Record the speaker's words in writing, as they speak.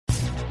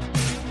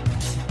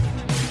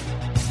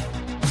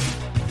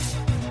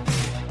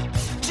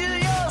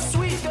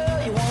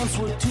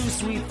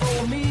sweet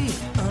for me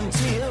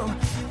until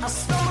I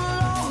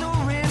stumbled off the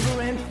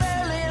river and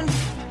fell in.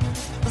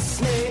 The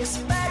snake's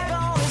back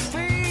on his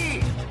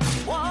feet,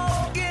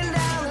 walking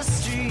down the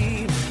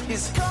street.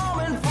 He's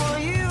coming for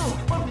you,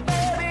 but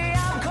baby,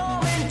 I'm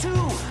coming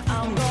too.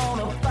 I'm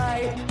gonna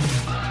fight.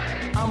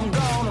 I'm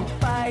gonna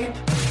fight.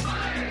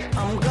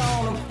 I'm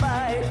gonna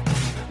fight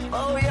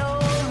for your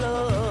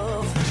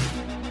love.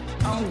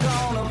 I'm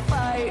gonna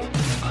fight.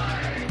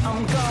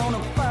 I'm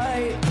gonna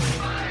fight.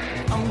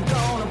 I'm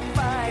gonna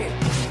fight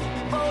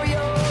for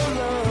your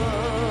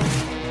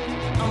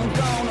love. I'm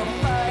gonna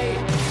fight.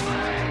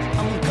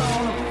 I'm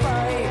gonna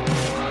fight.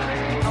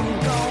 I'm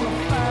gonna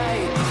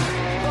fight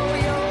for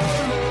your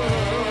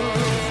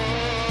love.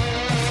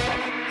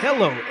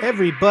 Hello,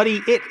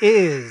 everybody. It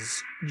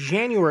is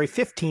January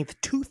 15th,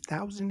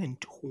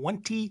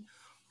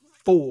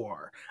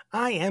 2024.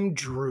 I am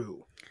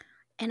Drew.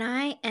 And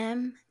I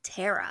am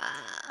Tara.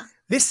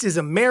 This is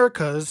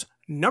America's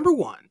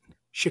 #1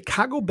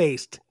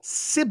 Chicago-based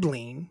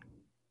sibling,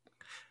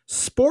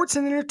 sports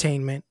and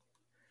entertainment,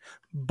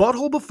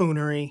 butthole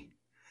buffoonery,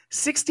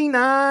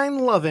 69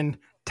 loving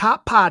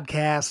top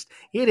podcast.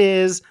 It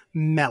is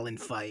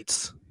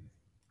MELLONfights.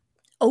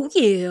 Oh,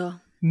 yeah.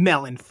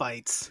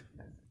 MELLONfights.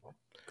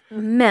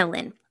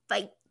 Melon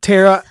fight.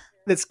 Tara,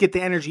 let's get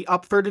the energy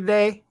up for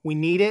today. We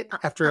need it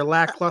after a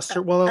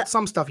lackluster. Well,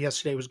 some stuff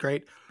yesterday was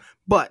great,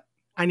 but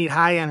I need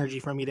high energy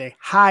from you today.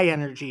 High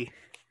energy.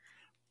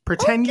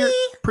 Pretend you're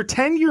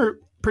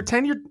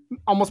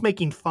almost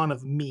making fun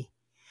of me,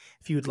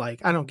 if you'd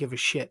like. I don't give a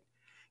shit.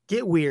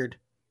 Get weird.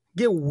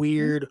 Get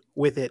weird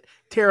with it.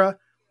 Tara,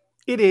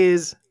 it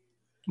is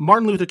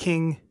Martin Luther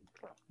King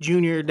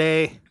Jr.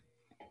 Day. Is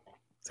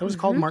that what it's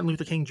called? Martin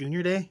Luther King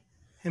Jr. Day?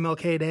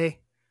 MLK Day?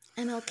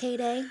 MLK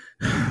Day.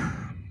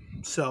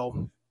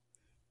 So,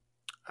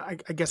 I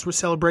guess we're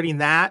celebrating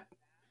that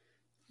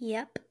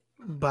Yep.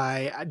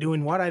 by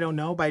doing what? I don't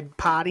know. By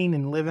potting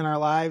and living our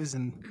lives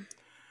and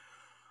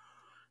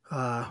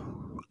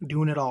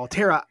doing it all.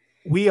 Tara,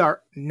 we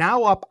are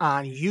now up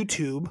on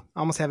YouTube.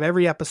 I almost have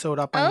every episode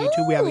up on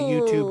YouTube. We have a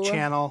YouTube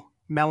channel,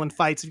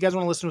 MELLONfights. If you guys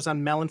want to listen to us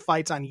on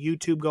MELLONfights on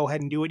YouTube, go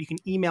ahead and do it. You can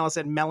email us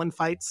at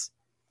MELLONfights,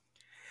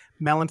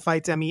 MELLON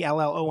fights at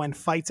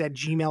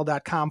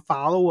gmail.com.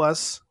 Follow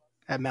us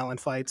at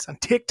MELLONfights on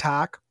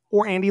TikTok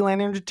or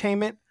Andyland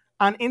Entertainment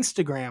on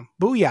Instagram.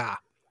 Booyah.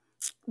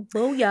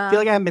 Booyah. I feel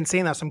like I haven't been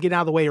saying that, so I'm getting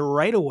out of the way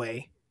right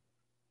away.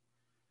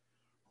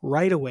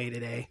 Right away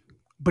today.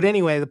 But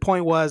anyway, the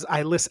point was,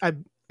 as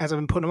I've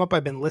been putting them up,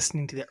 I've been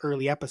listening to the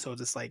early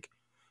episodes. It's like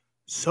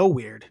so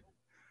weird,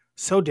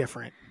 so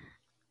different.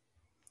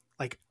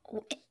 Like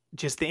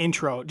just the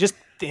intro,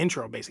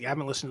 basically. I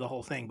haven't listened to the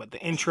whole thing, but the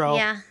intro.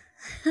 Yeah.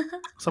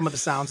 Some of the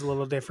sounds a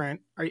little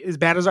different. As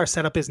bad as our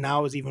setup is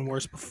now, it was even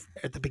worse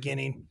at the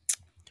beginning.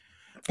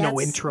 No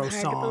intro hard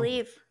song. To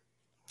believe.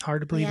 Hard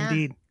to believe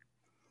indeed.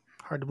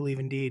 Hard to believe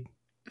indeed.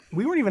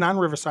 We weren't even on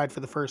Riverside for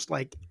the first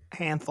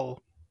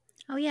handful.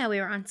 Oh, yeah. We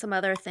were on some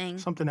other thing.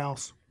 Something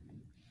else.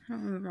 I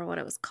don't remember what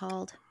it was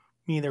called.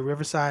 Me either.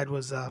 Riverside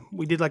was,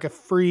 we did a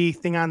free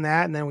thing on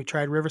that, and then we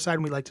tried Riverside,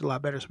 and we liked it a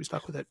lot better, so we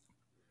stuck with it.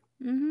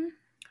 Mm-hmm.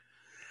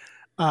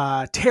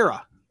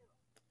 Tara.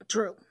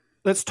 Drew.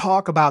 Let's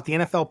talk about the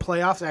NFL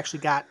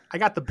playoffs. I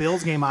got the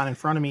Bills game on in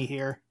front of me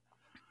here.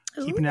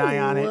 Keeping an eye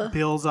on it.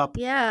 Bills up.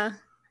 Yeah.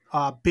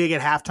 Big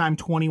at halftime,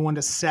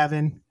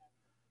 21-7.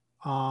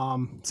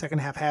 Second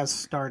half has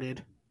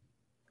started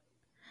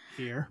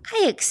here.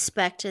 I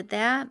expected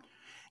that.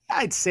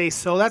 I'd say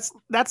so. That's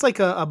like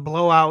a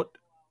blowout.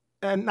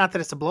 Not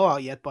that it's a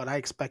blowout yet, but I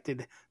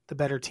expected the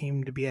better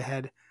team to be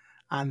ahead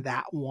on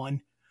that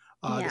one.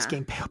 This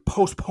game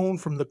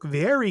postponed from the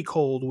very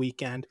cold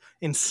weekend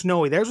and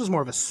snowy. Theirs was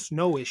more of a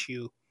snow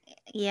issue.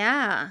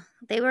 Yeah.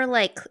 They were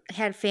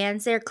had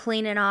fans there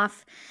cleaning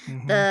off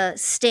the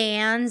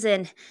stands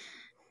and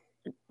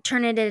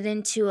turning it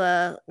into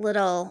a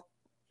little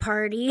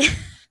party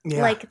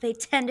like they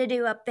tend to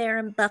do up there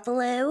in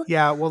Buffalo.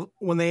 Yeah. Well,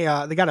 when they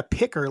got a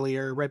pick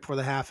right before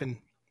the half and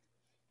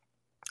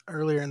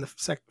earlier in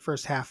the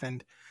first half,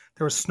 and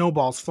there were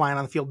snowballs flying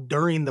on the field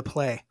during the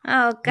play.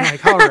 Oh, God. I'm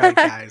like, all right,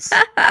 guys.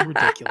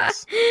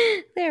 Ridiculous.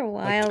 They're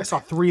wild. I saw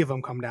 3 of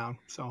them come down.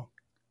 So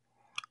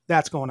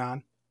that's going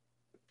on.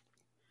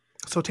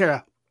 So,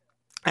 Tara,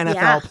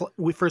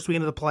 NFL, first week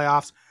into the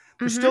playoffs.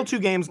 There's still 2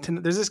 games.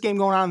 There's this game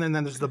going on, and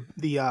then there's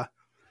the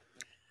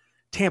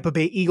Tampa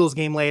Bay Eagles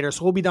game later.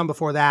 So we'll be done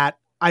before that.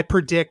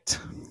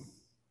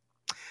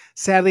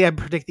 Sadly, I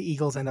predict the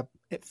Eagles end up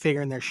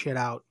figuring their shit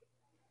out.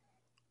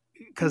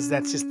 Because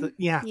that's just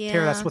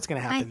Tara, that's what's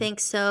going to happen. I think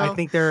so. I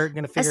think they're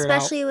going to figure it out.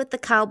 Especially with the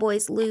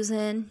Cowboys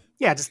losing.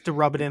 Yeah, just to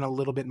rub it in a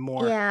little bit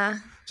more. Yeah.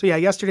 So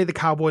yesterday the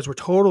Cowboys were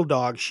total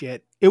dog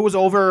shit. It was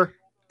over.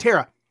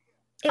 Tara,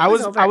 I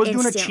was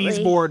doing a cheese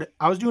board.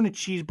 I was doing a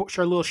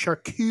little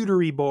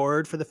charcuterie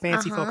board for the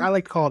fancy folk. I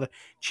like to call it a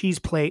cheese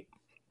plate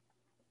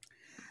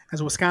as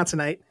a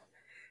Wisconsinite.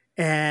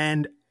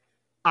 And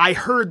I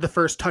heard the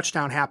first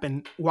touchdown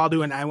happen while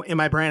doing it. In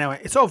my brain, I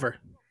went, it's over.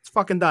 It's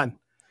fucking done.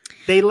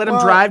 They let him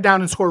drive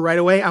down and score right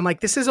away. I'm like,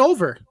 this is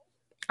over.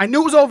 I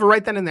knew it was over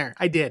right then and there.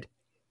 I did.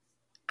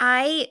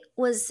 I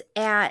was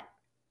at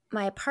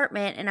my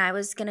apartment and I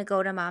was going to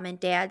go to mom and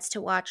dad's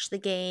to watch the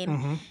game.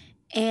 Mm-hmm.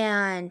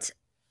 And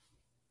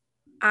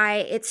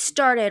it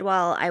started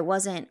while I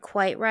wasn't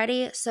quite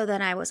ready. So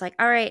then I was like,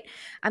 all right,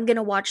 I'm going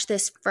to watch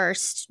this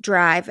first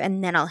drive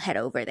and then I'll head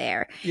over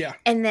there. Yeah.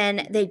 And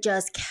then they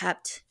just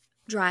kept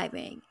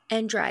driving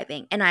and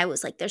driving. And I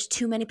was like, there's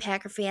too many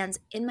Packer fans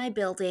in my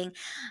building.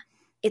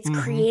 It's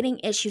creating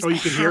issues. Oh, you I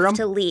could hear have 'em?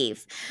 to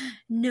leave.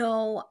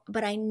 No,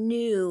 but I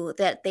knew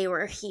that they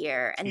were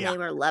here and Yeah. they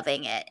were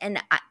loving it.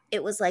 And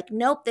it was like,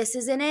 nope, this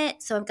isn't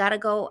it. So I've got to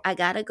go. I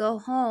got to go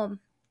home.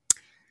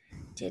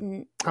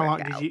 Didn't How work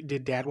long out.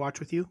 did Dad watch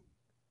with you?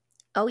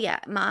 Oh, yeah.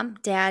 Mom,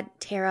 Dad,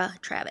 Tara,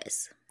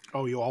 Travis.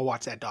 Oh, you all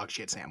watched that dog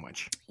shit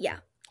sandwich. Yeah.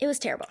 It was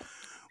terrible.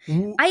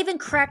 Ooh. I even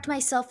cracked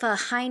myself a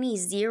Heine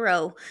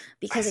Zero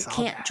because I saw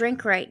can't that.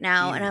 drink right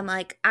now. Ew. And I'm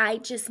like, I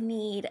just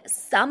need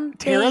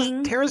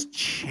something. Tara's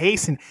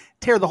chasing.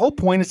 Tara, the whole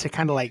point is to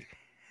kind of like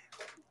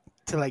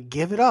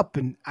give it up.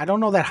 And I don't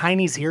know that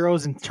Heine's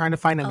Heroes and trying to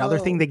find another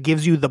thing that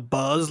gives you the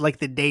buzz like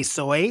the day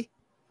soy.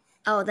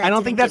 Oh, that I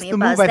don't didn't think give that's me the a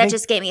buzz. move. I That think-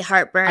 just gave me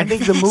heartburn. I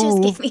think That the just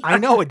move, gave me I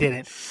know it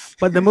didn't,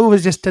 but the move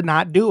is just to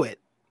not do it.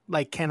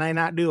 Like, can I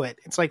not do it?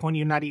 It's like when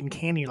you're not eating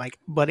candy, you're like,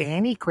 but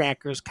Annie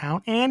crackers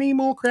count.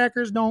 Animal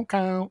crackers don't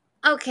count.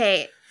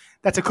 Okay.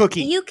 That's a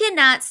cookie. You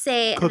cannot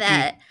say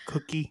that.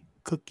 Cookie.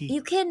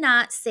 You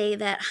cannot say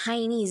that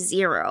Heine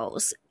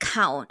Zeros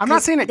count. I'm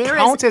not saying it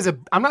counts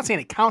I'm not saying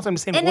it counts. I'm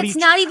just saying, And what it's are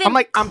you, not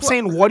even I'm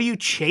saying, what are you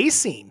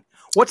chasing?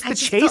 What's I the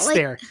just chase felt like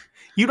there?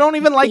 You don't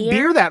even like beer.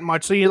 beer that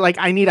much. So you're like,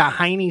 I need a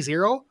Heine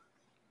Zero.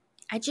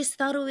 I just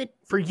thought it would.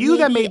 For you,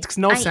 that maybe makes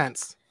no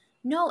sense.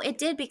 No, it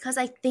did because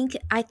I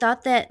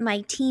thought that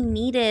my team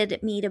needed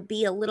me to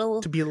be a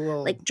little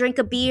like drink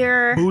a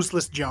beer.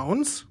 Boozeless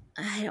Jones.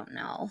 I don't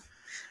know.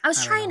 I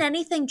was trying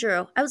anything,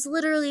 Drew. I was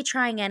literally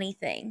trying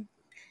anything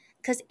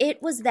because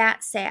it was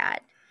that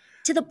sad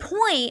to the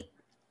point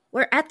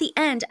where at the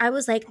end I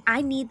was like,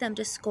 I need them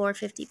to score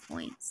 50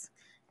 points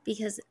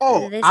because this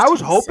I was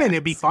team hoping sucks.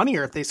 it'd be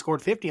funnier if they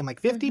scored 50. I'm like,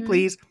 50,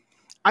 please.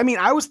 I mean,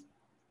 I was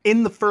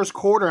in the first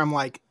quarter. I'm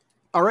like,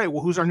 all right,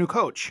 well, who's our new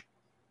coach?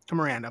 To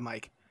Miranda, I'm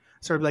like,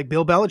 started like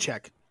Bill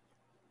Belichick.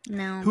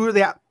 No. Who are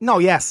they? No,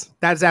 yes,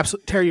 that is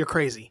absolutely. Terry, you're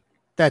crazy.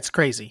 That's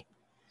crazy.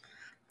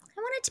 I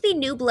want it to be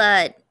new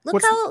blood. Look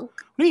What how do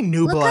you mean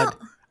new look blood?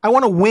 how- I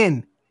want to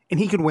win, and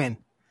he could win.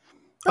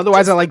 But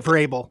Otherwise, just I like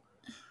Vrabel.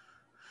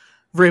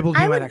 Vrabel would be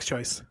I my would- next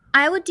choice.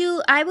 I would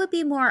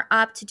be more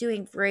up to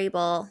doing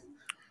Vrabel.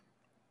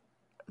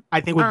 I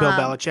think with Bill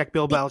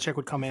Belichick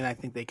would come in. I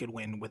think they could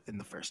win within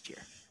the first year.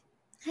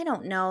 I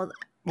don't know.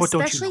 What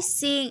don't you Especially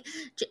know?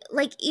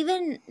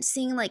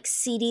 seeing like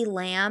CeeDee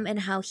Lamb and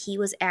how he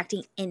was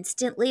acting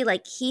instantly.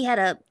 Like he had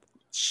a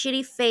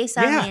shitty face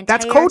on the Yeah, entire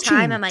that's coaching,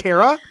 time. I'm like,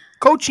 Tara.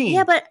 Coaching.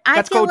 yeah, but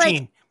that's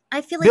coaching.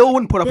 I feel like Bill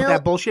wouldn't put up with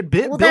that bullshit.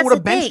 Bill well, would that's have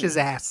the benched thing. his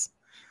ass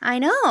I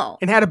know.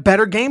 and had a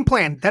better game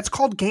plan. That's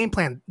called game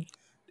plan.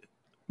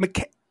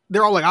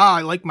 They're all like,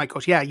 I like my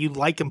coach. Yeah, you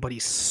like him, but he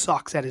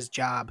sucks at his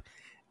job.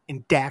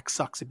 And Dak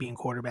sucks at being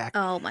quarterback.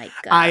 Oh my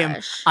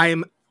gosh. I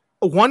am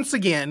once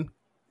again,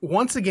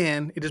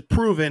 it is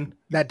proven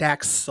that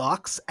Dak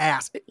sucks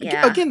ass.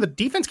 Yeah. Again, the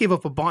defense gave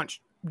up a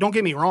bunch. Don't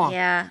get me wrong.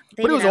 Yeah,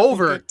 they But it did was have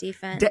over. good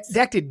defense.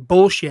 Dak did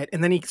bullshit,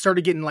 and then he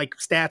started getting like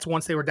stats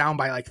once they were down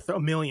by like a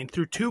million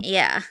through two.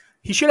 Yeah.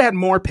 He should have had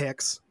more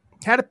picks.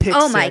 Had a pick.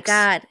 Oh my six.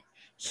 god.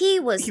 He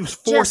was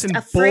forcing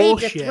just afraid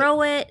bullshit. to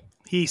throw it.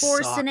 He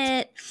Forcing sucked.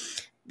 it.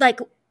 Like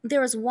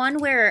there was one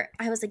where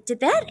I was like, did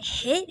that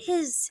hit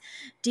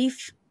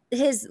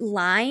his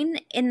line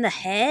in the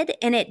head?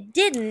 And it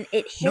didn't.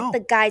 It hit No. the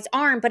guy's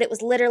arm, but it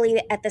was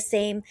literally at the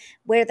same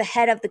where the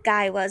head of the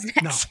guy was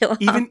next to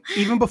him.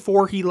 Even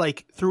before he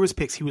like threw his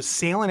picks, he was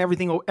sailing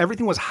everything.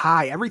 Everything was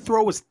high. Every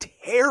throw was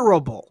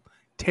terrible.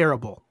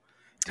 Oh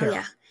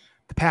yeah.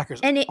 The Packers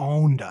And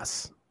owned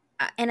us.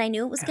 And I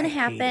knew it was going to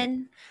I hate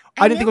happen.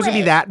 I didn't think it was knew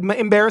going to be that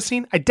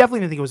embarrassing. I definitely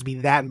didn't think it was going to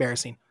be that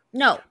embarrassing.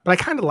 No. But I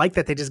kind of like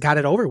that they just got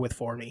it over with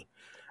for me.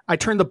 I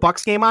turned the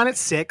Bucks game on at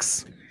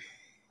 6,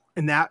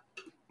 and that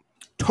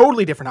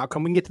totally different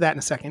outcome. We can get to that in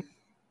a second.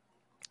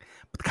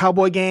 But the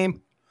Cowboy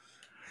game,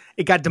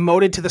 it got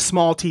demoted to the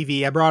small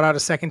TV. I brought out a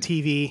second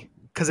TV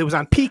because it was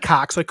on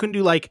Peacock, so I couldn't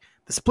do like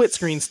the split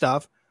screen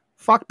stuff.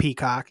 Fuck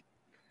Peacock.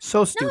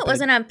 So stupid. No, it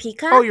wasn't on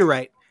Peacock. Oh, you're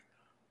right.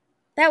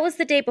 That was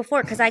the day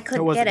before because I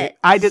couldn't get it.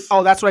 I did.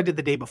 Oh, that's what I did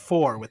the day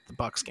before with the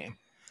Bucks game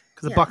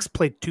because the Yeah. Bucks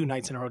played 2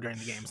 nights in a row during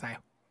the games.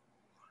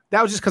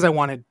 That was just because I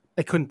wanted.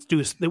 I couldn't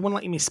do. They wouldn't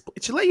let me.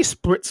 It should let you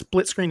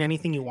split screen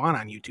anything you want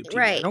on YouTube TV.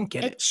 Right. I don't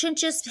get it. It shouldn't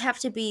just have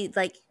to be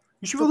like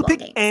You should be able to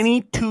football pick games.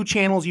 any 2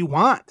 channels you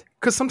want.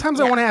 Because sometimes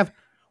I Yeah. want to have.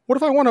 What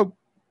if I want to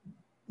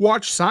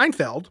watch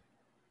Seinfeld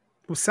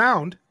with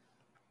sound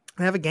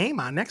and have a game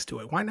on next to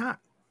it? Why not?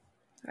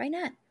 Why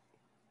not?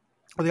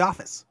 Or The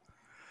Office,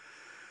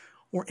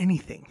 or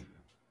anything.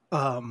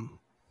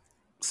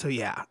 So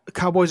yeah, the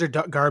Cowboys are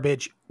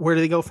garbage. Where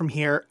do they go from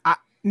here?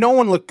 No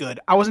one looked good.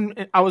 I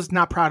was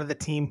not proud of the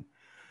team.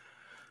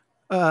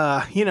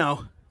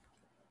 No.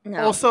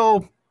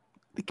 Also,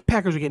 the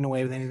Packers were getting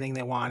away with anything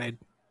they wanted.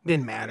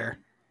 Didn't matter.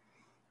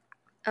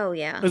 Oh,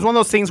 yeah. It was one of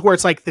those things where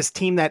it's like this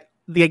team that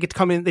they get to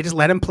come in, they just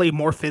let them play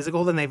more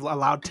physical than they've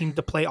allowed teams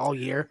to play all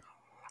year.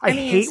 I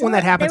hate when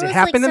that happens. It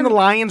happened in the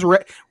Lions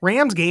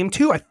Rams game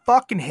too. I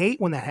fucking hate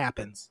when that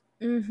happens.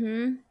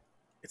 Mm-hmm.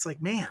 It's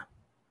like, man,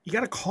 you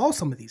got to call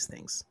some of these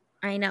things.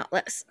 I know.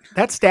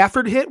 That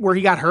Stafford hit where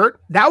he got hurt,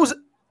 he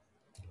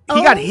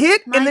got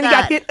hit and then he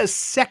got hit a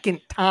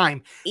second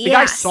time. The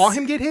guy saw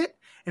him get hit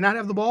and not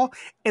have the ball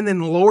and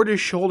then lowered his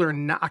shoulder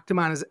and knocked him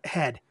on his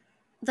head.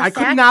 I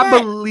could not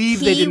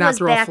believe they did not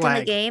throw a flag. Back in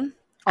the game.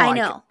 Oh, I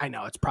know. I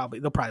know.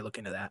 They'll probably look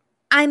into that.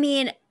 I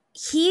mean,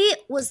 he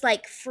was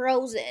like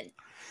frozen.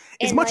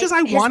 As much as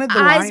I wanted the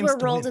Lions to win. His eyes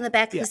were rolled in the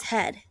back of his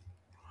head.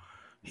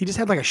 He just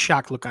had like a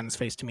shocked look on his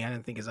face to me. I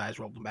didn't think his eyes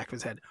rolled in the back of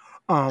his head.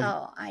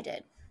 I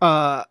did.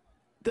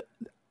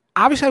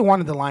 Obviously, I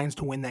wanted the Lions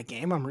to win that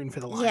game. I'm rooting for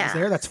the Lions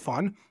there. That's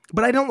fun.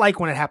 But I don't like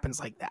when it happens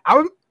like that.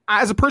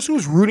 As a person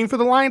who's rooting for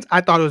the Lions,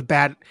 I thought it was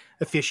bad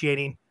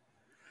officiating.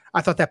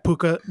 I thought that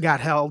Puka got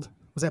held.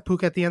 Was that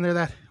Puka at the end of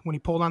that when he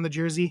pulled on the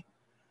jersey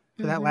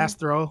for that last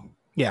throw?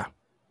 Yeah.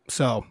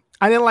 So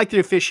I didn't like the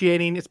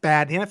officiating. It's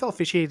bad. The NFL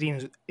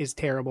officiating is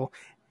terrible.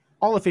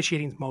 All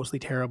officiating is mostly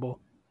terrible.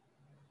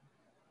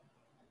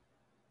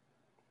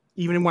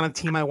 Even when a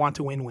team I want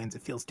to win wins,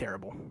 it feels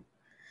terrible.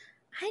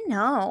 I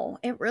know.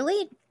 It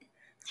really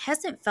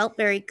hasn't felt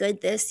very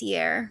good this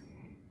year.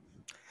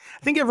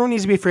 I think everyone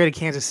needs to be afraid of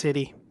Kansas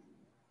City.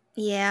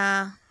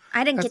 Yeah.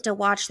 I didn't get to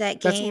watch that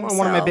game. That's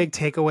one of my big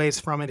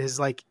takeaways from it is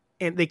like,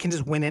 and they can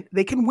just win it.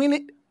 They can win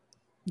it.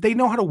 They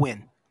know how to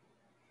win.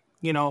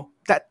 You know,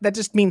 that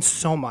just means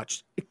so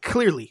much.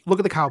 Clearly, look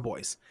at the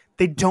Cowboys.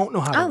 They don't know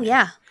how to win. Oh,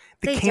 yeah.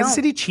 The Kansas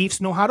City Chiefs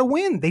know how to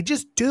win. They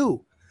just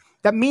do.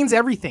 That means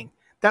everything.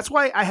 That's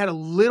why I had a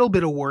little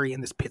bit of worry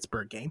in this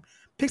Pittsburgh game.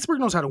 Pittsburgh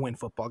knows how to win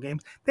football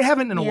games. They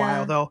haven't in a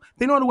while, though.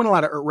 They know how to win a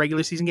lot of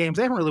regular season games.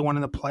 They haven't really won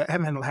in the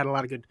haven't had a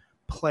lot of good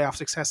playoff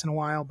success in a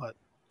while, but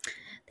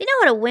they know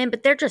how to win,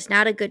 but they're just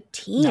not a good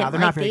team. No,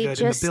 they're not very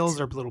good. And the Bills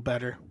are a little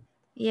better.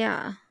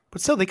 Yeah.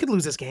 But still, they could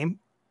lose this game.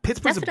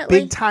 Pittsburgh's a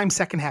big-time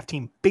second-half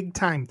team. Big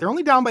time. They're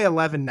only down by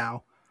 11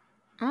 now.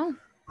 Oh.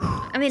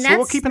 I mean, so that's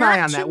we'll keep an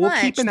eye on that.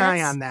 We'll keep an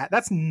eye on that.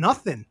 That's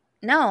nothing.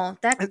 No,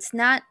 that's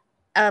not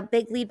a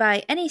big lead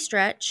by any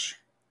stretch.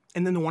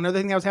 And then the one other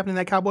thing that was happening in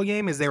that Cowboy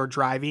game is they were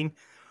driving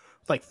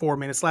with like 4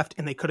 minutes left,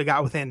 and they could have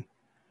got within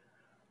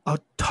a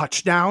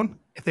touchdown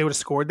if they would have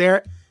scored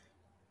there.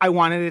 I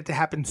wanted it to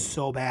happen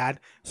so bad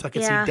so I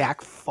could see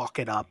Dak fuck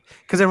it up.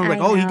 Because everyone's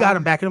like, oh, he got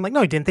him back. And I'm like,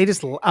 no, he didn't. They just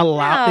they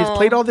just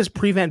played all this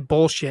prevent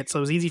bullshit, so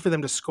it was easy for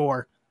them to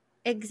score.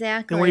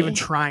 Exactly. They weren't even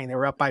trying. They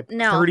were up by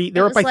 30. They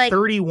were up by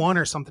 31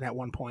 or something at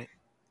one point.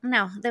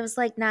 No, that was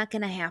like not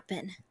going to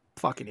happen.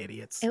 Fucking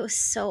idiots. It was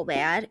so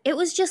bad. It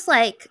was just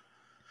like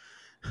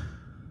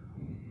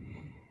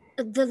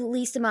the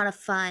least amount of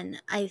fun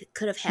I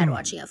could have had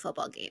watching a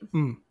football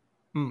game.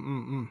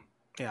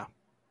 Yeah.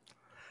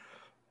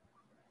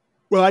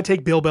 Well, I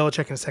take Bill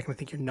Belichick in a second. I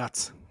think you're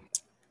nuts.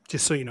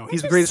 Just so you know.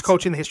 He's the greatest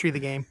coach in the history of the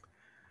game.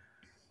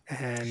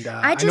 And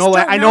I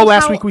know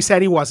last week we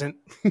said he wasn't.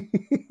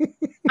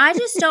 I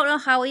just don't know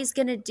how he's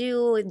going to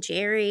do with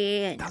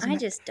Jerry. And I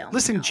just don't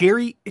Listen, know.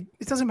 Jerry, it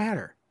doesn't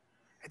matter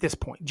at this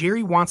point.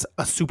 Jerry wants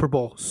a Super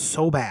Bowl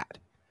so bad.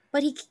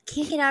 But he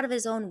can't get out of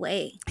his own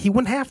way. He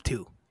wouldn't have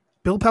to.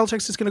 Bill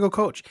Belichick's just going to go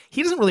coach.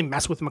 He doesn't really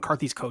mess with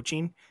McCarthy's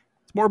coaching.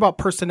 It's more about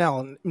personnel,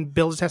 and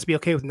Bill just has to be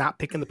okay with not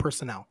picking the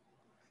personnel.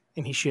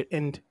 And he should,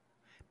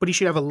 but he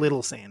should have a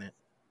little say in it.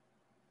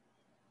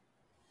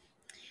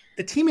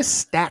 The team is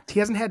stacked. He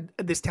hasn't had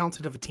this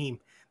talented of a team.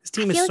 This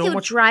team I feel is so like it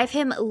would much. Drive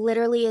him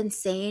literally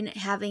insane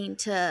having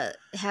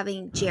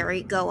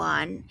Jerry go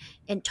on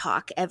and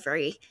talk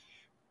every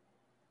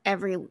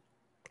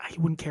He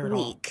wouldn't care at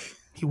all.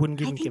 He wouldn't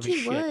even give a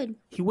shit. Would.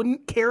 He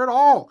wouldn't care at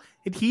all.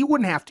 He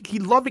wouldn't have to.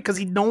 He'd love it because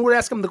he'd no one would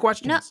ask him the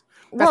questions.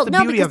 No,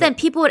 because then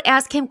people would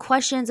ask him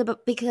questions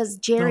about because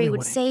Jerry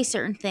would say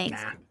certain things.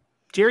 Nah.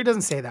 Jerry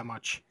doesn't say that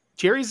much.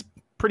 Jerry's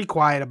pretty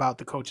quiet about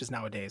the coaches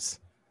nowadays.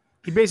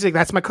 He basically,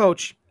 that's my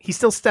coach. He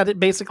still said it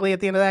basically at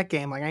the end of that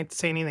game. Like, I ain't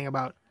say anything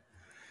about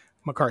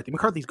McCarthy.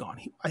 McCarthy's gone.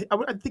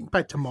 I think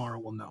by tomorrow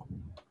we'll know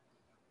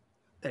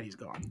that he's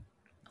gone.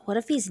 What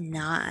if he's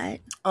not?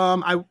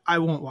 I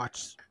won't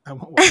watch. I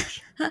won't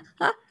watch.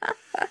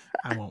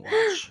 I won't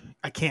watch.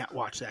 I can't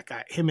watch that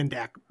guy. Him and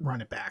Dak run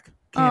it back.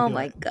 Oh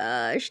my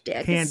gosh,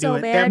 Dak Can't is so do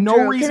it. bad. They have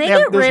no reason. Can they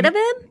get rid of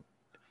him?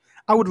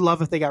 I would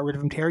love if they got rid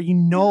of him, Terry. You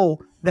know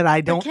that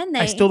I don't. Can they?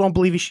 I still don't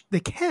believe they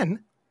can.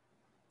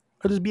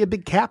 It'll just be a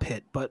big cap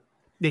hit, but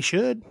they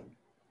should.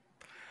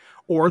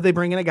 Or they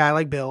bring in a guy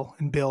like Bill,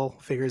 and Bill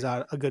figures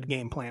out a good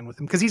game plan with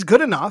him because he's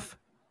good enough.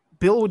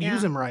 Bill would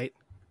use him right.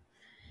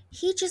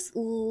 He just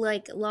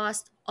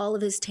lost all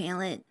of his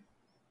talent.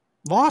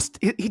 Lost?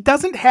 He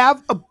doesn't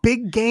have a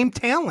big game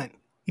talent.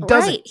 He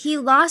doesn't. Right. He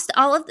lost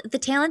all of the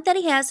talent that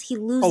he has. He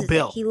loses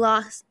Bill. it. He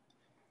lost.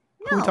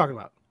 No. Who are we talking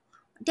about?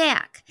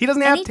 Dak. He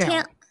doesn't have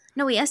talent.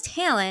 No, he has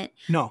talent.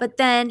 No. But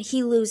then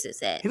he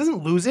loses it. He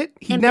doesn't lose it.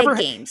 He in never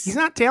big games. He's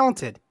not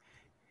talented.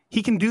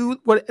 He can do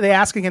what they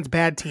ask against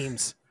bad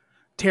teams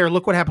Tara,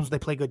 look what happens when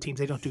they play good teams.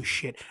 They don't do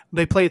shit.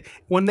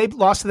 When they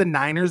lost to the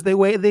Niners the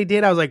way they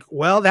did, I was like,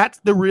 well, that's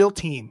the real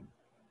team.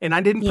 And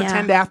I didn't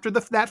pretend after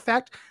that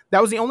fact.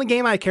 That was the only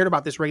game I cared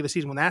about this regular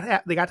season. When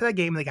they got to that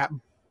game and they got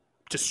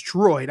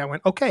destroyed, I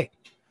went, okay,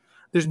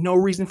 there's no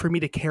reason for me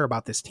to care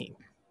about this team.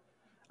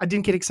 I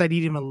didn't get excited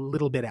even a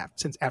little bit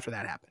after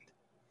that happened.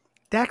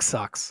 Dak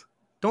sucks.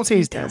 Don't say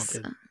he's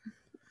talented.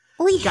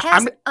 Well, he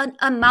has an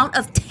amount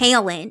of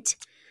talent.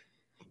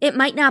 It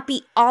might not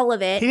be all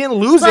of it. He didn't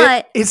lose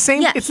it. It's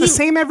the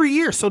same every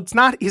year. So it's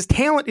not his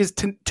talent is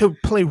to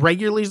play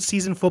regular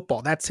season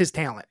football. That's his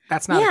talent.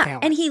 That's not a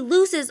talent. And he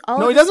loses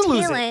all of his talent. No,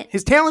 he doesn't lose it.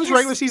 His talent is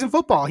regular season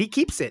football. He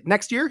keeps it.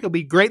 Next year, he'll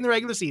be great in the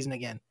regular season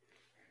again.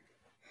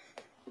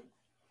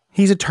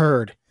 He's a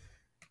turd.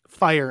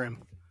 Fire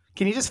him.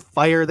 Can you just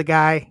fire the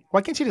guy?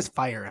 Why can't you just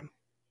fire him?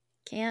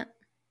 Can't.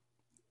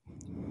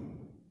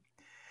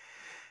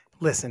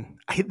 Listen,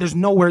 there's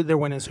nowhere they're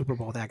winning a Super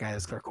Bowl. That guy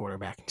is their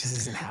quarterback. It just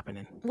isn't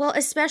happening. Well,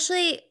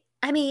 especially,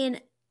 I mean,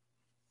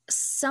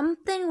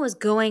 something was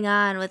going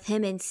on with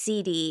him and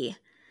CD.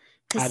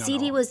 Because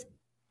CD was...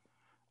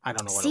 I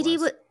don't know what it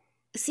was.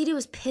 CD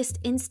was pissed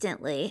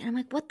instantly. And I'm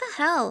like, what the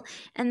hell?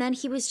 And then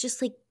he was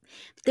just like...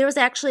 There was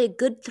actually a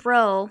good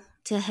throw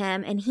to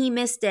him, and he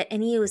missed it.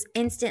 And he was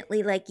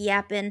instantly like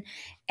yapping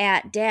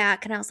at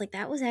Dak. And I was like,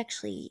 that was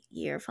actually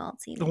your fault,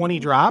 CD. The one he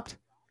dropped?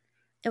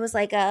 It was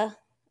like up.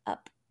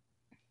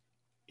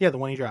 Yeah, the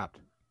one he dropped.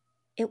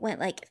 It went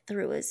like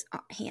through his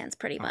hands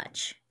pretty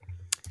much.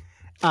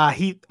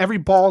 Every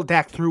ball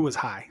Dak threw was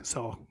high.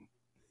 So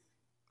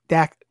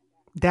Dak's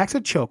a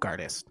choke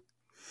artist.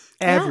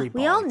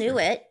 We all knew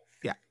it.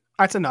 Yeah,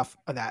 that's enough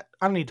of that.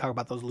 I don't need to talk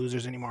about those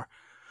losers anymore.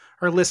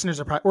 Our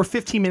listeners we're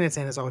 15 minutes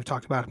in is all we've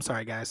talked about. I'm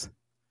sorry, guys.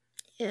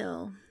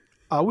 Ew.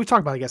 We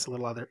talked about, I guess, a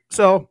little other.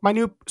 So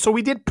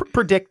we did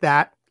predict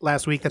that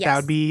last week that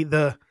would be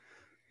the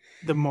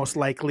most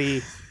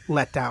likely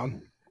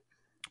letdown.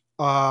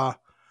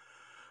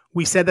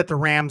 We said that the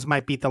Rams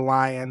might beat the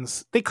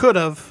Lions. They could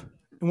have.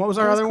 And what was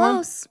our other one?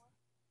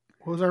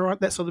 What was our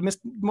one? So the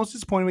most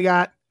disappointing we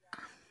got,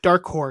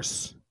 dark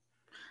horse.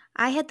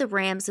 I had the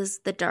Rams as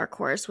the dark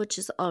horse, which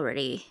is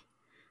already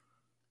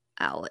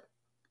out.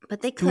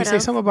 But they could have. Did we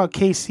say something about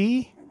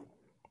KC?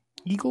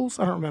 Eagles?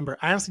 I don't remember.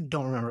 I honestly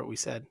don't remember what we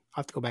said.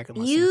 I'll have to go back and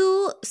listen.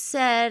 You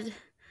said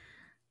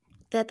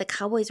that the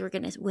Cowboys were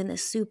going to win the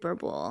Super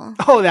Bowl.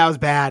 Oh, that was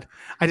bad.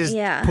 I just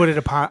put it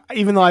upon,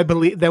 even though I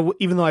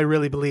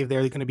really believe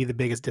they're going to be the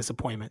biggest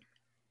disappointment.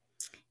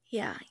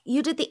 Yeah.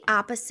 You did the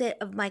opposite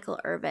of Michael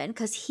Irvin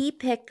because he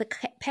picked the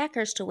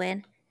Packers to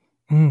win.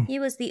 He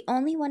was the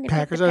only one to pick the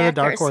Packers. Packers are the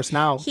dark horse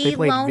now. They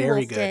played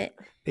very good.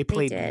 They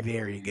played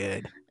very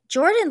good.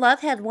 Jordan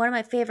Love had one of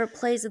my favorite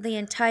plays of the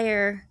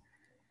entire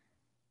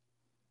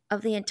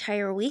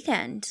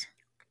weekend.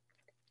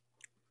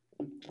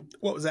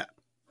 What was that?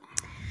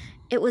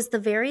 It was the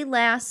very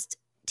last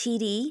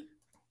TD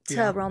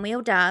to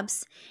Romeo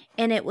Doubs,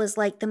 and it was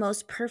like the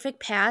most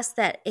perfect pass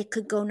that it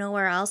could go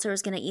nowhere else or it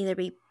was going to either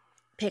be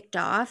picked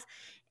off,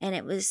 and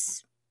it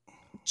was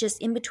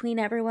just in between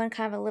everyone,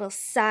 kind of a little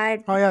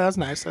side. Oh, yeah, that's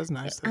nice.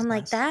 I'm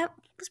like, that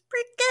was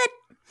pretty good.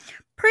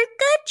 Pretty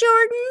good,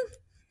 Jordan.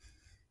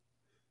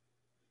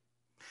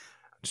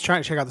 Just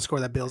trying to check out the score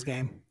of that Bills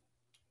game.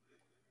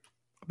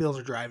 Bills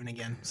are driving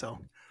again, so.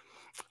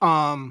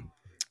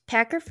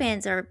 Packer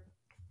fans are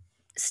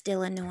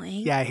still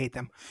annoying. Yeah, I hate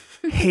them.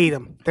 Hate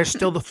them. They're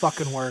still the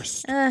fucking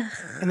worst. And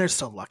they're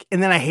so lucky.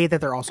 And then I hate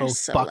that they're also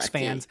Bucks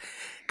fans.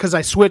 Because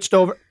I switched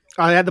over.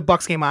 I had the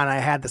Bucks game on. I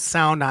had the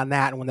sound on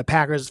that. And when the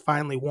Packers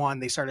finally won,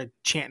 they started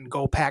chanting,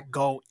 "Go Pack,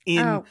 go,"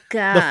 in the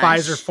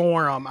Pfizer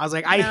Forum. I was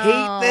like, I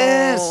hate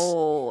this.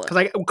 Because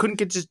I couldn't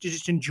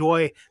just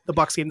enjoy the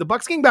Bucks game. The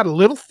Bucks game got a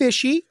little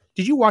fishy.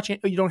 Did you watch it?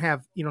 Oh, you don't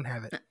have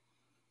it.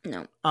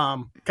 No.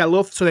 Got a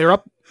little. So they were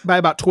up by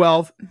about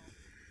 12.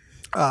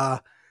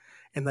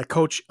 And the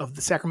coach of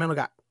the Sacramento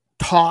got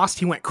tossed.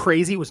 He went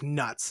crazy. It was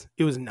nuts.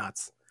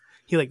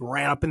 He like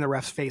ran up in the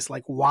ref's face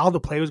like while the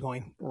play was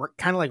going.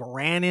 Kind of like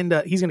ran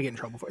into. He's gonna get in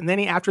trouble for it. And then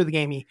after the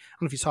game, I don't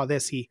know if you saw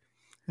this. He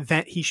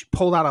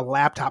pulled out a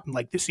laptop and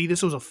like, see,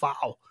 this was a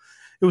foul.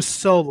 It was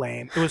so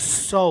lame.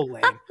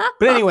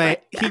 But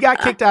anyway, he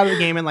got kicked out of the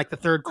game in like the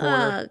third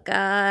quarter. Oh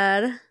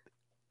God.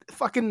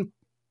 Fucking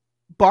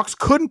Bucks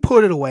couldn't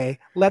put it away.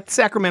 Let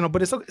Sacramento,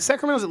 but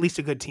Sacramento's at least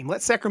a good team.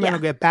 Let Sacramento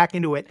get back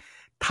into it,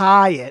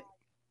 tie it.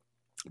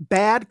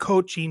 Bad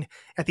coaching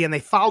at the end. They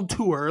fouled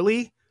too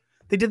early.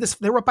 They did this.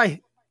 They were up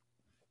by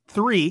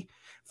 3,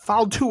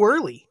 fouled too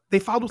early. They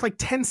fouled with like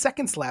 10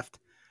 seconds left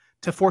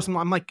to force them.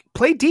 I'm like,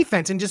 play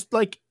defense and just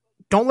like,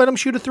 don't let them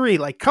shoot a 3.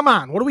 Like, come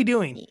on, what are we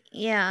doing?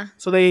 Yeah.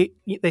 So they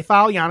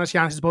foul Giannis.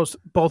 Giannis is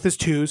both his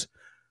 2s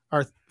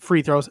are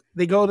free throws.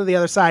 They go to the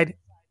other side.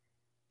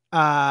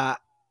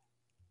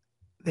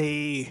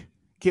 They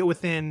get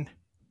within.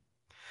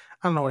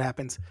 I don't know what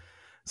happens.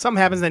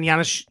 Something happens. Then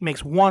Giannis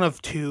makes 1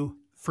 of 2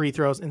 free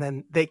throws, and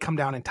then they come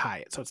down and tie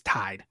it. So it's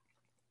tied.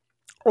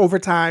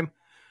 Overtime.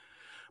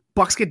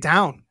 Bucks get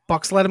down.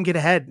 Bucks let them get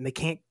ahead, and they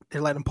can't. They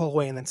let them pull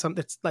away, and then some.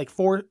 It's like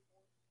 4.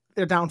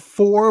 They're down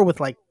 4 with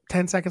like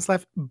 10 seconds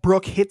left.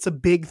 Brooke hits a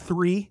big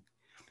 3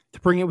 to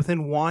bring it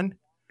within 1.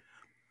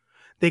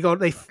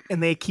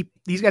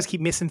 These guys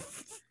keep missing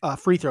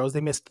free throws.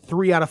 They missed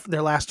 3 out of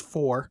their last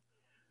 4.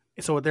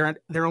 So they're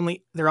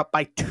up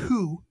by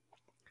 2.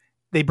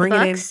 They bring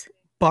it in.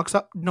 Bucks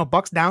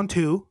down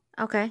 2.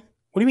 Okay.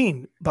 What do you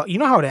mean? But you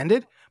know how it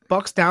ended?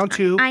 Bucks down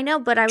 2. I know,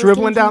 but I was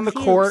dribbling down confused.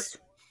 the court.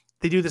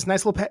 They do this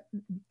nice little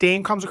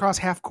Dame comes across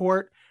half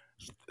court,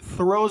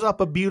 throws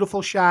up a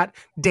beautiful shot.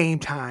 Dame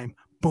time.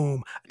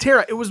 Boom.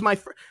 Tara, it was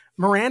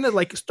Miranda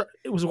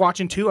it was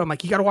watching too. I'm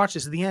like, you got to watch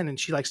this at the end, and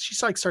she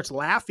starts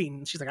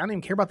laughing. She's like, I don't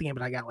even care about the game,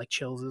 but I got like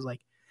chills. It was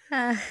like,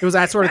 it was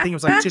that sort of thing. It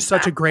was like just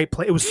such a great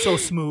play. It was so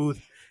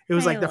smooth. It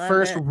was like the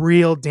first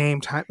real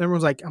Dame time.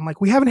 Everyone's like, I'm like,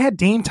 we haven't had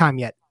Dame time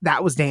yet.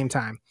 That was Dame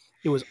time.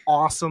 It was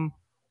awesome.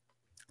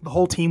 The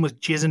whole team was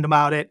jizzing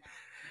about it.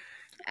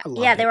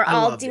 Yeah, they were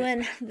all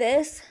doing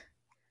this.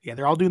 Yeah,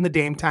 they're all doing the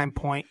Dame time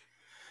point.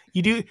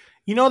 You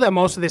know that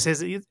most of this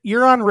is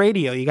you're on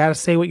radio. You got to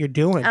say what you're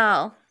doing.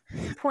 Oh,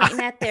 pointing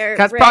at their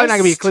That's wrist. probably not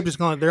gonna be a clip. Just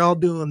going, they're all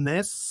doing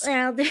this.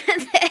 They're all doing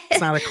this.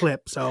 It's not a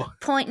clip. So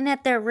pointing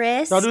at their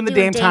wrist. They're all doing the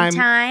Dame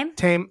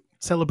time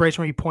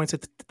celebration where he points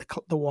at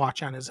the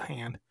watch on his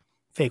hand,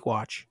 fake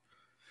watch.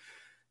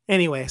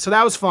 Anyway, so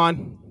that was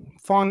fun.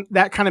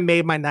 That kind of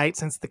made my night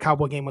since the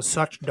Cowboy game was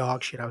such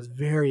dog shit. I was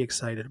very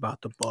excited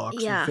about the Bucs.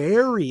 Yeah,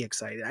 very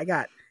excited. I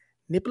got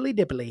nipply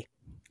dipply.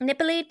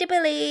 Nipply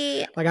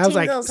dipply. Like I was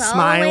like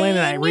smiling and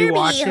I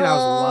rewatched it. I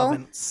was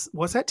loving.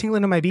 What's that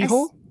tingling in my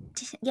beehole?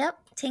 Yep,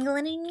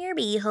 tingling in your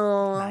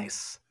beehole.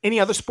 Nice. Any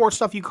other sports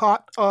stuff you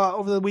caught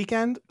over the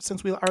weekend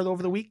since we are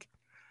over the week?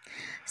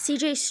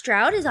 CJ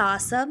Stroud is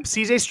awesome.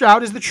 CJ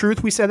Stroud is the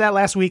truth. We said that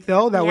last week,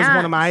 though. That was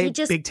one of my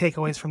big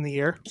takeaways from the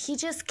year. He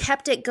just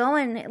kept it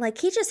going. Like,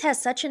 he just has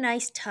such a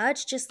nice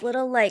touch. Just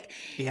little,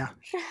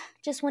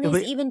 just when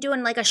he's even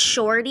doing like a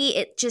shorty,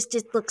 it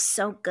looks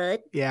so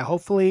good. Yeah,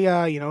 hopefully,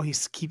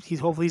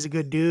 hopefully he's a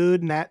good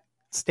dude and that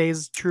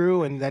stays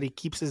true and that he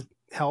keeps his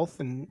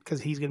health and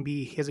because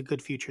he has a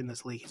good future in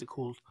this league. He's a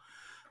cool,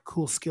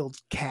 skilled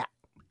cat.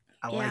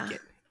 I like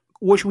it.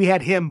 Wish we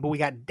had him, but we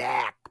got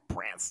Dak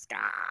Prescott.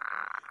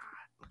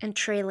 And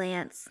Trey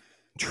Lance.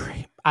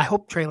 I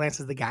hope Trey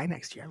Lance is the guy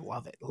next year. I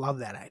love it. Love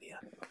that idea.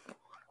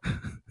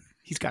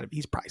 He's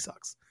probably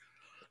sucks.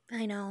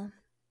 I know.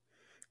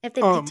 If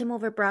they picked him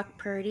over Brock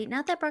Purdy,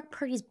 not that Brock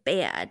Purdy's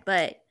bad,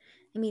 but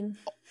I mean.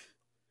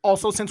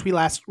 Also, since we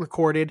last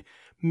recorded,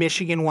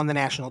 Michigan won the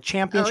national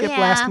championship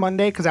last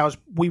Monday because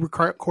we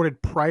recorded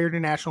prior to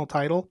national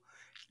title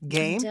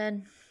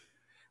game.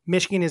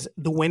 Michigan is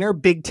the winner.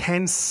 Big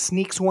Ten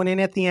sneaks one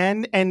in at the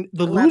end, and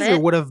the loser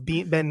would have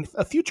been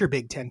a future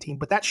Big Ten team.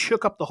 But that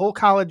shook up the whole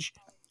college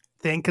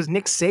thing because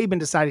Nick Saban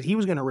decided he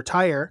was going to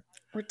retire.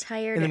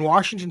 And then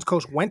Washington's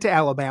coach went to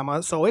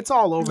Alabama, so it's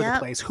all over the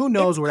place. Who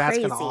knows where that's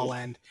going to all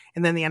end?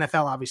 And then the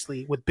NFL,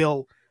 obviously, with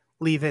Bill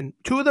leaving,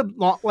 2 of the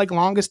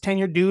longest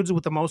tenured dudes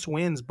with the most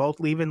wins, both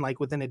leaving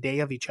within a day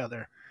of each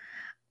other.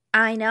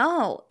 I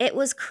know. It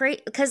was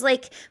crazy because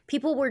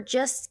people were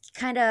just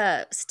kind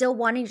of still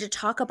wanting to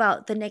talk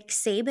about the Nick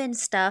Saban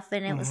stuff.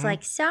 And it was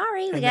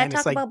sorry, we got to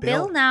talk about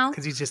Bill now.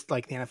 Because he's just the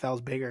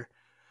NFL's bigger.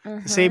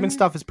 The Saban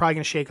stuff is probably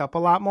going to shake up a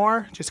lot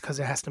more just because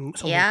it has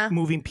to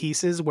moving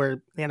pieces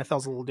where the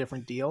NFL's a little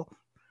different deal.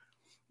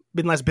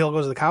 But unless Bill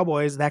goes to the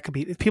Cowboys, that could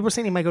be. People are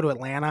saying he might go to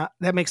Atlanta.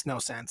 That makes no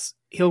sense.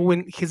 He'll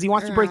win because he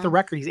wants to break the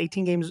record. He's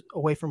 18 games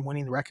away from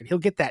winning the record. He'll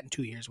get that in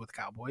 2 years with the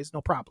Cowboys.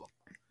 No problem.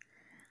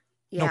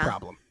 Yeah. No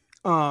problem.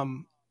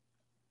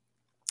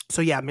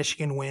 So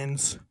Michigan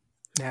wins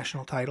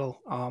national title.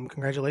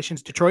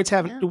 Congratulations.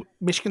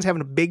 Michigan's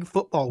having a big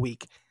football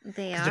week.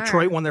 They are.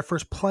 Detroit won their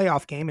first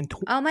playoff game in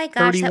 31 years. Oh my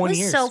gosh, that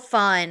was so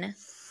fun.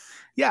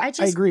 Yeah, I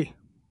agree.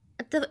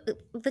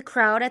 The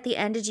crowd at the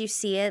end, did you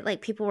see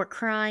it? People were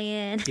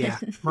crying. Yeah.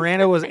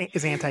 Miranda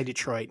is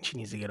anti-Detroit. She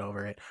needs to get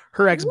over it.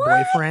 Her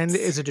ex-boyfriend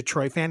is a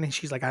Detroit fan and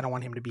she's like, I don't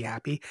want him to be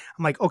happy.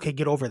 I'm like, okay,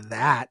 get over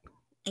that.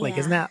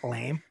 Isn't that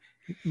lame?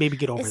 Maybe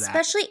get over that.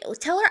 Especially,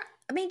 tell her,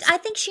 I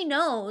think she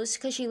knows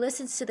because she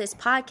listens to this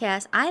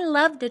podcast. I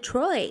love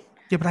Detroit.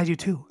 Yeah, but I do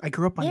too. I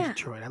grew up on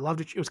Detroit. I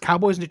loved it. It was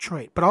Cowboys in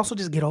Detroit. But also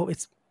just get over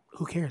it.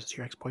 Who cares? It's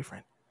your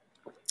ex-boyfriend.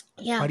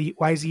 Yeah.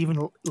 Why is he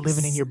even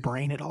living in your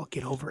brain at all?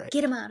 Get over it.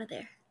 Get him out of there.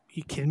 Are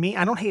you kidding me?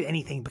 I don't hate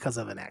anything because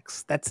of an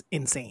ex. That's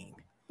insane.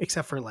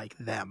 Except for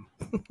them.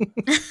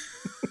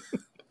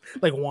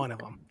 One of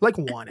them.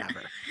 One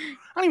ever.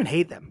 I don't even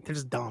hate them. They're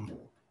just dumb.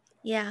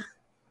 Yeah.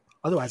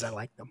 Otherwise, I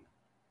like them.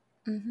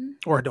 Mm-hmm.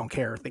 Or I don't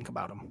care or think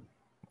about them.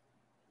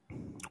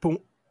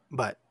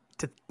 But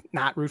to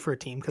not root for a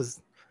team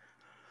because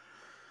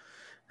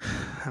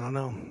I don't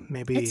know,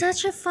 maybe it's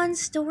such a fun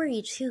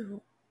story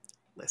too.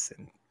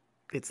 Listen,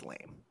 it's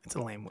lame. It's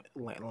a lame.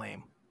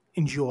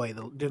 Enjoy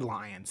the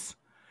Lions.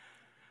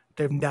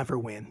 They never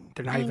win.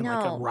 They're not even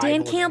a rival.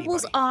 Dan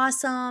Campbell's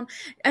awesome.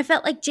 I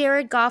felt like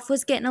Jared Goff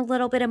was getting a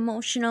little bit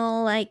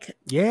emotional,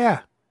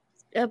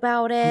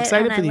 about it. I'm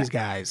excited for these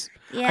guys.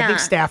 Yeah. I think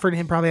Stafford and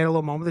him probably had a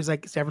little moment. There's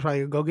Stafford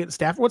probably go get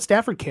Stafford. What's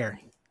Stafford care?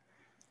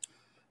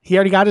 He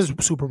already got his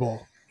Super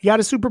Bowl. He got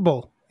his Super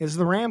Bowl. It's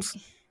the Rams.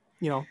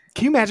 Can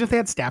you imagine if they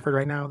had Stafford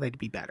right now? They'd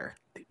be better.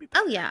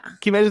 Oh, yeah.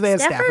 Can you imagine if they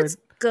had Stafford's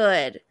Stafford?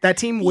 good. That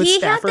team with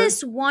Stafford. He had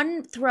this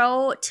one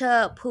throw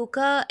to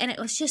Puka, and it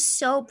was just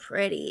so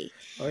pretty.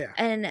 Oh, yeah.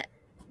 And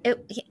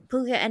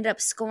Puka ended up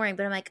scoring,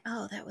 but I'm like,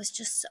 oh, that was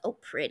just so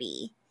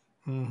pretty.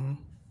 Mm-hmm.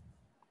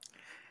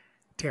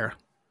 Tara,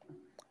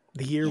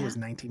 the year was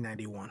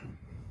 1991.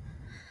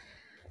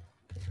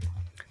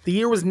 The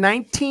year was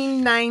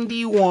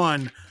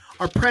 1991.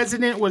 Our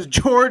president was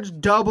George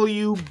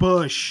W.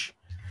 Bush.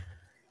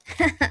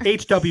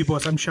 H.W.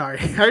 Bush, I'm sorry.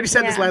 I already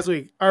said this last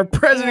week. Our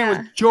president was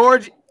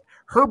George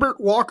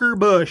Herbert Walker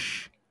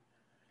Bush.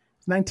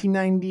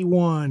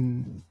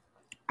 1991.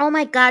 Oh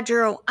my God,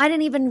 Drew. I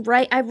didn't even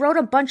write. I wrote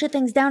a bunch of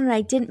things down and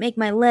I didn't make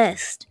my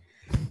list.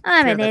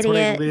 I'm an that's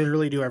idiot. What I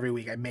literally do every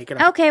week. I make it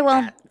up. Okay,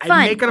 well, fine.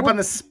 I make it up on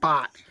the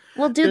spot.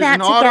 We'll do that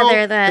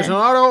together then. There's an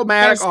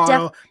automatic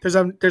auto.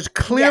 There's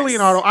clearly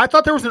an auto. I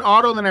thought there was an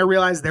auto, then I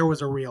realized there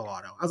was a real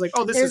auto. I was like,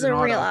 oh, this is an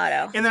auto. There's a real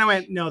auto. And then I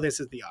went, no,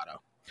 this is the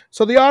auto.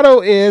 So the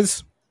auto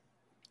is,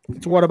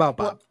 it's What About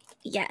Bob? Well,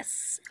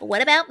 yes.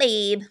 What About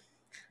Babe?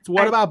 It's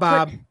What About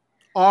Bob?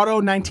 Auto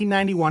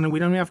 1991, and we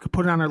don't even have to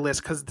put it on our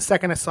list because the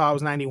second I saw it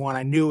was 91,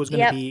 I knew it was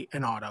going to be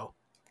an auto.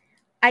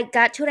 I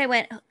got to it, I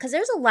went, because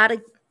there's a lot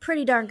of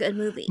pretty darn good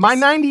movies. My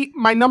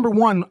number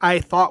one, I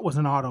thought was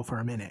an auto for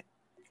a minute.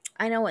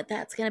 I know what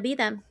that's going to be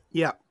then.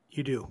 Yeah,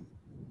 you do.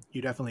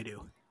 You definitely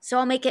do. So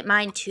I'll make it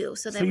mine too,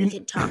 so then we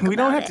can talk about it. We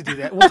don't have to do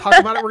that. We'll talk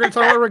about it. We're going to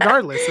talk about it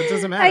regardless. So it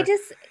doesn't matter. I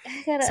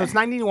gotta... So it's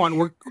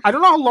 91. I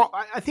don't know how long.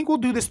 I think we'll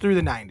do this through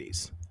the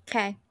 90s.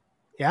 Okay.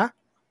 Yeah?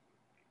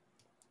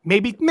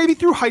 Maybe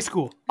through high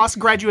school. Us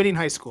graduating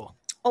high school.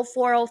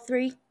 04,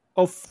 03?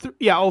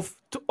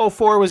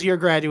 04 was your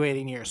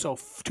graduating year. So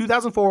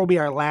 2004 will be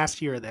our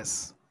last year of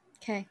this.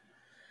 Okay.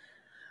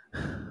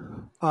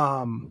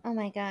 Oh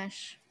my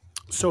gosh.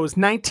 So it's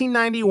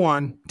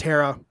 1991,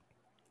 Tara.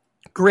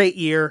 Great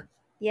year.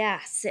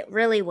 Yes, it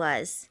really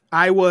was.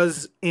 I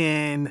was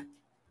in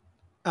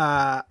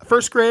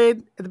first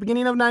grade at the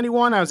beginning of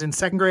 91. I was in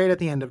second grade at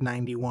the end of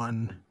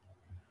 91.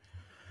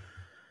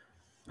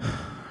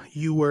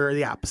 You were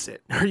the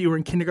opposite. You were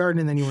in kindergarten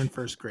and then you were in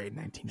first grade in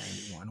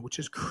 1991, which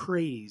is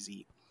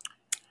crazy.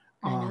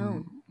 I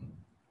know.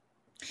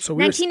 So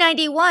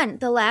 1991,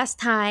 the last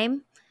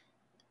time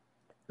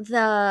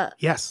the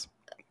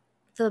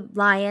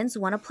Lions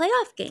won a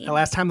playoff game. The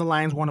last time the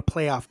Lions won a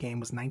playoff game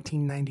was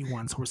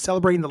 1991. So we're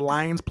celebrating the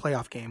Lions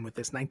playoff game with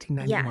this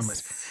 1991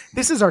 list.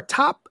 This is our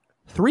top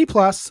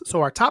 3+,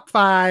 so our top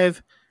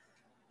 5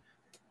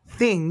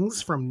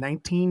 things from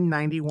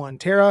 1991.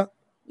 Tara,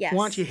 why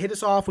don't you hit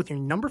us off with your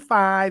number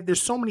 5?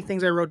 There's so many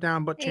things I wrote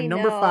down, but your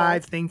number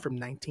 5 thing from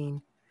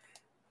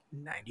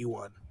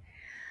 1991.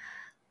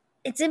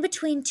 It's in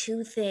between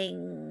two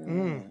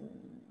things.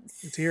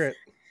 Let's hear it.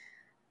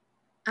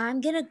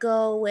 I'm going to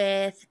go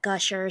with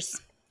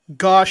Gushers.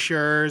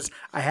 Gushers.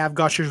 I have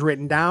Gushers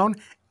written down.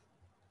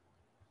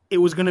 It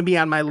was going to be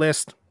on my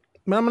list,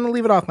 but I'm going to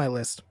leave it off my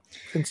list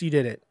since you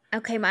did it.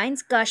 Okay,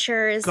 mine's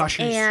Gushers.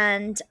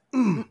 And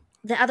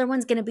the other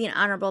one's going to be an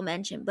honorable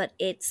mention, but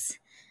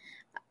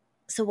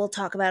so we'll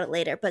talk about it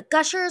later. But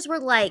Gushers were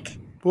like...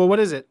 Well,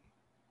 what is it?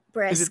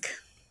 Brisk.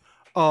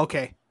 Oh,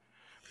 okay.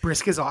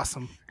 Brisk is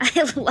awesome.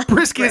 I love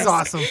Brisk. Is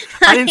awesome.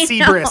 I didn't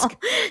see Brisk.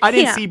 I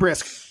didn't see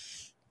Brisk.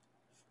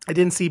 I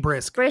didn't see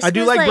Brisk. I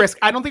do like Brisk.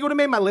 I don't think it would have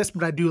made my list,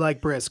 but I do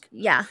like Brisk.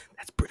 Yeah.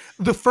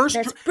 The first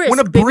Brisk, when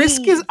a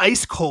Brisk is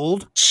ice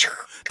cold,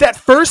 that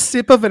first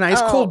sip of an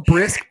ice cold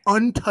Brisk,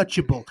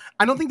 untouchable.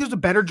 I don't think there's a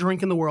better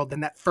drink in the world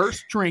than that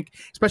first drink,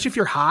 especially if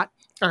you're hot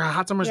or a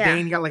hot summer's day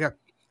and you got like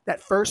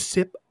that first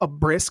sip of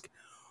Brisk.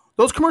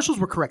 Those commercials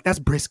were correct. That's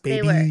Brisk,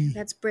 baby. They were.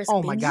 That's Brisk.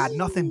 Oh my God,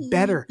 nothing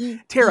better.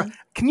 Tara,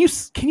 can you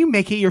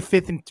make it your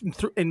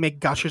 5th and make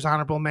Gushers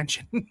honorable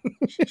mention?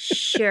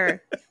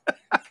 Sure.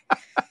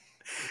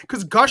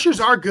 Because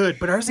Gushers are good,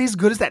 but are they as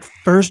good as that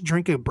first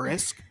drink of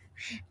Brisk?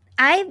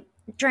 I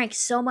drank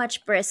so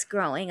much Brisk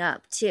growing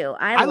up, too.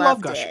 I love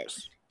loved Gushers.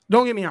 it.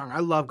 Don't get me wrong. I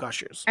love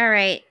Gushers. All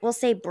right. We'll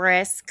say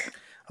Brisk.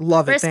 I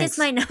love Brisk it. Brisk is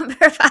my number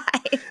 5.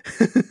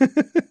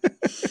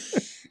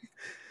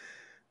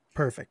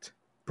 Perfect.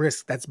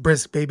 Brisk. That's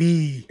Brisk,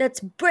 baby. That's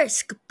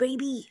Brisk,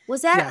 baby.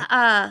 Was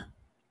that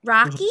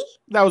Rocky?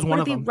 That was one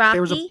of them.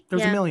 Rocky? There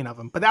was a million of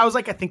them. But that was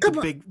like, I think,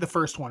 the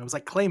first one. It was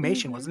like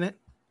Claymation, wasn't it?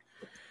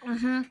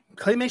 Mm-hmm.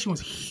 Claymation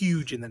was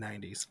huge in the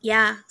 90s.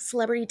 Yeah.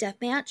 Celebrity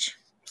Deathmatch.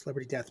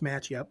 Celebrity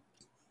Deathmatch, yep.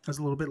 That was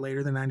a little bit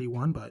later than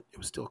 91, but it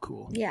was still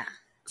cool. Yeah.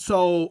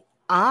 So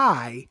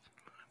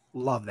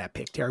love that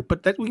pick, Terry.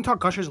 But we can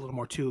talk Gushers a little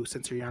more too,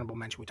 since you're honorable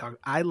mention.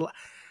 I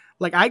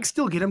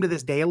still get them to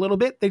this day a little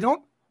bit. They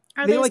don't.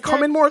 They like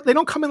come in more. They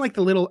don't come in like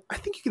the little. I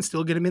think you can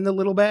still get them in the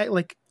little bag,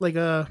 like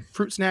a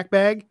fruit snack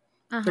bag,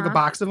 like a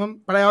box of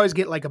them. But I always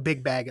get like a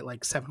big bag at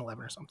like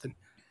 7-Eleven or something.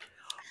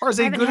 Or as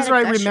good as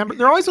I remember,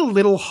 they're always a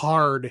little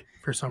hard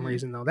for some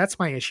reason though. That's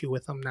my issue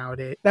with them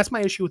nowadays. That's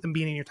my issue with them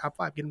being in your top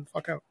 5. Get them the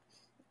fuck out.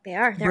 They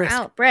are. They're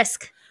out.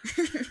 Brisk.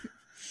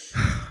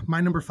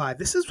 My number 5.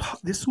 This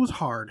was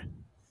hard.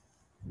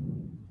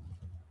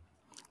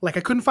 Like I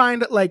couldn't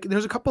find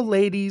there's a couple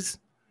ladies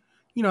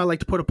I like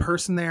to put a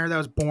person there that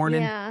was born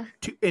in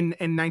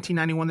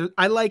 1991.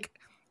 I like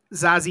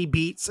Zazie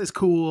Beetz is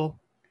cool,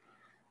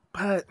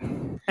 but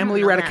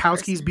Emily know that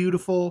Ratajkowski's person.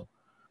 beautiful.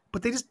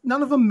 But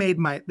none of them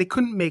they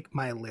couldn't make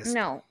my list.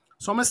 No.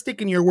 So I'm gonna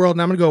stick in your world,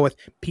 and I'm gonna go with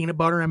peanut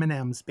butter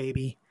M&Ms,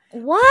 baby.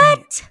 What?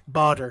 Peanut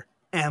butter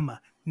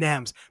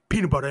M&Ms,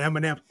 peanut butter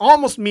M&Ms.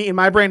 Almost me in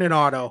my brain and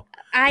auto.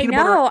 I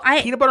know.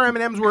 Peanut butter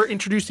M&Ms were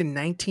introduced in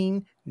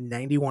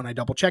 1991. I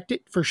double checked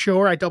it for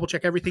sure. I double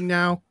check everything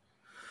now.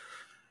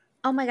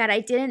 Oh my God, I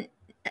didn't.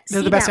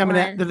 They're the best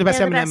M&M. They're the best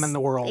M&M in the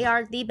world. They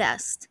are the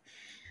best.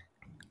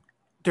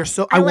 They're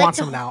so. I want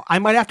some now. I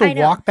might have to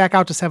walk back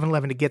out to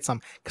 7-Eleven to get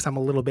some because I'm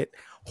a little bit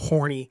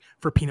horny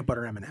for peanut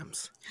butter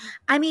M&Ms.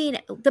 I mean,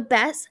 the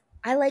best.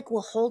 I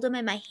will hold them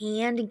in my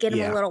hand and get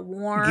them a little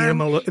warm. Get them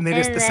and they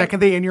the second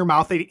they in your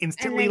mouth, they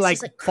instantly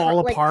fall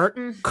apart,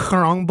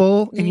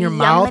 crumble in your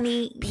mouth.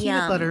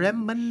 Peanut butter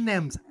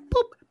M&Ms.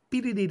 Boop.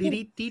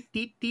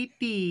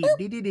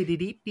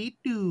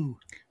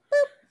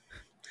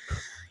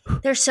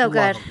 They're so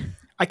good.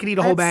 I could eat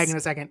a whole bag in a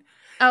second.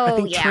 Oh,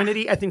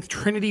 I think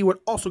Trinity would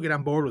also get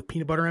on board with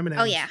peanut butter M&Ms.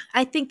 Oh yeah,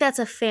 I think that's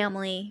a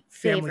family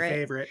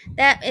favorite.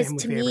 That is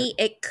to me,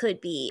 it could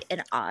be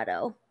an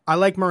auto. I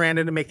like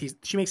Miranda to make these.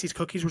 She makes these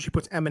cookies where she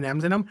puts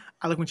M&Ms in them.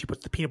 I like when she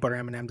puts the peanut butter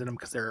M&Ms in them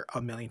because they're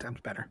a million times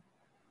better.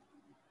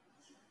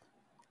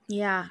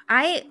 Yeah,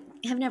 I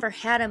have never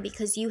had them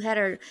because you had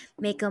her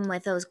make them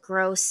with those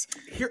gross.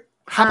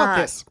 How about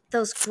this?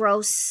 Those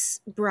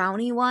gross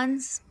brownie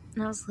ones,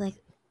 and I was like,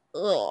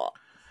 ugh.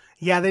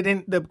 Yeah, they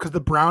didn't because the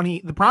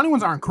brownie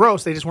ones aren't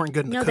gross. They just weren't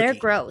good in the cookie. No, they're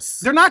gross.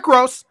 They're not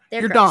gross.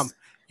 You're gross. dumb.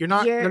 They're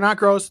not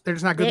gross. They're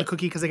just not good in the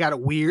cookie because they got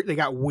weird.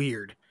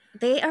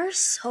 They are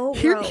so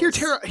gross.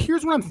 Tara,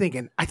 here's what I'm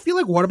thinking. I feel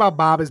like What About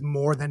Bob is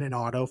more than an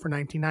auto for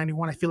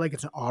 1991. I feel like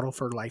it's an auto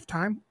for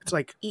Lifetime. It's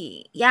like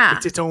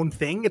it's its own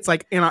thing. It's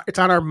like it's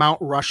on our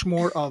Mount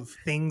Rushmore of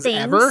things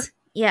ever.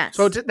 Yes.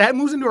 So that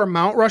moves into our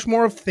Mount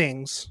Rushmore of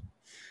things.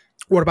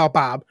 What About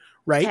Bob?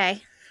 Right.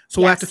 Okay. So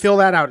we'll have to fill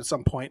that out at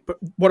some point. But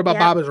What About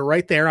Bob is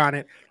right there on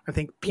it. I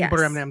think peanut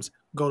butter M&Ms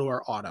go to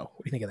our auto.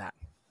 What do you think of that?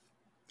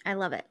 I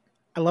love it.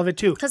 I love it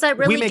too. Because I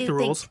really we make the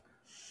rules.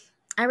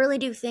 I really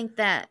do think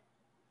that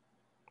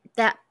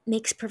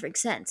makes perfect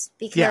sense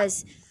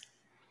because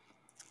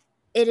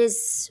it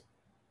is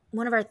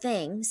one of our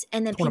things,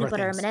 and then peanut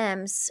butter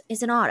M&Ms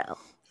is an auto.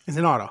 Is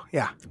an auto,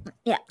 yeah.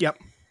 Yeah. Yep.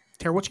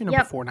 Tara, what's your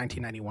number for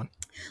 1991?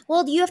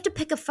 Well, you have to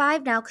pick a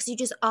 5 now because you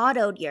just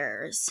autoed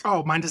yours.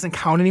 Oh, mine doesn't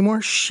count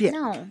anymore? Shit.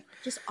 No,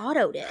 just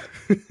autoed it.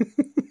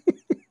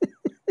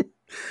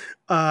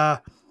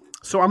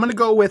 So I'm going to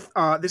go with,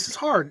 this is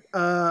hard.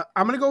 I'm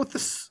going to go with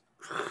this.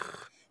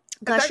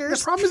 Gushers?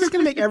 The problem is it's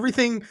going to make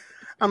everything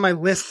on my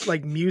list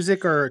like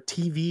music or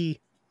TV.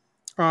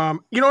 You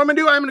know what I'm going to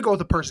do? I'm going to go with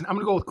a person. I'm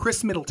going to go with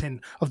Chris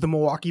Middleton of the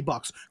Milwaukee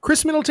Bucks.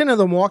 Chris Middleton of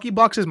the Milwaukee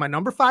Bucks is my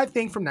number 5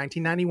 thing from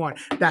 1991.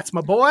 That's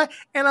my boy,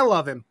 and I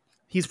love him.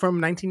 He's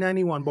from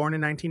 1991, born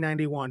in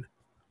 1991.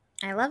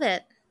 I love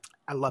it.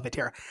 I love it,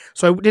 Tara.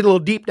 So I did a little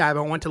deep dive.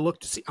 I went to look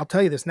to see. I'll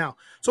tell you this now.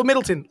 So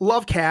Middleton,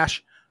 love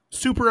cash,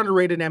 super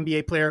underrated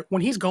NBA player.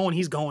 When he's going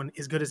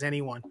as good as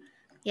anyone.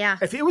 Yeah.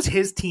 If it was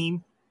his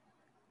team,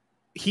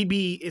 he'd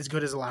be as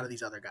good as a lot of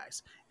these other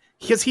guys.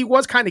 Because he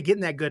was kind of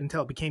getting that good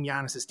until it became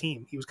Giannis's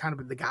team. He was kind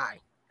of the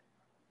guy.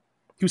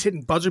 He was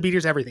hitting buzzer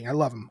beaters, everything. I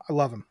love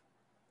him.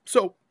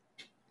 So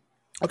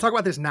I'll talk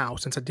about this now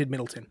since I did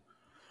Middleton.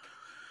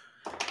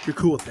 You're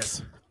cool with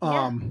this.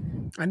 Yeah.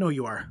 I know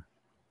you are.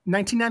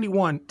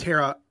 1991,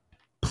 Tara,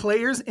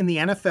 players in the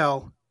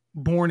NFL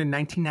born in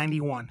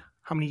 1991.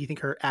 How many do you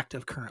think are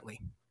active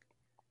currently?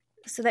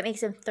 So that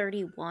makes him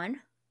 31?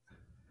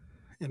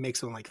 It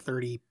makes him like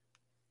 32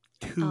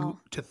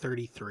 to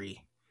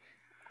 33.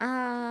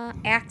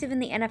 Active in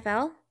the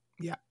NFL?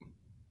 Yeah.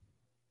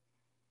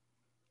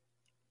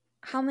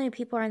 How many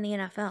people are in the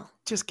NFL?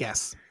 Just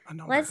guess. A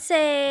number. Let's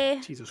say...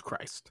 Jesus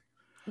Christ.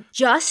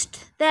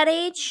 Just that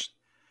age?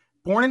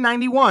 Born in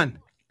 91.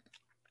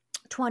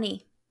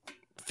 20.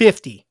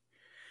 50.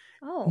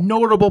 Oh.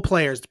 Notable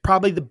players.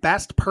 Probably the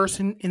best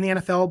person in the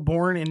NFL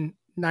born in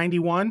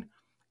 91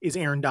 is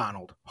Aaron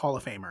Donald, Hall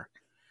of Famer.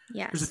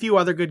 Yes. There's a few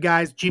other good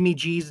guys. Jimmy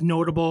G's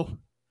notable.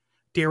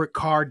 Derek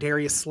Carr,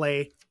 Darius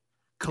Slay,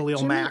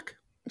 Khalil Mack.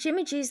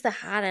 Jimmy G's the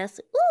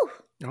hottest. Ooh.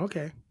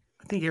 Okay.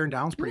 I think Aaron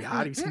Donald's pretty hot.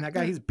 Have you seen that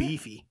guy? He's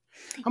beefy.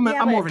 I'm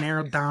more of an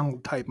Aaron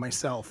Donald type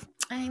myself.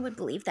 I would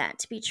believe that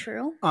to be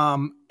true.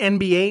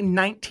 NBA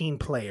 19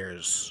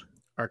 players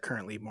are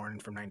currently born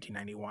from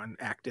 1991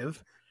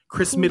 active.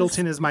 Chris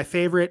Middleton is my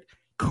favorite.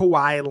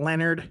 Kawhi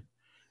Leonard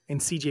and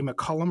CJ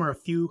McCollum are a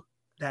few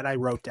that I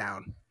wrote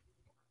down.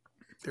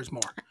 There's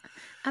more.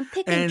 I'm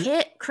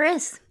picking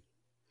Chris.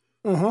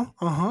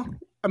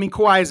 I mean,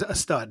 Kawhi is a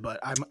stud, but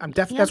I'm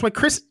definitely that's why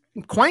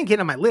Kawhi ain't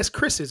getting on my list.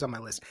 Chris is on my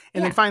list.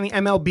 And then finally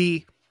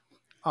MLB.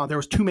 There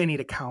was too many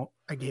to count.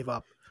 I gave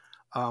up.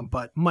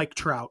 But Mike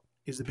Trout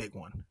is the big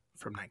one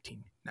from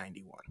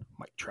 1991.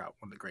 Mike Trout,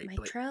 one of the great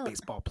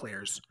baseball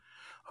players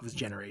of his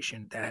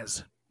generation that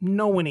has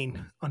no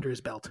winning under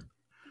his belt.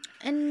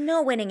 And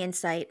no winning in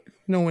sight.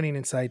 No winning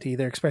in sight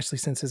either, especially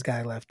since his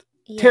guy left.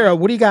 Yeah. Tara,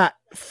 what do you got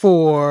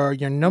for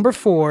your number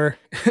 4?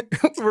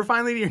 We're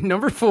finally to your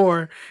number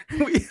 4.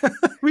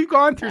 We've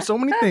gone through so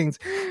many things.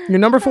 Your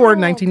number 4 Oh,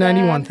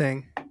 1991 God.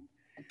 thing.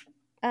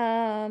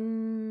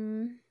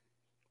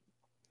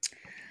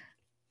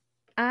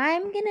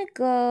 I'm gonna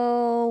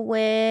go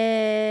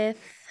with.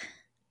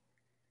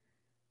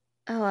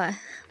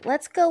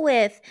 Let's go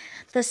with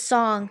the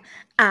song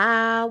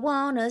 "I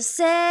Wanna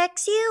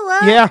Sex You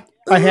Up." Yeah,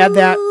 I had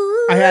that.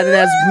 I had it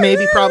as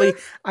maybe probably.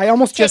 I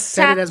almost just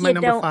said it TikTok, as my you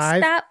number don't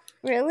 5, Stop.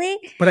 Really?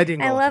 but I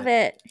didn't go I with love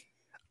it.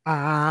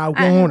 I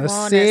I wanna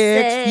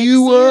sex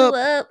you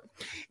up.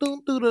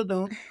 Dun, dun, dun,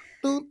 dun,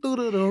 dun, dun,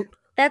 dun, dun.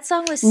 That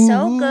song was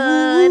so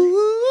good.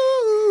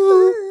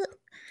 Ooh.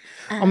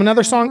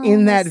 Another song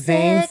in that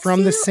vein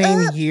from the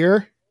same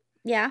year.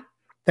 Yeah.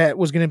 That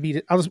was going to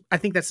be. I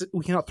think that's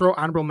we can throw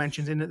honorable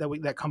mentions in it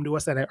that come to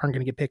us that aren't going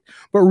to get picked.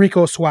 But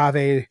Rico Suave,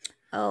 Rico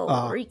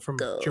from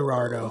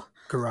Gerardo,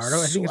 I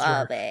think it's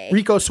Suave. Gerardo.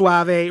 Rico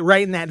Suave,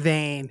 right in that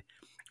vein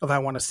of "I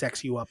Want to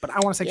Sex You Up." But "I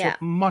Want to Sex You Up,"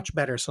 much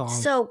better song.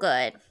 So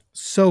good.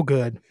 So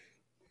good.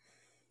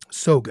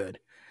 So good.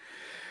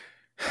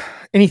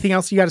 Anything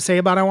else you got to say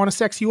about "I Want to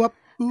Sex You Up"?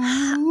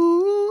 Ooh.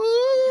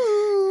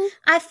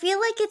 I feel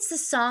like it's the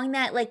song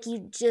that like you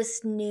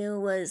just knew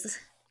was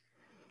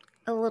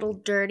a little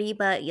dirty,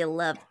 but you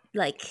loved,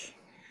 like,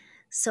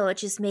 so it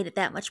just made it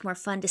that much more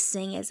fun to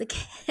sing as a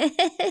kid.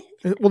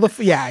 Well,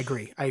 I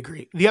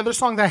agree. The other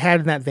song that I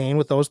had in that vein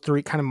with those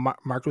 3 kind of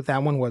marked with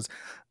that one was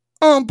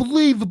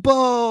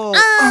 "Unbelievable."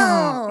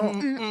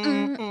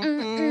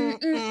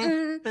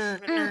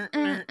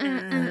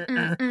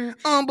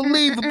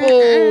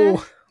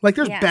 Unbelievable. Like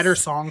there's better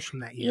songs from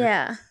that year.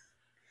 Yeah.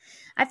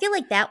 I feel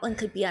like that one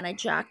could be on a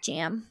jock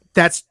jam.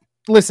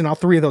 Listen, all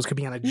 3 of those could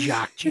be on a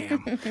jock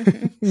jam.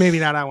 Maybe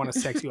not "I Want to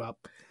Sex You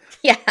Up."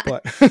 Yeah.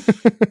 But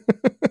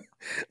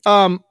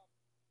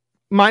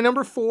my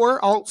number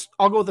 4, I'll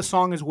go with the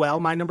song as well.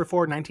 My number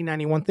 4,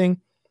 1991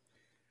 thing.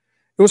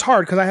 It was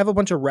hard because I have a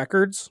bunch of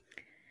records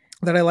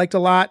that I liked a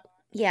lot.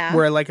 Yeah.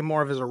 Where I like it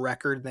more of as a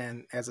record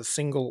than as a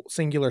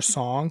singular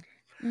song.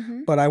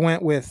 Mm-hmm. But I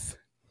went with.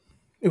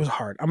 It was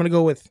hard. I'm gonna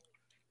go with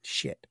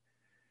shit.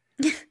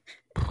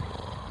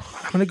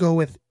 I'm gonna go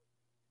with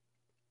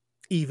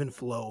 "Even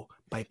Flow"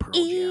 by Pearl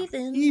Jam.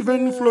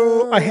 Even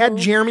Flow. I had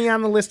Jeremy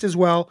on the list as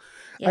well.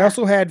 Yeah. I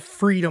also had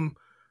 "Freedom."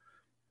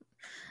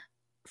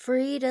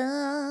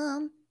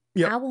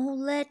 Yep. I won't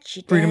let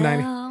you Freedom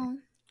down.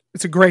 90.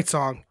 It's a great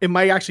song. It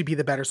might actually be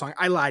the better song.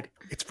 I lied.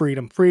 It's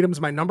 "Freedom."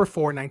 Freedom's my number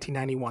 4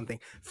 1991 thing.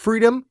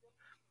 "Freedom"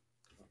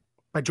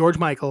 by George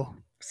Michael.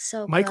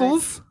 So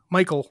Michaels? Good.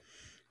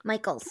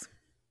 Michaels.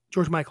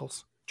 George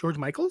Michaels. George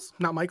Michaels?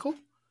 Not Michael?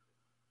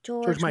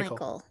 George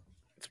Michael.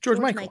 It's George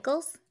Michael.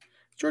 Michaels?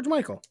 It's George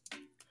Michael.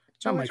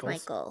 George Not Michaels.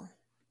 Michael.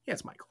 Yeah,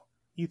 it's Michael.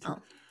 You think?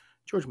 Oh.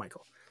 George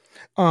Michael.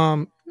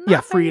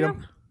 Yeah,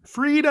 "Freedom."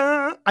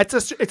 Freedom.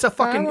 It's a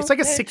fucking. It's like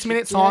a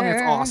 6-minute song.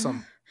 It's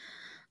awesome.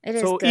 It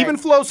is. So good. "Even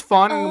Flow's"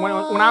 fun. And when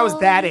I was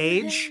that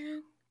age,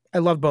 I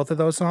loved both of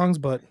those songs.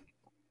 But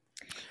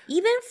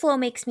 "Even Flow"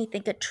 makes me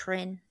think of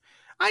Trin.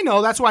 I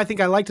know. That's why I think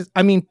I liked it.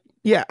 I mean,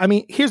 yeah. I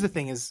mean, here's the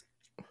thing: is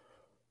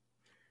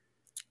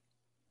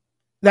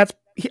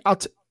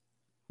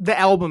the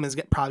album is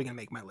probably gonna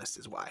make my list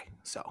is why.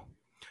 So,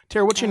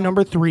 Tara, what's your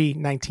number 3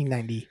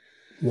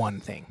 1991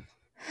 thing?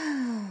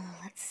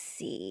 Let's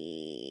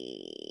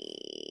see.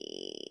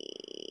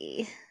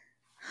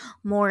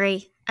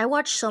 Maury. I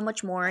watched so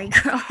much Maury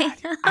growing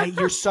up.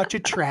 You're such a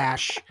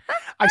trash.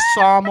 I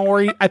saw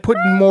Maury. I put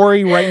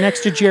Maury right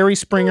next to Jerry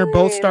Springer.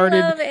 Both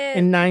started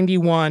in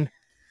 91.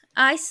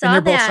 I saw and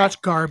they're that. both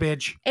such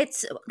garbage.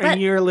 And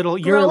you're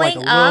like a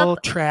little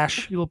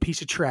trash, you little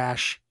piece of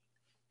trash.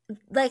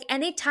 Like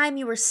anytime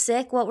you were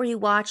sick, what were you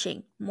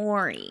watching?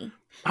 Maury.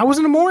 I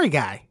wasn't a Maury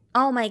guy.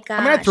 Oh my gosh.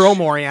 I'm gonna throw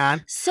Maury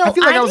on. So I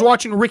feel like I was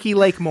watching Ricky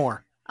Lake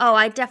more. Oh,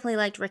 I definitely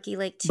liked Ricky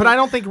Lake too. But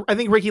I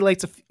think Ricky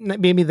Lake's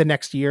maybe the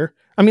next year.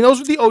 I mean, those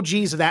were the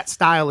OGs of that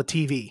style of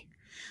TV.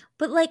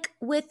 But like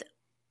with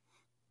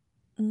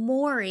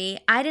Maury,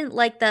 I didn't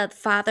like the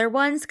father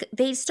ones.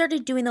 They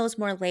started doing those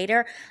more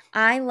later.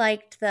 I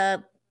liked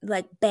the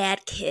like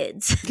Bad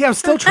Kids. Yeah, I'm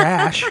still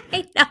trash.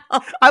 I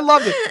know. I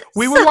loved it.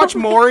 We would watch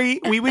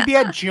Maury. We would be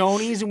at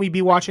Joni's and we'd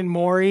be watching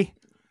Maury.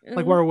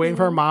 Like while we're waiting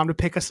for our mom to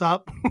pick us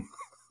up.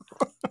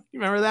 You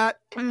remember that?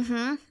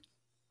 Mm-hmm.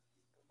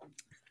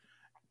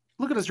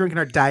 Look at us drinking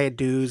our Diet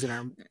Dews and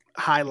our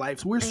High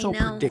Lifes. We're so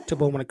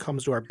predictable when it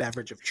comes to our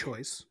beverage of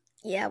choice.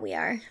 Yeah, we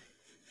are.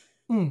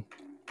 I'm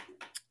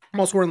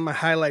also wearing my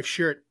High Life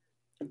shirt.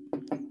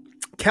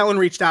 Kellen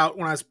reached out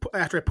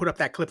after I put up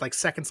that clip, like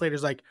seconds later.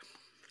 He's like,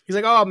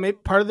 oh, maybe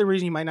part of the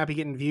reason you might not be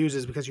getting views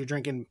is because you're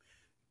drinking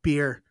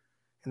beer,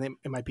 and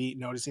they might be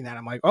noticing that.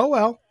 I'm like, oh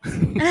well.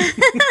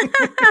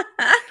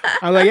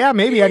 I'm like, yeah,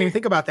 maybe I didn't even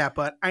think about that,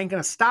 but I ain't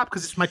gonna stop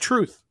because it's my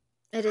truth.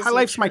 It is. High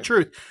Life's my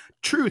truth.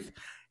 Truth.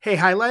 Hey,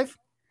 High Life,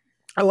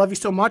 I love you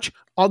so much.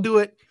 I'll do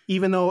it,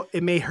 even though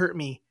it may hurt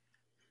me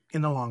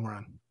in the long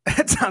run.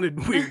 That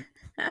sounded weird.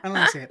 I don't know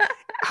how to say it.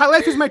 High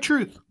Life is my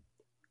truth.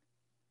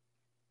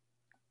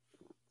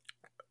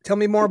 Tell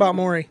me more about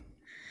Maury.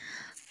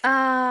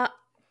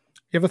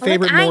 You have a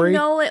favorite like, Maury? I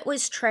know it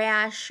was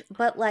trash,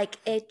 but like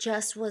it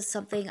just was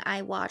something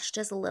I watched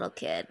as a little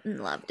kid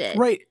and loved it.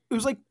 Right. It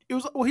was.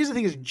 Well, here's the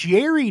thing: is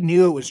Jerry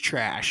knew it was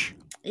trash.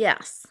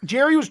 Yes.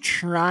 Jerry was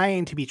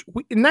trying to be.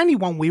 In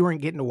 '91, we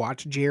weren't getting to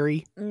watch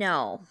Jerry.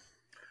 No.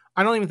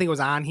 I don't even think it was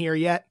on here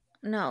yet.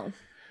 No.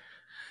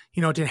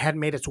 It hadn't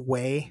made its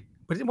way,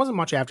 but it wasn't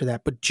much after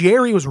that. But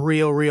Jerry was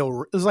real.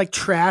 It was like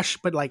trash,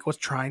 but like was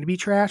trying to be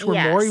trash.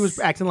 Where Maury was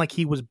acting like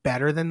he was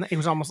better than. It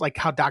was almost like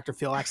how Dr.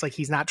 Phil acts like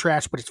he's not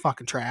trash, but it's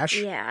fucking trash.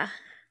 Yeah.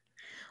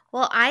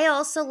 Well, I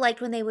also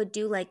liked when they would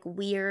do like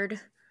weird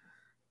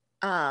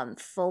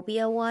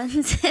phobia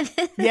ones.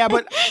 Yeah,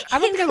 but I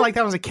don't think I liked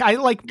that as a kid. I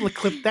like the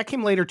clip that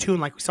came later too,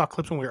 and like we saw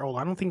clips when we were old.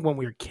 I don't think when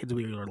we were kids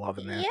we were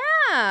loving that.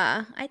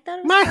 Yeah, I thought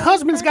it was My really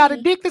husband's funny. got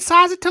a dick the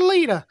size of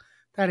Toledo.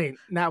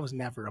 That was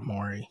never a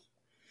Maury.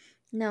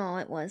 No,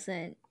 it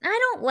wasn't. I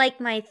don't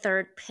like my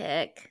third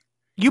pick.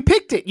 You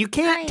picked it. You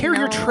can't tear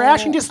your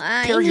trash and just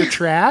tear your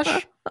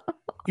trash.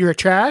 You're a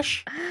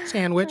trash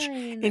sandwich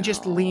and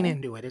just lean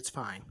into it. It's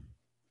fine.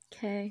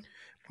 Okay.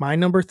 My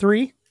number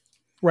 3,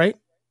 right?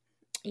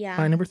 Yeah.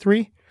 My number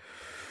 3.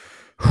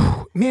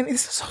 Man,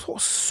 this is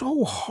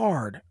so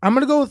hard. I'm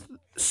going to go with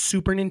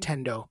Super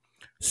Nintendo.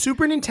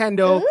 Super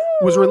Nintendo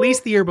was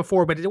released the year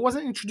before, but it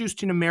wasn't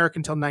introduced in America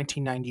until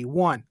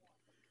 1991.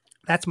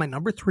 That's my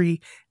number 3,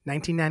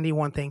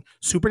 1991 thing.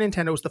 Super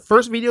Nintendo was the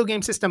first video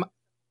game system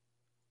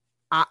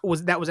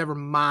that was ever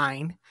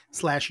mine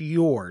 /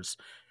 yours.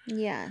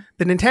 Yeah.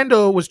 The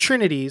Nintendo was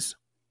Trinity's,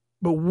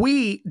 but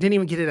we didn't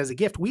even get it as a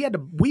gift.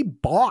 We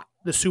bought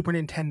the Super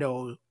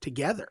Nintendo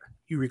together.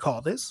 You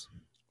recall this?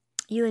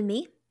 You and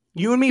me?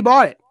 You and me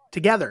bought it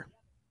together.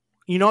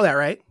 You know that,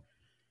 right?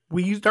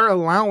 We used our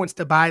allowance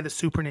to buy the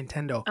Super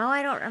Nintendo. Oh,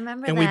 I don't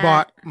remember and that. We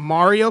bought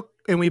Mario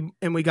and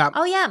we got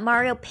Oh yeah,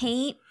 Mario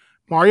Paint.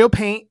 Mario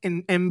Paint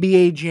and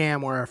NBA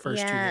Jam were our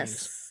first 2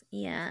 games.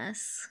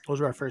 Yes. Those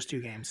were our first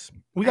 2 games.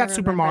 We got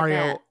Super Mario.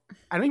 That.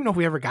 I don't even know if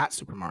we ever got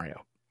Super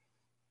Mario.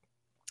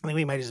 I think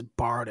we might have just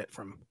borrowed it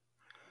from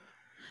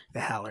the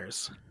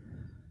Hellers.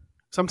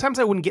 Sometimes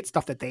I wouldn't get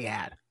stuff that they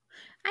had.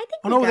 I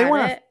think we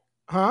got it.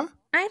 Huh?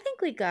 I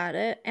think we got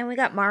it. And we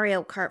got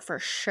Mario Kart for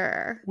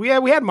sure. We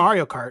had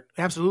Mario Kart.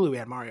 Absolutely, we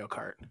had Mario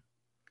Kart.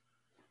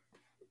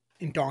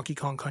 In Donkey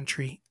Kong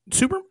Country.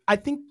 I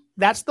think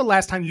that's the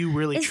last time you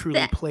really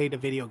truly played a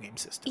video game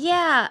system.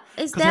 Yeah.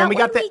 Is that when we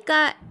got...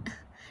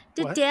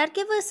 Did what? Dad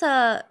give us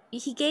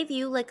he gave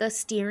you like a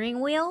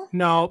steering wheel?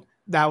 No,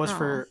 that was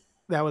for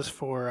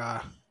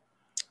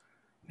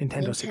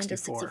Nintendo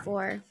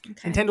 64.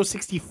 Okay. Nintendo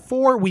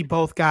 64 we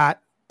both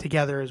got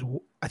together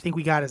I think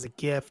we got as a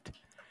gift.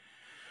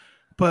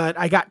 But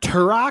I got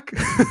Turok.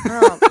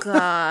 Oh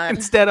God.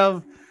 Instead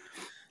of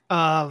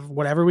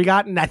whatever we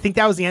got. And I think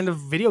that was the end of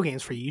video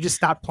games for you. You just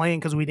stopped playing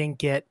because we didn't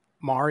get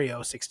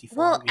Mario 64.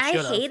 Well, I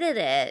hated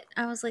it.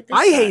 I was like,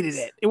 I hated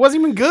it. It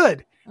wasn't even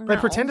good. No. But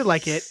I pretended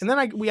like it. And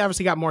then we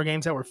obviously got more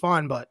games that were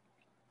fun, but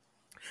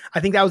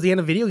I think that was the end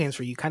of video games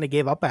for you. You kind of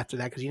gave up after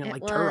that because you didn't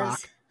like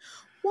Turok.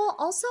 Well,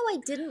 also I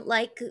didn't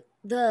like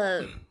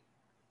I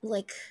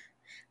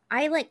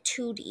like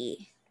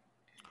 2D.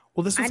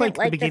 Well, this was like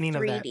the beginning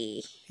of that.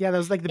 Yeah, that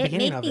was like the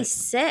beginning of it. It made me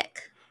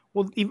sick.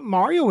 Well, even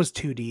Mario was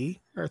 2D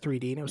or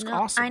 3D, and it was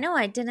awesome. I know,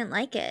 I didn't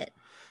like it.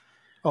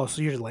 Oh,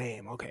 so you're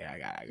lame. Okay, I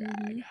got it.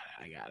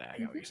 I got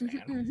what you're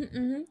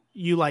saying.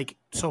 You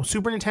so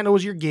Super Nintendo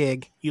was your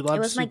gig. You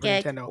loved Super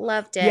Nintendo.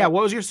 Loved it. Yeah,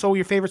 what was your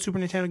favorite Super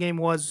Nintendo game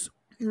was?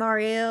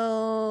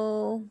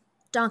 Mario,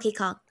 Donkey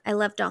Kong. I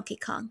love Donkey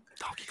Kong.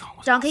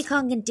 Donkey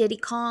Kong and Diddy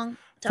Kong.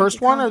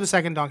 First one or the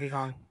second Donkey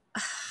Kong?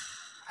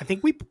 I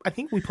think we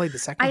played the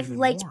second. I've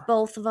liked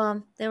both of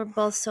them. They were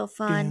both so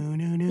fun.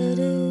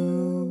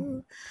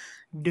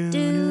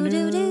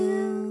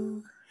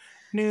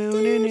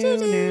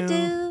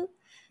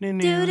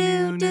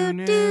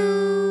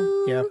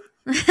 Yep.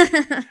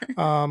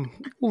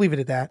 We'll leave it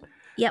at that.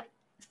 Yep.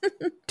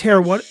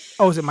 Tara, what?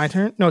 Oh, is it my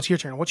turn? No, it's your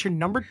turn. What's your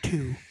number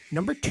 2?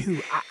 Number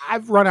 2.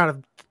 I've run out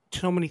of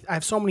so many. I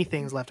have so many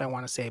things left I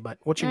want to say, but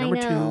what's your number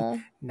 2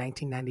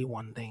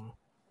 1991 thing?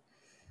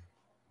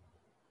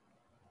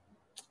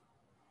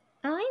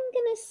 I'm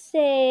gonna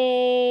say.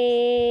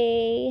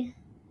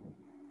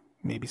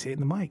 Maybe say it in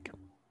the mic.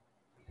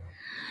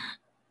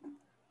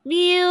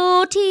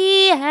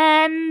 Beauty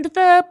and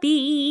the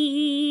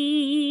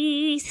Beast.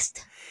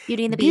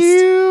 Beauty and the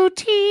Beast.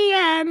 Beauty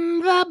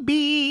and the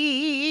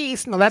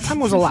Beast. No, that time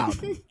was allowed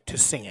to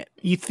sing it.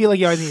 You feel like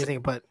you always need to sing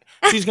it, but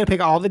she's gonna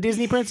pick all the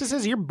Disney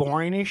princesses. You're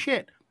boring as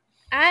shit.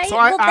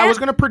 I was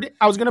gonna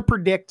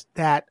predict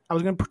that. I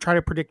was gonna try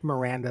to predict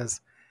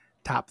Miranda's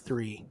top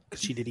 3 because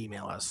she did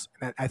email us.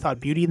 And I thought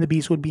Beauty and the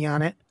Beast would be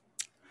on it.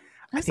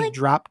 I think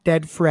Drop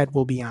Dead Fred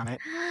will be on it.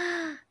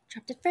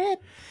 Drop Dead Fred.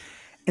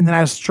 And then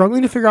I was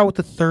struggling to figure out what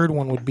the third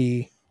one would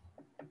be.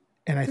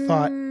 And I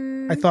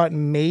thought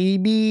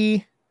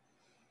maybe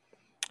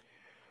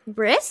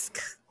Brisk.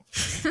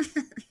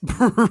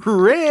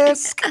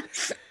 Brisk.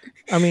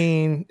 I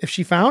mean, if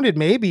she found it,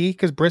 maybe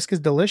because Brisk is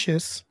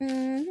delicious.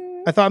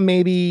 Mm-hmm. I thought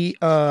maybe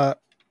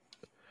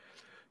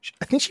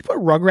I think she put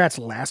Rugrats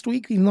last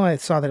week, even though I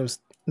saw that it was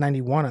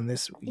 91 on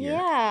this year.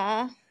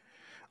 Yeah.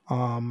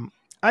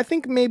 I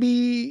think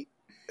maybe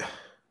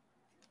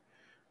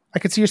I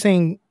could see her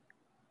saying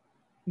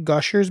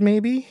Gushers,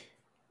 maybe.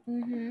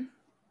 Mm-hmm.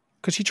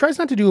 Because she tries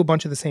not to do a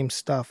bunch of the same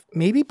stuff.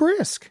 Maybe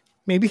Brisk.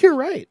 Maybe you're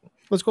right.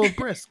 Let's go with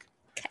Brisk.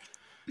 Okay.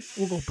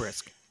 We'll go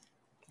Brisk.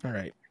 All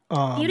right.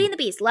 Beauty and the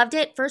Beast. Loved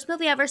it. First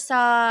movie I ever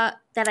saw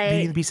that I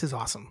Beauty and the Beast is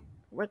awesome.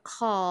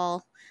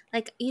 recall.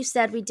 Like you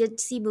said, we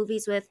did see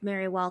movies with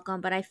Mary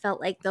Welcome, but I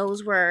felt like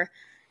those were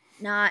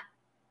not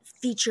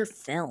feature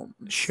films.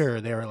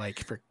 Sure, they were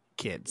like for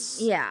kids.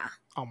 Yeah.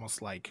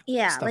 Almost like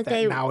stuff like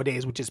that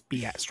nowadays would just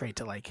be straight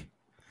to like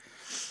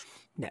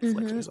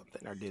Netflix or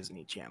something or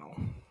Disney Channel.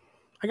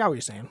 I got what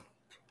you're saying.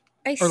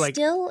 Or like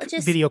still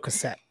just video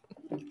cassette.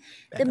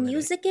 The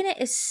music in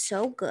it is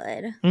so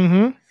good.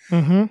 Mm-hmm.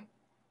 Mm-hmm.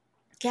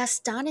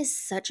 Gaston is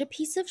such a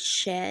piece of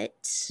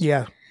shit.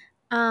 Yeah.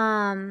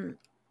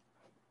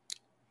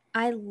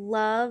 I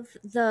love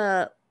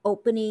the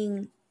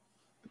opening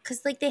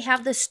because like they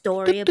have the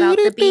story about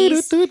the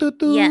beast.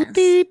 Yes,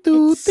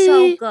 it's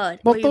so good.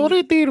 What Yep,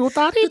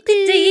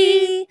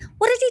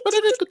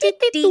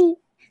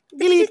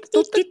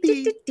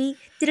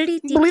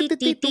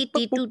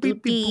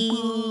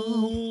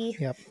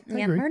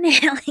 we're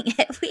nailing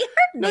it. We are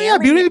nailing yeah,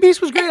 Beauty and the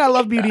Beast was great. I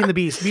love Beauty and the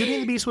Beast. Beauty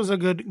and the Beast was a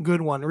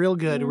good one. Real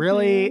good.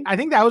 Really, I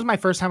think that was my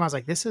first time I was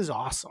like, this is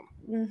awesome.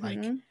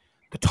 Like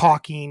the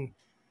talking,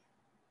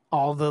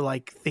 all the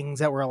like things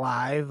that were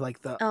alive,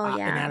 like the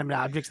inanimate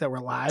objects that were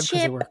alive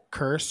because they were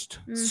cursed.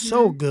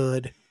 So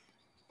good.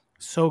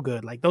 So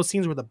good. Like those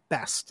scenes were the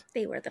best.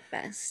 They were the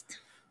best.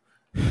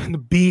 The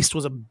Beast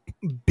was a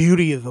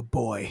beauty of a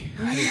boy.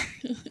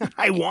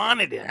 I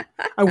wanted him.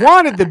 I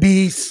wanted the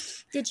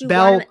Beast. Did you?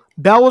 Belle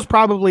was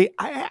probably.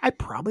 I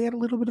probably had a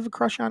little bit of a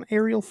crush on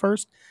Ariel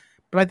first,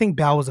 but I think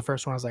Belle was the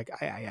first one. I was like,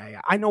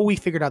 I know we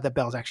figured out that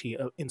Belle's actually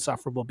an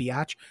insufferable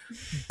biatch,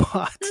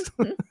 but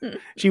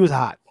she was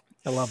hot.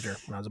 I loved her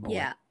when I was a boy.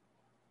 Yeah.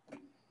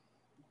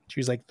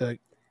 She was like the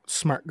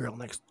smart girl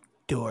next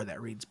door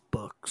that reads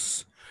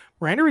books.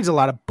 Miranda reads a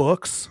lot of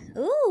books.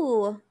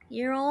 Ooh,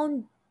 your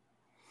own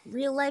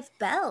real life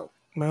Belle.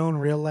 My own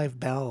real life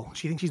Belle.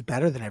 She thinks she's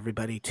better than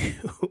everybody too.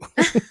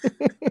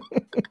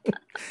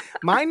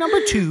 My number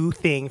 2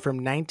 thing from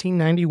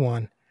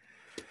 1991.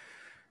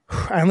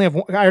 I only have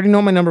one, I already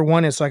know my number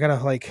 1 is, so I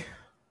gotta like.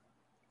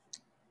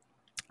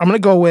 I'm gonna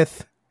go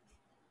with.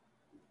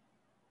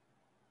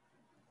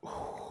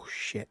 Oh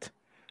shit!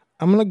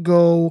 I'm gonna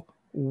go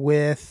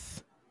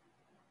with.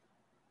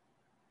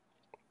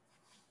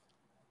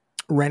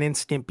 Ren and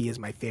Stimpy is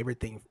my favorite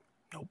thing.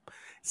 Nope.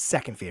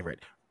 Second favorite.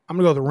 I'm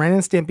going to go with Ren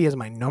and Stimpy as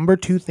my number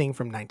 2 thing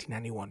from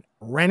 1991.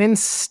 Ren and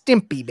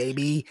Stimpy,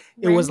 baby.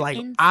 It was like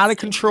out of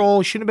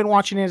control. Shouldn't have been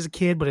watching it as a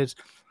kid, but it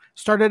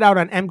started out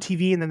on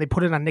MTV and then they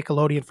put it on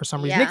Nickelodeon for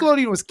some reason. Yeah.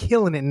 Nickelodeon was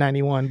killing it in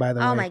 91, by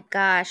the way. Oh my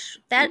gosh.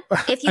 That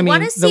if you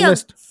want to see a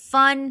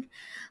fun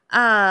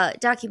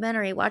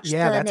documentary, watch the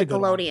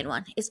Nickelodeon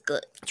one. It's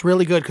good. It's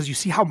really good because you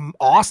see how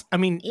awesome. I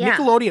mean,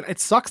 Nickelodeon,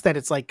 it sucks that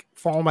it's like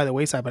fallen by the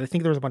wayside, but I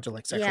think there was a bunch of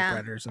like sexual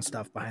predators and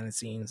stuff behind the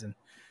scenes and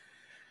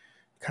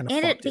kind of.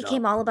 And it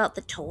became all about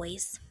the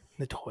toys.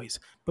 The toys.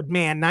 But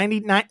man,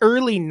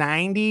 early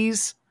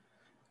 90s,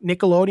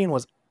 Nickelodeon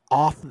was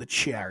off the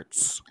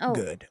charts. Oh.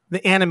 Good.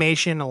 The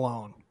animation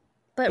alone.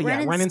 But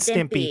Ren and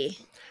Stimpy.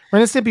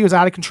 Ren and Stimpy was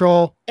out of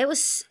control. It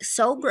was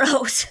so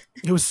gross.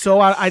 It was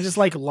so I just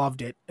like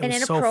loved it. It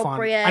was so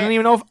fun. I don't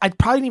even know if I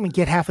probably didn't even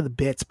get half of the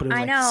bits, but it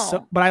was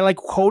but I like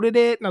quoted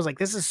it and I was like,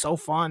 this is so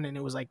fun. And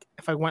it was like,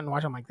 if I went and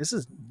watched it, I'm like, this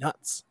is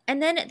nuts.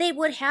 And then they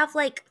would have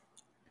like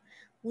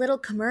little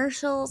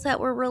commercials that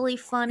were really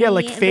funny. Yeah,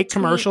 like fake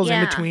commercials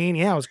in between.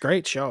 Yeah, it was a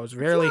great show. It was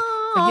really,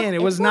 again,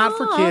 it was not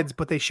for kids,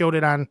 but they showed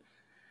it on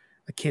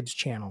a kids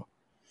channel.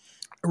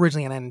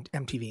 Originally on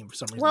MTV, and for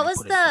some reason. What was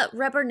the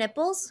rubber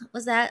nipples?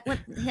 Was that what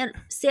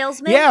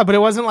salesman? Yeah, but it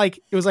wasn't like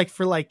it was like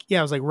for like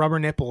it was like rubber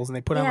nipples, and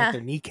they put on like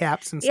their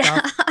kneecaps and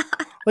stuff.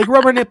 Like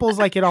rubber nipples,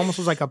 like it almost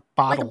was like a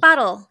bottle. Like a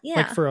bottle, yeah.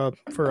 Like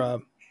for a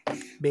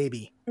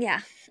baby. Yeah.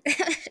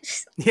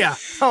 Yeah.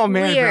 Oh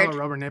man,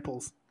 rubber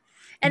nipples.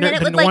 And then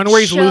it would the one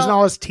where he's losing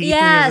all his teeth.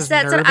 Yes,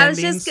 that's what I was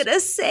just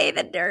gonna say.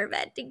 The nerve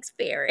endings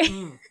fairy.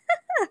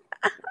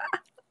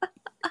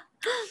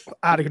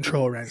 Out of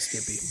control, Ren and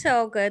Stimpy.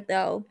 So good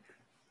though.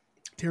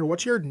 Tara,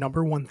 what's your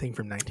number 1 thing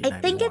from 1991?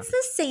 I think it's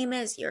the same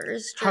as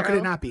yours, Drew. How could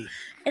it not be?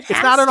 It's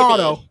not an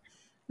auto.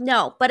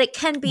 No, but it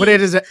can be. But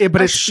it is.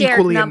 But it's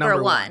equally number a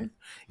number 1. It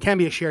can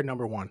be a shared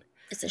number 1.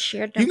 It's a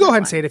shared number 1. You can go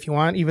ahead and say it if you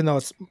want, even though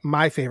it's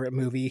my favorite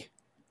movie.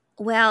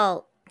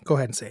 Well, go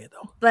ahead and say it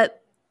though. But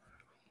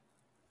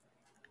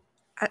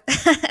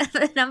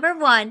the number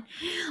 1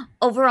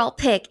 overall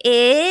pick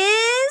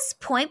is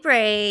Point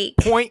Break.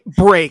 Point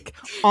Break.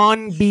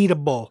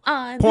 Unbeatable.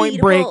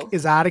 Point Break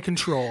is out of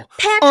control.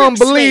 Patrick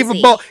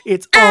unbelievable. Swayze.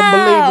 It's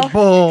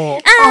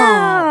unbelievable.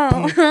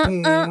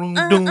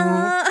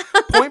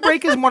 Point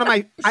Break is one of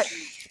my...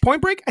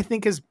 Point Break, I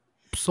think, has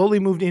slowly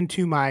moved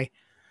into my...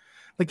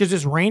 Like, there's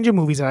this range of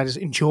movies that I just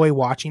enjoy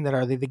watching that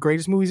are the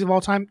greatest movies of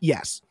all time.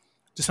 Yes.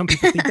 Do some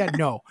people think that?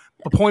 No.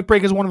 But Point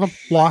Break is one of them.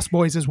 Lost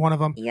Boys is one of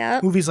them.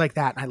 Yep. Movies like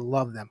that. I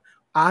love them.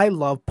 I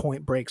love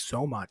Point Break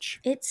so much.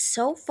 It's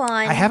so fun.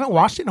 I haven't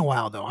watched it in a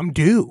while, though. I'm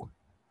due.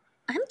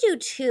 I'm due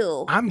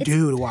too. I'm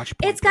due to watch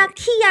Point It's Break. got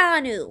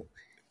Keanu.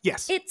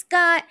 Yes. It's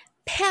got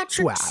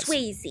Patrick Swaz.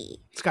 Swayze.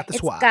 It's got the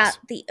It's Swaz. got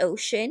the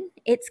ocean.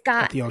 It's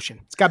got the ocean.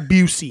 It's got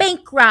Busey.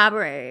 bank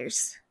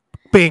robbers.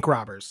 Bank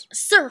robbers.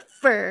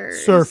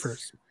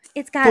 Surfers.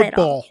 It's got it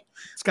all. Football.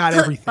 It's got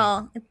everything.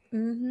 Football.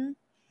 Mm-hmm.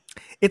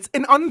 It's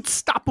an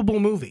unstoppable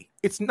movie.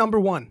 It's number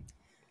one.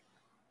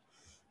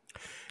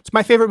 It's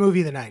my favorite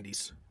movie of the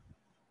 90s.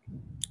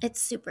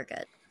 It's super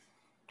good.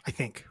 I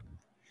think.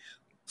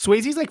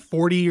 Swayze's like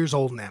 40 years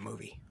old in that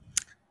movie.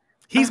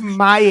 He's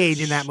my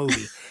age in that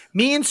movie.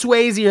 Me and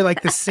Swayze are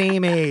like the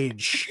same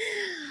age.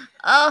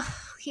 Oh,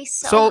 he's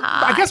so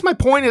hot. I guess my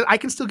point is I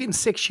can still get in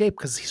sick shape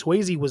because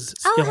Swayze was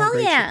still in hell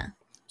great yeah. shape.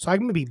 So I'm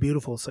going to be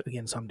beautiful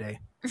again someday.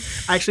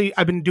 Actually,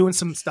 I've been doing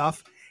some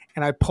stuff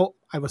and I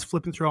was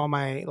flipping through all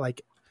my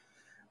like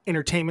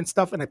entertainment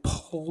stuff and I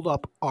pulled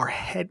up our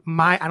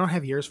I don't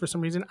have yours for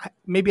some reason.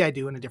 Maybe I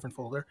do in a different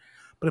folder,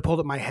 but I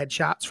pulled up my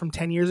headshots from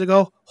 10 years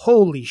ago.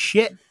 Holy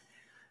shit.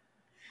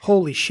 I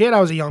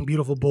was a young,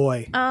 beautiful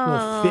boy.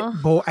 Little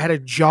fit boy. I had a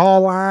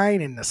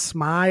jawline and a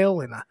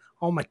smile and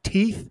all my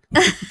teeth.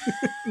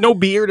 No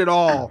beard at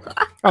all.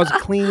 I was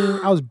clean.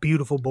 I was a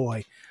beautiful boy.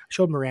 I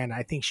showed Miranda.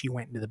 I think she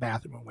went into the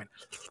bathroom and went.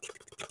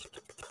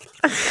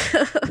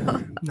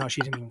 No,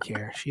 she didn't even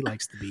care. She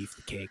likes the beef,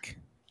 the cake,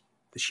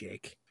 the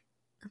shake.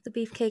 The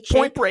beefcake shake.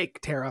 Point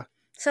Break, Tara.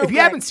 So if you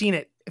good. haven't seen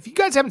it, if you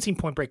guys haven't seen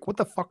Point Break, what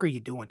the fuck are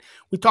you doing?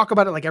 We talk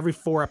about it like every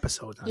 4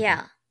 episodes.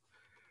 Yeah.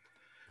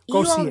 Go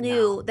you see all it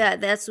knew now.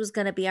 that this was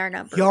going to be our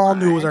number Y'all one.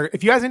 knew it was our.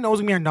 If you guys didn't know it was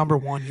gonna be our number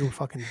one, you were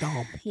fucking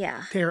dumb.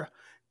 Yeah.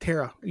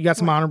 Tara, you got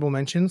some honorable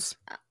mentions?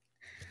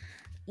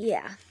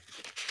 Yeah.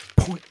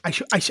 I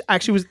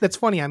actually was. That's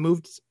funny. I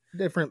moved a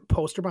different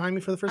poster behind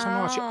me for the first time.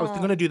 I was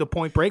going to do the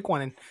Point Break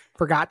one and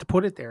forgot to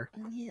put it there.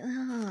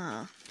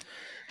 Yeah.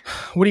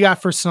 What do you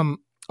got for some?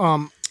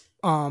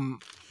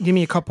 Give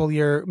me a couple.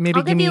 Give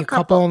me a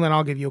couple, and then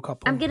I'll give you a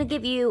couple. I'm gonna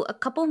give you a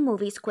couple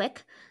movies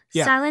quick.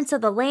 Yeah. Silence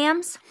of the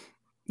Lambs.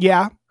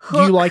 Yeah.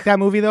 Hook. Do you like that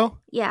movie though?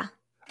 Yeah.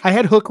 I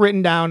had Hook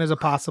written down as a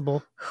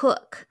possible.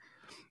 Hook.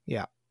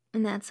 Yeah.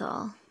 And that's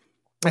all.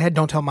 I had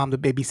Don't Tell Mom the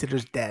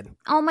Babysitter's Dead.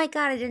 Oh my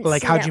god, I didn't.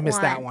 Like, see how'd that you miss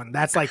one. that one?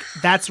 That's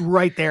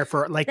right there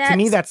for like to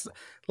me. That's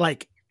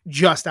like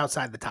just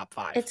outside the top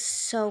 5. It's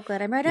so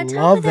good. I'm right on Love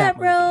top of that that,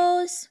 movie.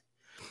 Rose.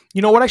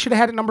 You know what I should have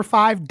had at number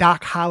 5?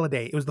 Doc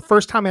Holliday. It was the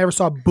first time I ever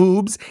saw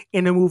boobs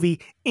in a movie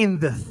in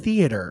the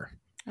theater.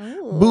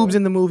 Ooh. Boobs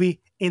in the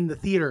movie in the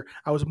theater.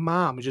 It was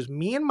just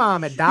me and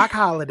Mom at Doc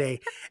Holliday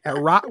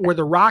at where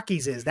the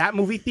Rockies is. That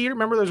movie theater.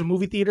 Remember, there was a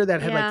movie theater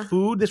that had like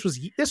food. This was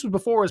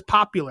before it was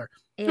popular.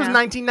 It was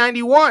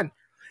 1991.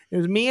 It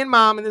was me and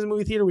Mom in this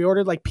movie theater. We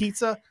ordered like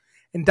pizza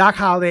and Doc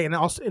Holliday, and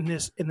also in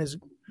this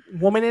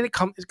woman in it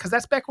because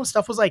that's back when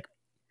stuff was like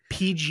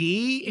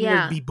PG and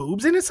there'd be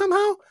boobs in it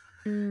somehow.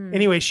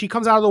 Anyway, she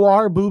comes out of the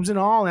water, boobs and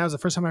all, and that was the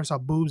first time I ever saw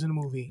boobs in a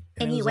movie.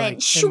 And you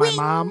went, like,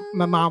 and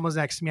my mom was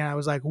next to me, and I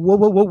was like,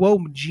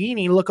 whoa,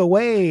 Jeannie, look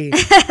away.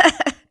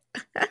 I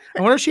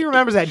wonder if she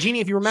remembers that.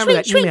 Jeannie, if you remember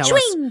that, email us.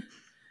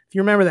 If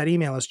you remember that,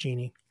 email us,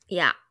 Jeannie.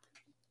 Yeah.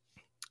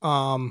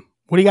 What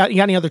do you got? You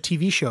got any other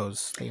TV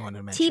shows that you wanted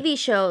to mention? TV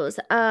shows.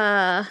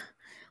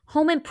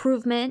 Home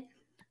Improvement.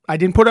 I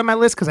didn't put it on my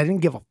list because I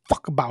didn't give a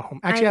fuck about Home.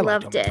 Actually, I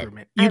loved Home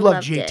Improvement. You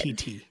loved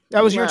JTT.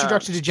 That was your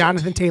introduction to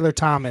Jonathan Taylor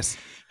Thomas.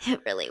 It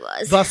really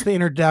was. Thus, the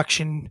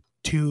introduction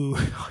to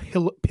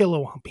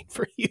pillow humping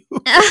for you.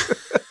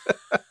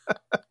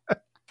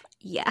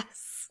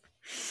 Yes.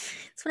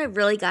 That's when I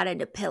really got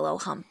into pillow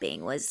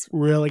humping. Was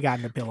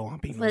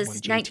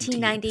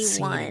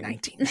 1991.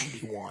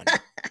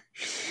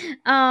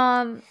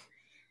 1991.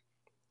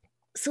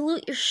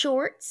 Salute Your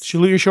Shorts.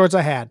 Salute Your Shorts.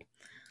 I had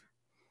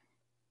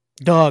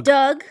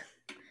Doug.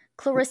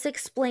 Clarissa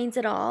Explains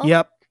It All.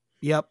 Yep.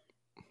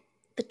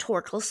 The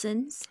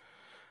Torkelsons.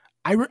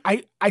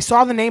 I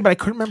saw the name, but I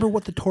couldn't remember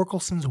what the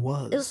Torkelsons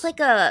was. It was like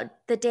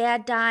the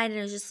dad died and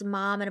it was just a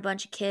mom and a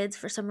bunch of kids.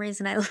 For some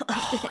reason, I loved it.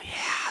 Yeah,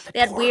 they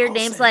had weird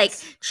names like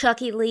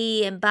Chucky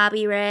Lee and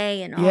Bobby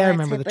Ray and all that. Yeah, I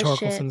remember the type of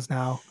Torkelsons shit.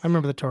 now. I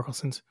remember the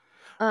Torkelsons.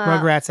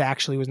 Rugrats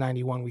actually was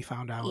 91. We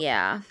found out.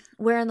 Yeah.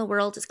 Where in the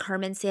world is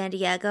Carmen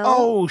Sandiego?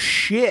 Oh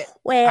shit!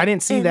 I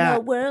didn't see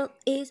that. Where in the world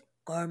is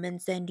Carmen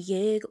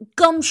Sandiego?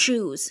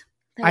 Gumshoes.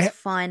 That was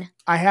fun.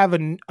 I have a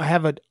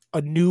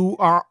new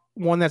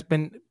one that's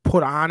been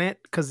put on it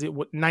because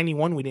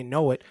 91 we didn't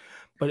know it,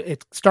 but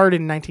it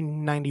started in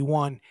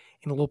 1991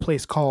 in a little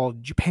place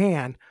called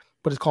Japan,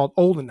 but it's called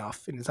Old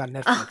Enough, and it's on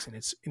Netflix, and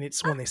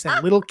it's when they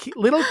send little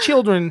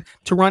children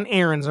to run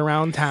errands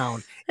around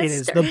town. It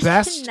is the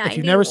best. If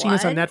you've never seen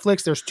this on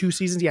Netflix, there's 2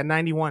 seasons. Yeah,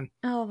 91.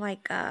 Oh my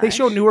god. They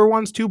show newer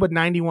ones too, but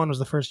 91 was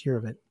the first year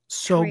of it.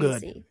 So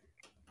Crazy. Good.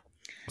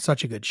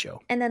 Such a good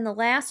show. And then the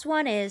last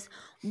one is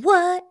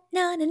what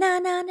na na na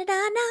na na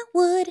na na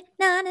would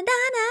na na na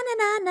na na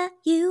na na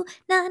you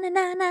na na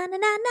na na na na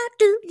na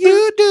do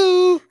you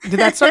do. Did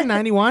that start in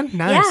 91?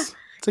 Nice. Yeah.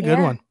 It's a good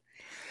one.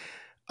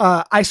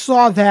 I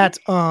saw that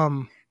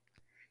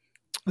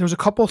there was a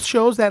couple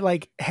shows that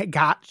like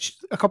got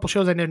a couple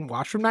shows I didn't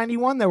watch from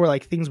 91 that were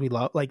like things we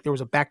love. Like there was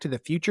a Back to the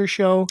Future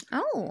show.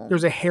 Oh. There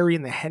was a Harry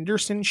and the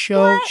Henderson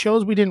show. What?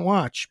 Shows we didn't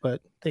watch,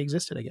 but they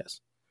existed, I guess.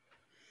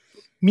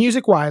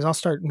 Music wise, I'll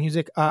start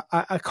music. I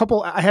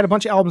had a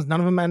bunch of albums. None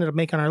of them ended up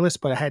making our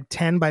list, but I had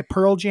 10 by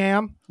Pearl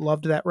Jam.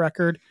 Loved that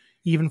record.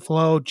 Even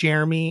Flow,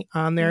 Jeremy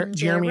on there.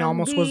 Jeremy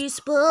almost always.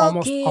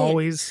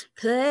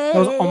 That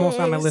was almost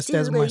on my list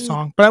as my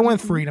song. But I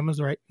went Freedom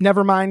is right.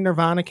 Nevermind,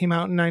 Nirvana came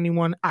out in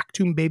 91.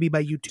 Achtung Baby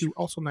by U2,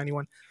 also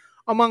 91.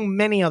 Among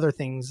many other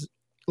things.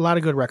 A lot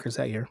of good records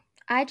that year.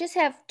 I just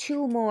have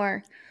 2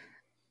 more.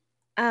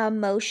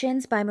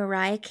 Emotions by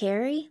Mariah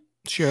Carey.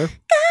 Sure.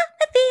 Got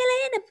a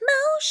feeling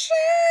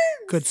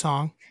emotions. Good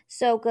song.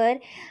 So good.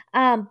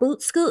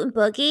 Boot Scoot and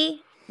Boogie.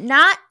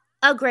 Not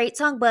a great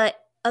song, but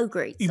a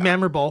great song.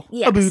 Memorable.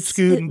 Yes. A boot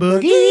scoot and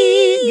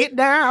boogie. Get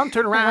down,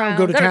 turn around,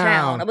 go to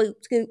town. A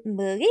boot scoot and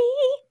boogie.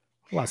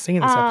 A lot of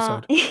singing this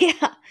episode.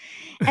 Yeah.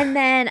 And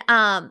then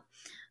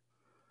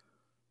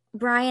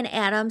Bryan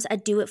Adams, I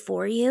Do It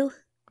For You.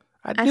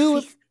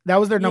 That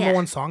was their number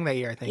one song that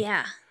year, I think.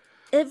 Yeah.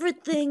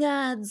 Everything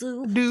I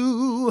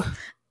do,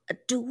 I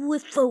do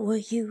it for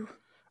you.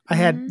 I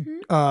had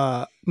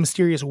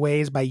Mysterious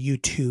Ways by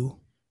U2.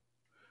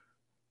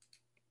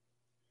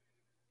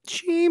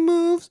 She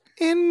moves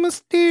in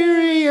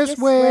mysterious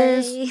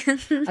ways.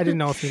 I didn't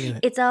know if you knew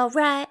it. It's all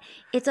right.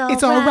 It's all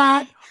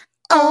right.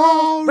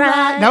 All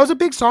right. That was a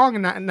big song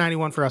in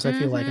 91 for us, I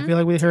feel like. I feel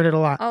like we heard it a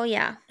lot. Oh,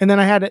 yeah. And then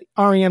I had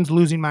REM's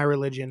Losing My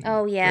Religion.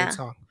 Oh, yeah. Great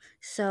song.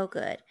 So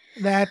good.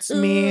 That's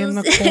me in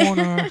the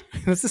corner.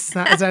 Is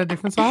that a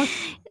different song?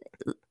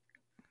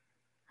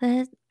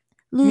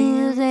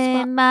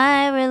 Losing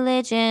my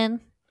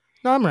religion.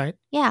 No, I'm right.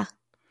 Yeah.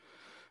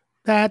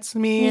 That's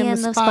me in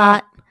the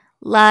spot.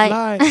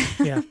 Light.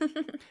 Yeah.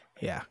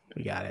 Yeah,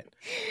 we got it.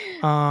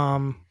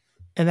 And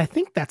I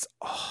think is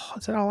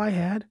that all I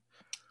had?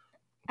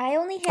 I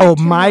only had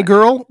My more.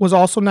 Girl was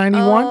also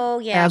 91. Oh,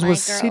 yeah. As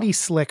was City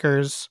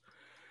Slickers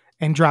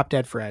and Drop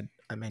Dead Fred,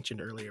 I mentioned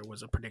earlier,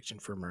 was a prediction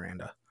for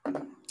Miranda.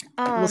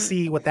 We'll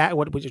see what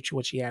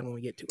she had when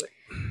we get to it.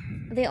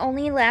 The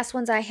only last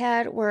ones I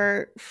had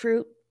were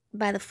Fruit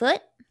by the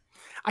Foot.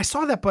 I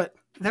saw that, but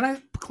then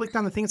I clicked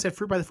on the thing that said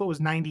Fruit by the Foot was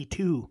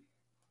 92.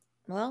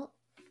 Well,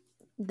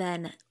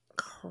 then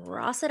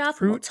cross it off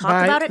and we'll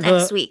talk about it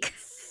next week.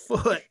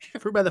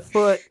 Fruit by the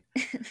Foot.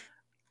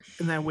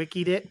 And then I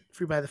wikied it.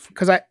 Fruit by the Foot.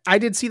 Because I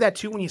did see that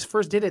too when you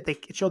first did it.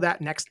 It showed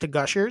that next to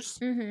Gushers.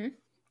 Mm-hmm.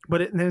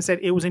 But then it said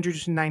it was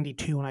introduced in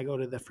 92 when I go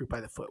to the Fruit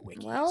by the Foot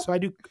wiki. Well, so I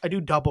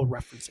do double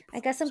referencing. I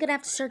guess I'm going to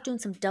have to start doing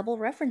some double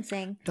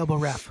referencing. Double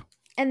ref.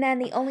 And then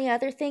the only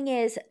other thing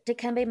is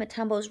Dikembe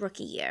Mutombo's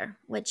rookie year,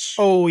 which...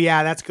 Oh,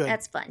 yeah, that's good.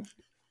 That's fun.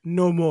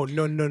 No more.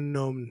 No.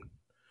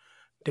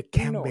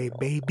 Dikembe,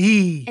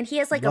 baby. And he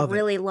has like a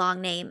really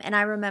long name. And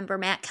I remember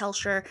Matt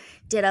Kelsher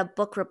did a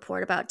book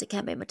report about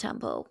Dikembe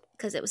Mutombo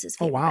because it was his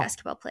favorite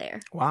basketball player.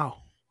 Wow.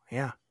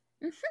 Yeah.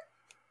 Mm-hmm.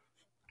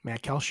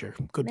 Matt Kelsher.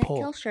 Good Matt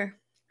poll. Kelsher.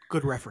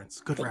 Good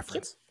reference. Good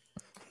reference.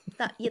 You.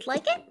 Thought you'd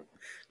like it?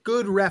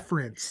 Good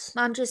reference.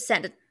 Mom just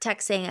sent a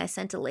text saying I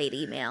sent a late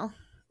email.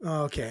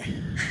 Okay.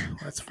 Well,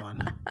 that's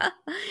fun.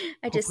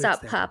 I just saw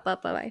it pop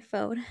up on my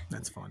phone.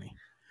 That's funny.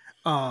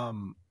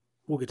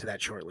 We'll get to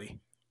that shortly.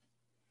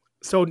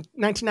 So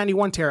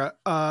 1991, Tara.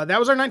 That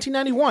was our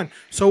 1991.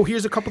 So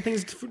here's a couple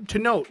things to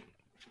note.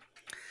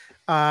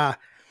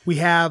 We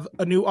have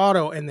a new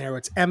auto in there.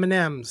 It's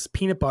M&Ms,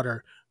 peanut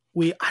butter.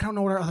 I don't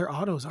know what our other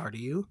autos are. Do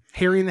you?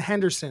 Harry and the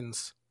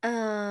Hendersons.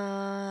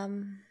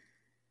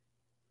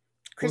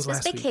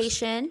 Christmas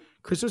Vacation.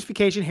 Christmas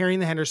Vacation, Harry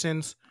and the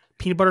Hendersons,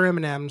 peanut butter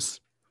M&Ms.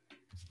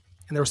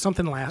 And there was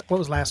something what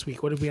was last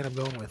week? What did we end up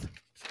going with?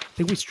 I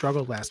think we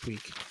struggled last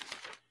week.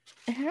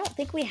 I don't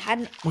think we had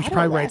an auto. We should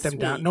probably write them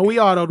down. No, we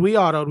autoed.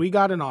 We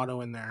got an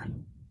auto in there.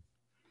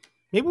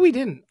 Maybe we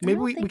didn't. Maybe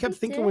we kept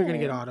thinking we were going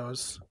to get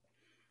autos.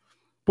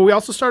 But we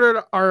also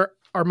started our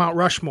Mount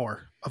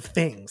Rushmore of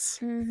things.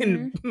 Mm-hmm.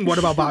 And what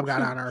about Bob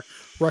got on our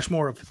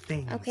Rushmore of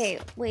things? Okay,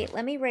 wait.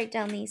 Let me write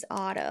down these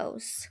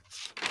autos.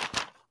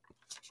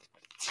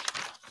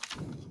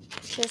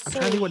 Just I'm so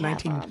trying to think what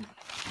 19...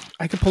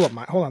 I could pull up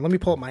my... Hold on. Let me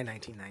pull up my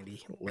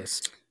 1990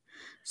 list.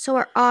 So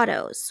our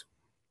autos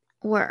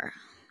were...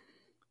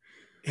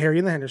 Harry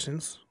and the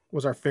Hendersons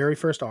was our very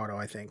first auto,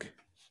 I think.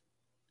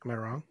 Am I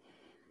wrong?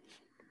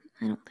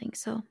 I don't think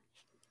so.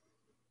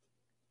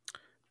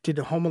 Did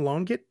Home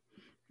Alone get?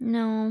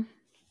 No.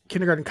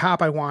 Kindergarten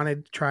Cop I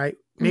wanted to try.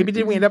 Maybe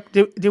did we end up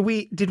did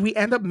we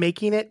end up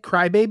making it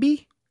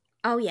Crybaby?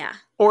 Oh yeah.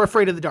 Or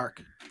Afraid of the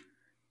Dark?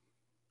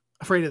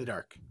 Afraid of the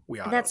Dark. We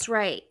autoed. That's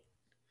right.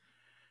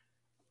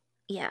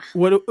 Yeah.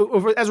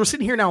 As we're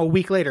sitting here now a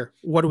week later,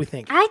 what do we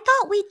think? I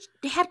thought we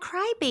had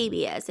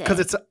Crybaby as it.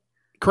 Because it's a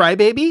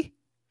Crybaby?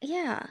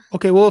 Yeah.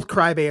 Okay, well,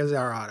 Crybaby is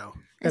our auto.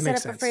 That Instead makes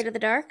of sense. Afraid of the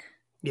Dark?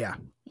 Yeah.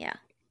 Yeah.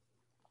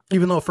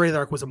 Even though Afraid of the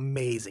Dark was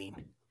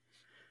amazing.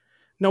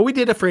 No, we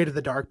did Afraid of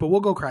the Dark, but we'll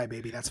go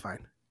Crybaby. That's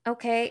fine.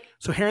 Okay.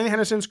 So Harry and the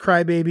Hendersons,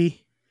 Crybaby.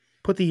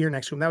 Put the year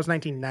next to him. That was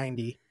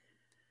 1990.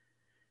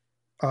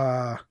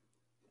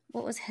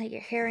 What was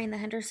Harry and the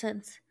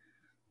Hendersons?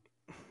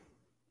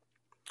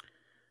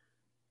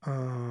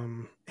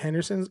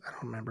 Henderson's. I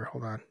don't remember.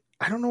 Hold on.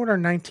 I don't know what our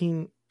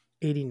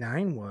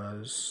 1989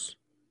 was.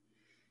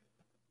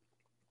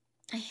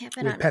 I have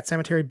it With on. Pet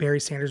Cemetery, Barry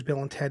Sanders, Bill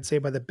and Ted,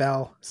 Saved by the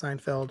Bell,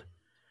 Seinfeld,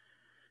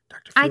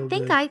 Dr. I Feelgood.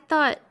 think I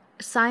thought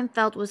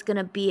Seinfeld was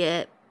gonna be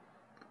it,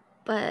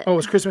 but Oh, it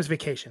was Christmas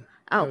Vacation.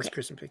 Oh, That was okay.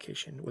 Christmas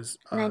Vacation. It was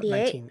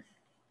 98?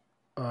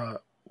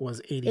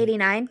 Was 80,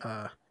 89.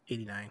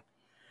 89.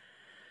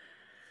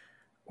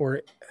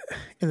 Or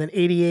and then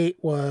 88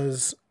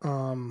 was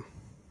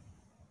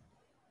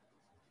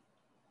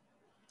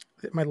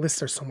my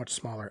lists are so much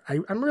smaller.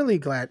 I'm really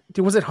glad.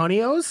 Was it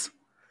Honey O's?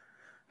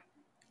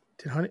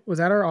 Was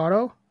that our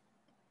auto?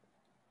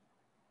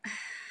 I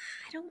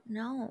don't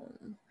know.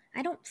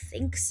 I don't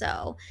think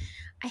so.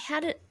 I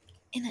had it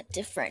in a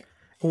different.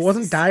 It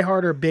wasn't Die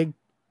Hard or Big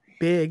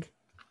Was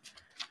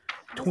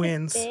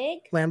Twins. it Big?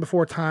 Land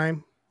Before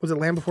Time. Was it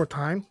Land Before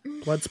Time?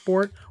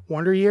 Bloodsport.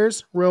 Wonder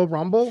Years. Royal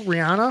Rumble.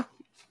 Rihanna.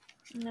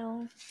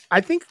 No.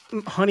 I think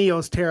Honey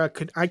O's Tara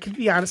could. I could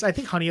be honest. I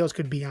think Honey O's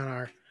could be on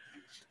our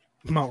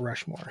Mount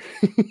Rushmore.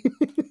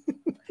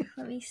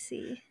 Let me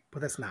see.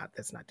 But let's not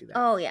do that.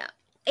 Oh yeah,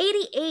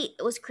 88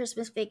 was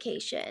Christmas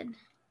Vacation.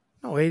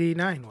 No,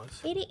 89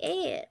 was.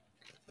 88.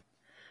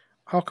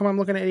 How come I'm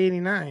looking at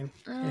 89?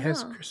 I It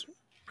has don't know.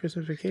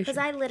 Christmas Vacation. Because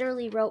I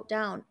literally wrote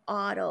down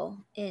Otto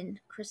in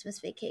Christmas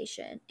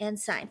Vacation and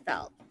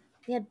Seinfeld.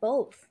 We had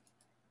both.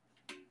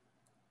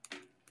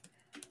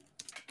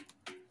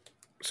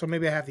 So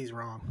maybe I have these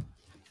wrong.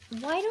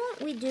 Why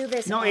don't we do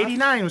this? No, off-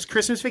 89 was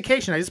Christmas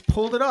Vacation. I just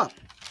pulled it up.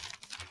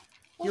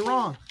 You're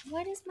wrong.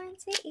 Why does mine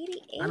say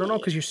 88? I don't know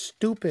because you're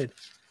stupid.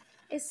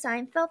 Is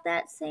Seinfeld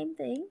that same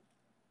thing?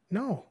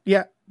 No.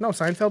 Yeah. No,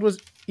 Seinfeld was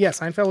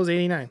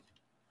 89.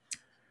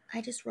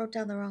 I just wrote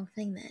down the wrong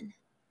thing then.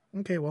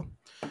 Okay, well.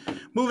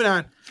 Moving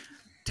on.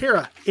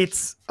 Tara,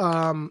 it's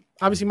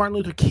obviously Martin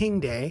Luther King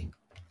Day.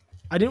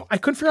 I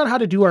couldn't figure out how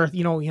to do our,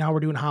 you know how we're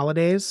doing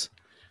holidays.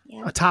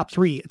 Yeah. A top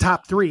three.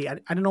 I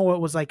didn't know what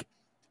was like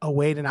a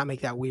way to not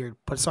make that weird.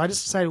 But so I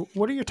just decided,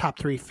 what are your top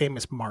 3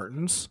 famous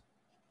Martins?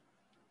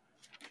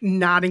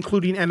 Not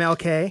including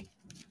MLK. Do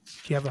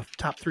you have a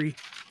top 3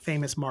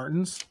 famous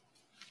Martins?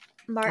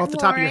 Martin Off the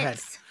top of your head.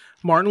 Lawrence.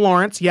 Martin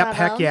Lawrence. Yep. Bravo.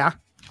 Heck yeah.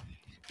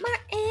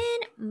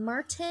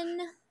 Martin.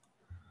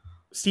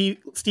 Steve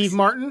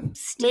Martin.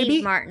 Steve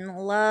maybe? Martin.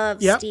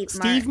 Love Yep.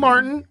 Steve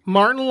Martin.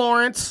 Martin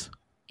Lawrence.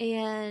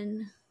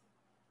 And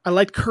I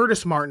liked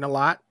Curtis Martin a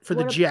lot for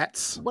the What a-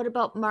 Jets. what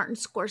about Martin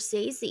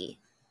Scorsese?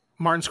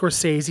 Martin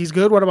Scorsese's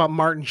good. What about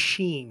Martin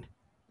Sheen?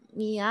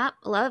 Yep,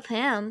 love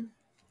him.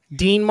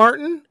 Dean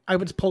Martin? I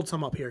would pulled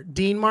some up here.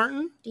 Dean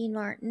Martin? Dean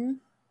Martin.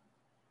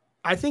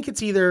 I think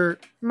it's either.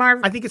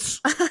 Marv. I think it's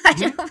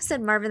I almost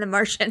said Marvin the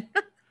Martian.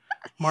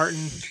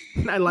 Martin.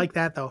 I like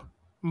that though.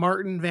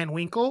 Martin Van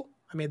Winkle.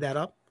 I made that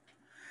up.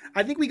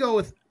 I think we go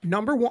with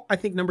number 1. I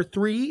think number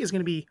 3 is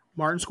going to be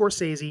Martin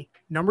Scorsese.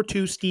 Number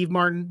 2, Steve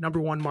Martin. Number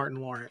 1, Martin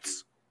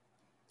Lawrence.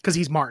 Because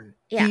he's Martin.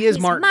 Yeah, he is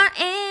he's Martin.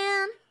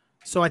 Martin.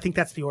 So I think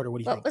that's the order. What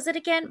do you What think? was it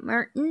again?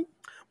 Martin.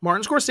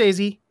 Martin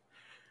Scorsese,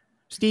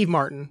 Steve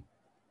Martin,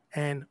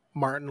 and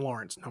Martin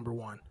Lawrence, number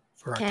 1.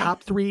 For Okay. our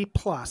top 3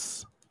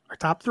 plus. Our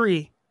top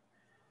 3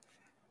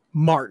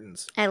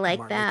 Martins. I like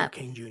Martin that.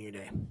 Luther King Jr.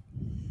 Day.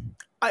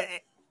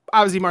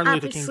 Obviously, Martin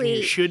Luther King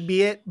Obviously, Jr. should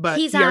be it, but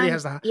he's he already on-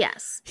 has the.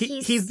 Yes.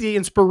 He's the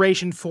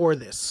inspiration for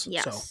this.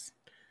 Yes. So,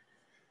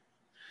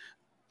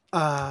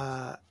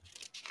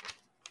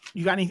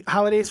 you got any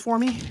holidays for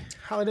me?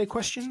 Holiday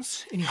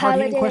questions? Any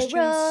hard-hitting questions?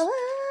 roll.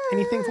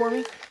 Anything for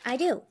me? I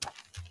do.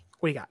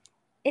 What do you got?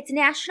 It's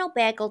National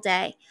Bagel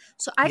Day.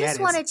 So I Yeah, just it is.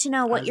 wanted to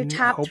know what your I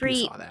top hope you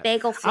 3 saw that.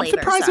 bagel I'm flavors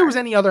surprised are. there was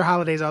any other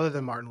holidays other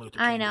than Martin Luther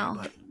King. I know.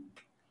 Day, but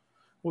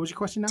what was your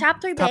question now?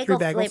 Top 3 bagel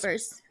bagels?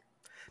 flavors.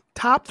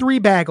 Top 3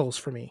 bagels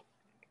for me.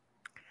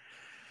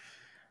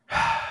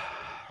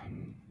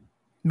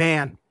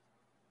 Man,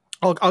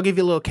 I'll give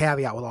you a little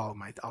caveat with all of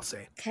my. I'll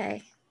say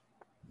Okay.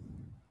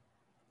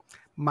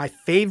 my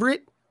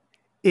favorite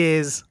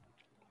is.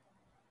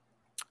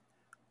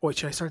 Wait,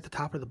 should I start at the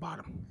top or the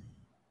bottom?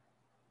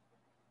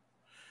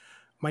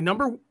 My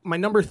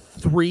number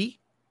 3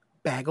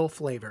 bagel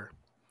flavor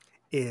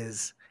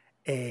is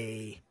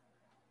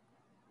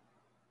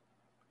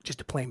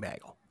just a plain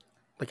bagel,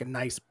 like a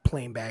nice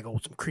plain bagel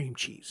with some cream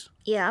cheese.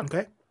 Yeah.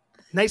 Okay,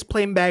 nice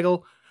plain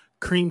bagel,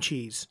 cream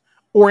cheese,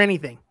 or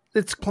anything.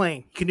 It's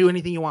plain. You can do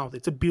anything you want with it.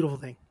 It's a beautiful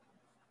thing.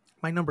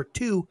 My number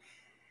 2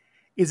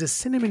 is a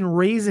cinnamon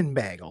raisin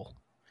bagel,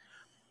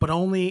 but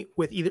only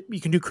with either you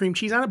can do cream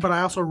cheese on it. But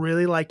I also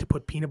really like to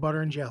put peanut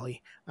butter and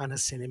jelly on a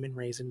cinnamon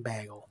raisin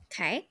bagel.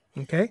 Okay.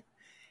 Okay.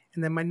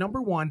 And then my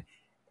number 1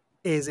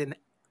 is an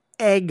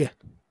egg,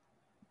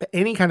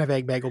 any kind of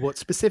egg bagel, but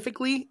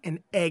specifically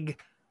an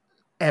egg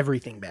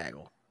everything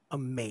bagel.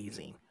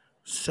 Amazing.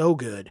 So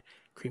good.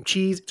 Cream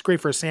cheese. It's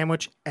great for a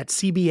sandwich. At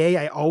CBA,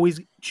 I always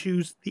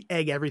choose the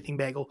egg everything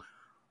bagel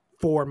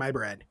for my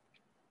bread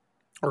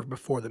or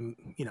before the,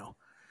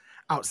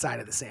 outside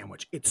of the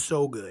sandwich. It's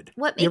so good.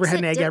 What You ever makes had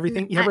an it egg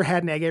everything? You ever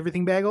had an egg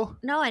everything bagel?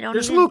 No, I don't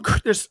There's a even.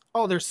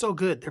 little. They're so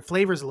good. Their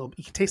flavor's a little.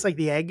 You can taste like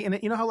the egg in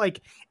it. You know how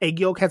like egg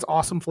yolk has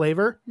awesome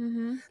flavor.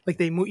 Mm-hmm. Like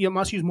you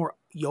must use more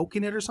yolk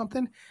in it or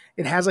something.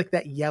 It has like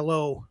that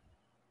yellow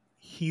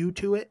hue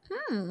to it,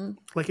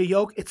 like a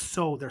yolk.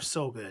 They're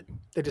so good.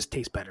 They just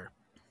taste better.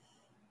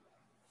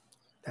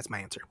 That's my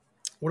answer.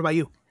 What about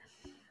you?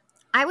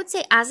 I would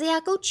say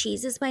Asiago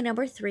cheese is my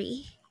number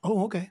 3.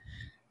 Oh, okay.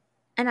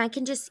 And I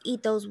can just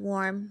eat those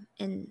warm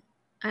and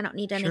I don't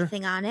need Sure.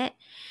 anything on it.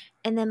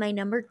 And then my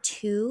number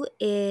 2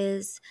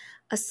 is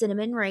a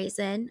cinnamon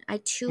raisin.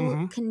 I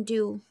too can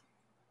do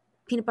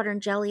peanut butter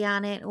and jelly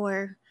on it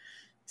or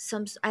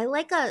I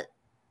like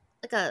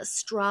a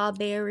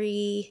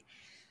strawberry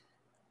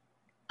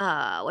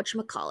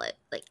whatchamacallit,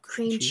 like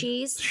cream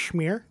cheese.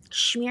 Schmear.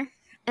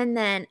 And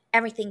then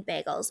everything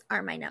bagels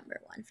are my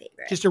number 1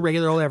 favorite. Just a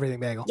regular old everything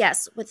bagel.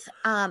 Yes, with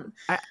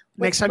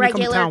next time you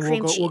come to town,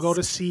 we'll go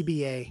to cheese.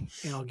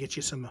 CBA and I'll get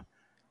you some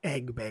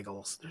egg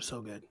bagels. They're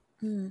so good.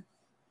 Mm.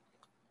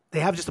 They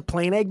have just a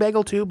plain egg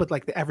bagel too, but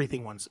like the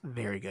everything one's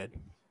very good.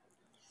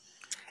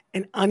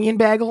 An onion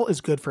bagel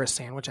is good for a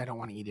sandwich. I don't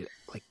want to eat it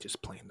like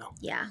just plain though.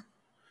 Yeah.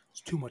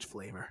 It's too much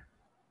flavor.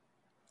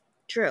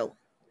 Drew,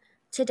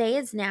 today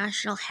is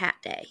National Hat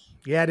Day.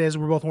 Yeah, it is.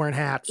 We're both wearing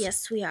hats.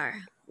 Yes, we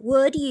are.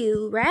 Would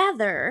you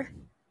rather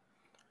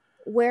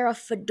wear a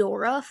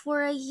fedora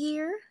for a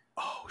year?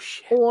 Oh,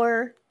 shit.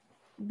 Or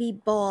be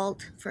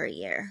bald for a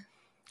year?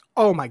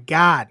 Oh, my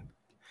God.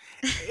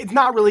 It's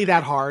not really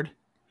that hard.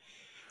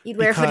 You'd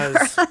wear a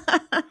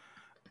fedora?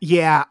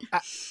 Yeah.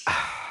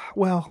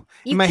 Well,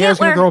 my hair's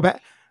going to grow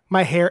back.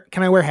 My hair,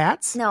 can I wear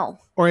hats? No.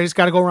 Or I just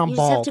got to go around bald?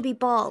 You just have to be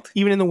bald.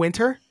 Even in the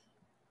winter?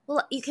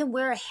 Well, you can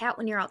wear a hat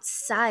when you're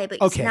outside, but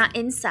it's not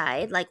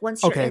inside. Like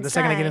once you're inside. The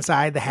second I get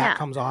inside, the hat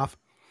comes off.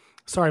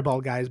 Sorry,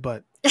 bald guys,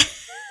 but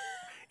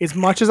as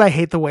much as I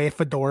hate the way a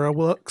fedora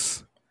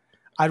looks,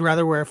 I'd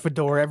rather wear a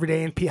fedora every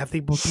day and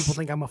people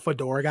think I'm a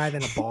fedora guy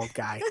than a bald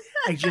guy.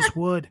 I just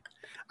would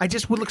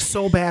look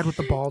so bad with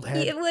the bald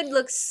head. It would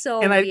look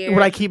so weird.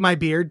 Would I keep my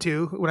beard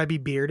too? Would I be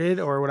bearded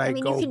or would I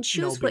go? You can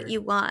choose what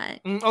you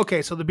want.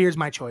 Okay, so the beard's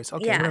my choice.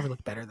 Okay, whatever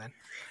look better then.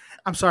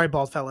 I'm sorry,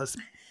 bald fellas.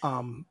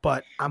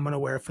 But I'm gonna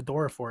wear a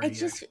fedora for a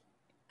year.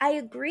 I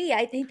agree.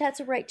 I think that's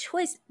a right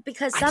choice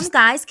because some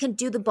guys can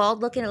do the bald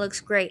look and it looks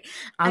great.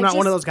 I'm not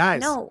one of those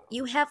guys. No,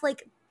 you have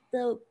like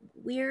the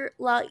weird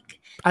I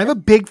have a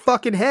big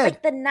fucking head.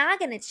 Like the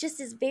noggin, it's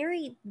just is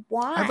very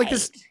wide. I have like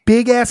this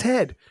big ass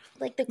head.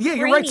 Like the cranium.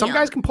 You're right. Some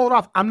guys can pull it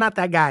off. I'm not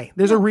that guy.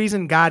 There's a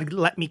reason God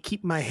let me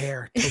keep my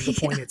hair to the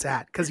point it's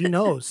at because He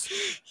knows.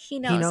 He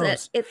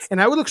knows it. And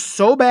I would look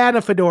so bad in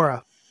a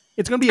fedora.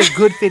 It's gonna be a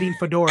good fitting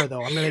fedora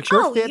though. I'm gonna make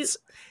sure it fits.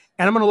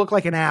 And I'm going to look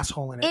like an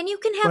asshole in it. And you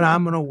can have, but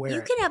I'm going to wear it.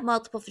 You can have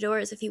multiple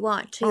fedoras if you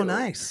want to. Oh,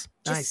 nice.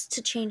 Just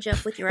to change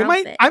up with your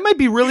outfit. I might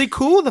be really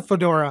cool with a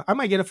fedora. I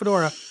might get a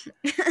fedora.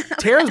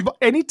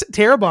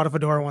 Tara bought a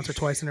fedora once or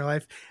twice in her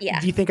life. Yeah.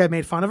 Do you think I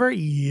made fun of her?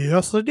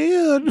 Yes, I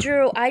did.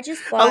 Drew,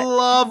 I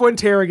love when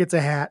Tara gets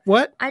a hat.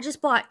 What? I just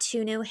bought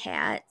 2 new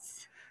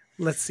hats.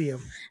 Let's see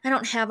them. I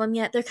don't have them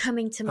yet. They're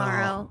coming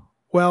tomorrow. Oh.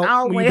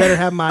 Well, you better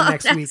have them on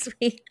next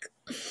week.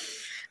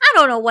 I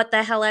don't know what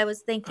the hell I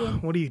was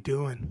thinking. What are you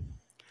doing?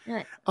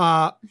 What?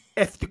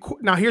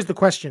 Now here's the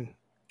question.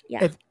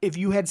 Yeah. If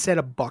you had said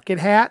a bucket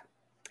hat,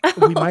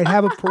 we might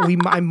have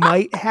I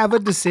might have a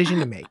decision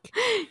to make.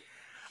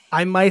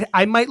 I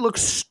might look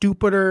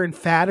stupider and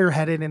fatter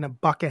headed in a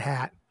bucket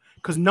hat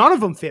because none of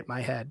them fit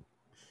my head.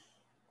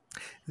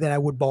 Than I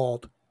would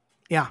bald.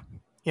 Yeah.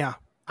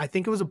 I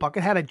think it was a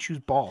bucket hat. I'd choose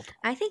bald.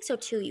 I think so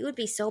too. You would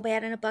be so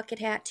bad in a bucket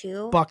hat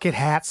too. Bucket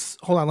hats.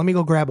 Hold on. Let me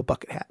go grab a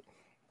bucket hat.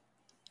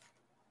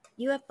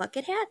 You have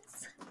bucket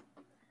hats?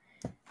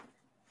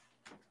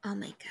 Oh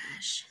my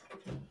gosh.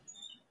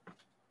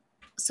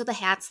 So the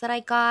hats that I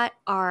got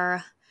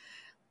are,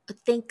 I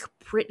think,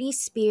 Britney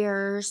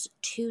Spears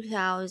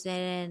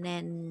 2000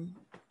 and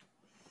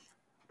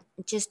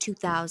just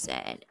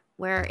 2000,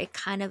 where it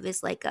kind of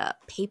is like a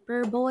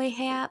paper boy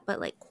hat, but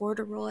like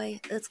corduroy.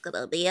 It's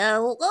going to be a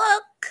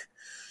look.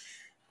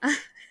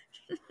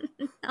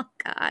 Oh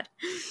God.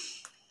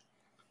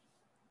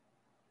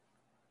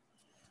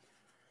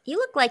 You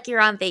look like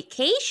you're on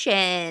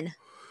vacation.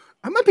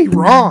 I might be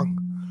wrong.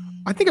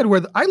 I think I'd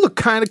wear I look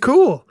kind of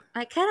cool.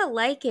 I kind of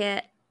like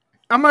it.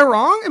 Am I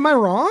wrong?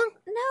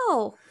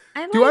 No.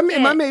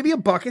 Am I maybe a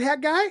bucket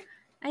hat guy?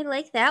 I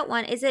like that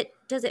one. Does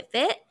it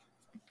fit?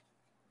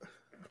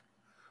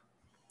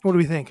 What do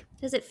we think?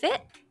 Does it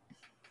fit?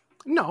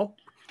 No.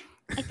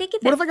 I think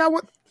if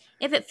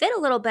it fit a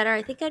little better,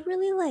 I think I'd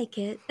really like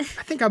it. I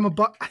think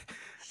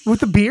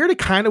with the beard, it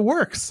kind of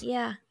works.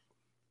 Yeah.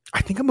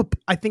 I think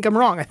I'm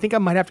wrong. I think I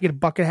might have to get a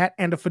bucket hat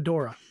and a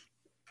fedora.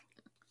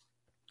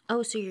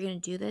 Oh, so you're going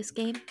to do this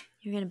game?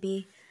 You're going to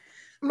be...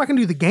 I'm not going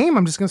to do the game.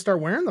 I'm just going to start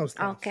wearing those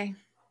things. Okay.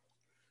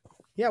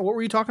 Yeah, what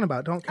were you talking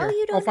about? Don't care.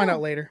 You don't I'll find out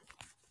later.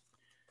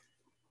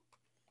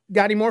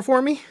 Got any more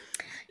for me?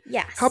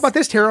 Yes. How about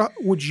this, Tara?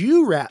 Would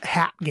you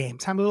hat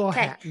games? Have a little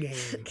hat game.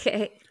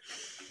 Okay.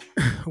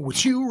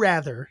 Would you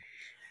rather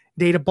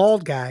date a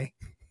bald guy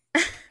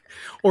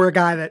or a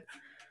guy that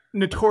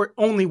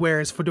only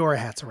wears fedora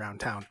hats around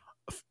town.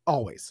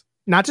 Always.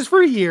 Not just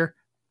for a year,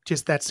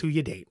 just that's who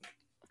you date.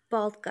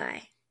 Bald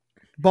guy.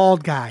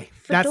 Bald guy.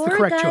 That's the Fedora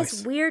correct guy's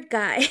choice. Weird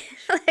guy.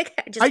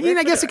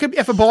 I guess it could be,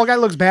 if a bald guy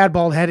looks bad,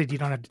 bald headed, you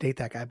don't have to date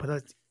that guy, but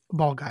a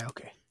bald guy,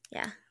 okay.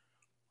 Yeah.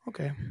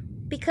 Okay.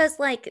 Because,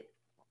 like,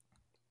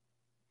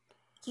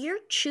 you're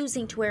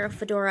choosing to wear a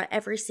fedora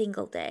every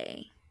single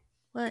day.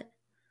 What?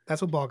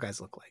 That's what bald guys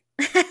look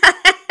like.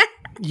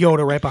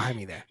 Yoda right behind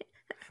me there.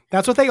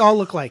 That's what they all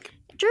look like.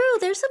 Drew,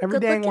 there's some Every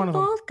good dang one looking of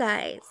them. bald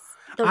guys.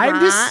 I'm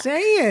just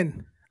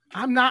saying.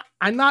 I'm not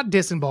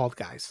dissing bald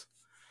guys.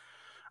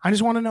 I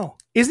just want to know.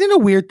 Isn't it a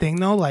weird thing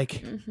though?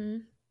 Like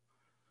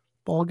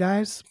bald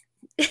guys,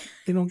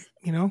 they don't,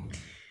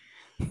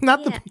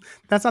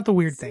 that's not the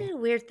weird Isn't thing. it a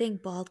weird thing,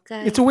 bald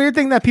guy? It's a weird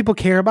thing that people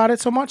care about it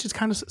so much. It's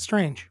kind of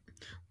strange.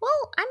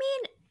 Well, I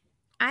mean,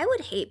 I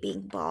would hate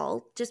being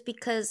bald just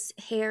because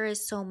hair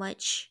is so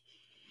much.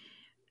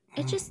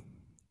 It just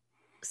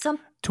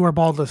To our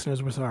bald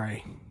listeners, we're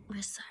sorry.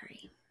 We're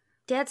sorry.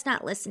 Dad's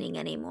not listening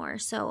anymore,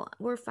 so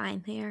we're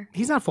fine there.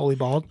 He's not fully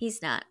bald.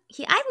 He's not.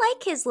 I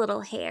like his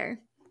little hair.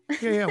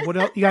 Yeah. What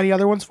else? You got any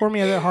other ones for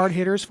me? Other hard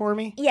hitters for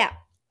me? Yeah.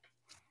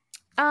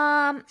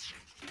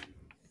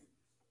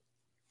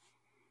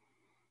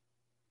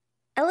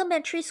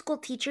 Elementary school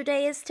teacher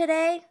day is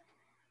today.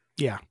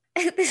 Yeah.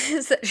 This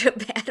is such a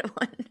bad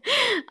one.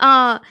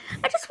 I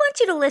just want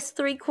you to list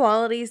 3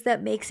 qualities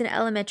that makes an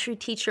elementary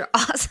teacher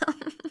awesome.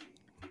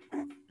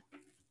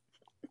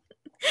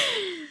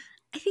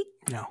 I think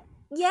No.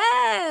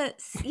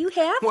 yes, you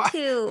have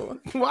to.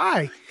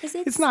 Why? Because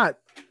It's not.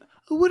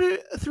 What are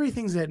 3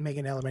 things that make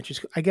an elementary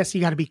school? I guess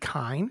you got to be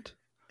kind,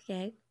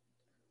 okay.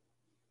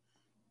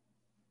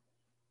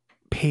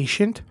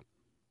 patient,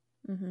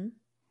 Mm-hmm.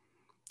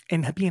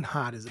 and being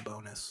hot is a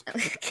bonus.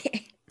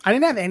 Okay. I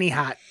didn't have any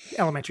hot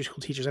elementary school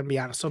teachers, I'm gonna be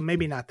honest, so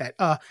maybe not that.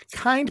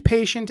 Kind,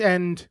 patient,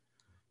 and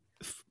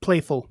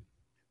playful.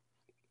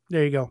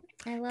 There you go.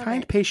 I love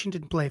Kind, it. patient,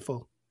 and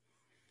playful.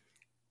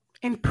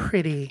 And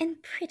pretty. And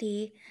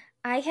pretty.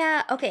 I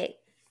have okay.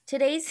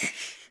 Today's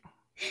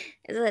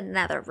is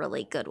another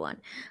really good one.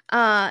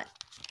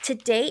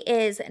 Today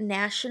is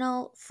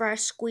National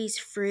Fresh Squeezed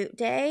Fruit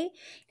Day,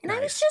 and I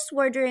was Nice. just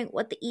wondering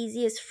what the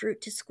easiest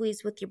fruit to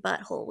squeeze with your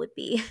butthole would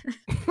be.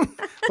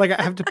 Like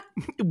I have to,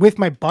 with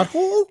my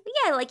butthole?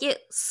 Yeah, like you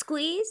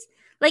squeeze,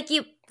 like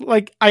you,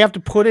 Like I have to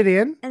put it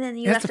in? and then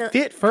It you has have to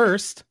fit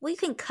first. Well, you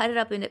can cut it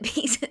up into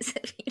pieces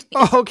if you need.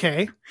 Oh,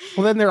 okay.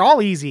 Well, then they're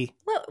all easy.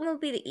 What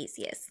would be the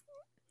easiest?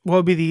 What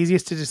would be the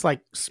easiest to just like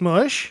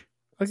smush?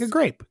 Like a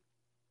grape.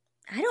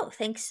 I don't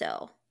think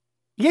so.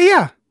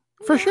 Yeah,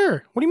 for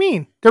sure. What do you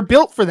mean? They're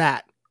built for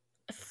that.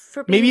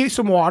 For Maybe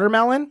some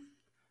watermelon.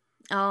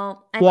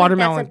 Oh, I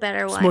Watermelon. think that's a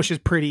better one. Smush is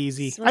pretty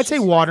easy. Smush I'd say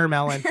is-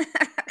 watermelon.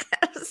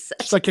 That was such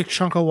It's like a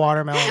chunk of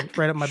watermelon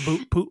right up my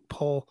poop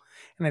hole.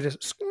 And I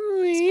just squeeze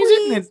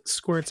it and it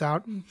squirts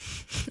out.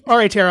 All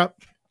right, Tara.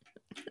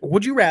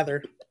 Would you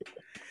rather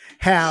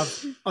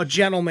have a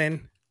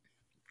gentleman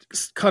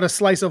cut a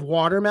slice of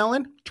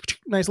watermelon,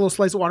 nice little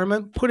slice of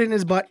watermelon, put it in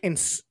his butt and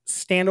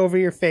stand over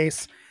your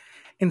face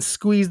and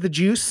squeeze the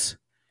juice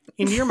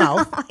into your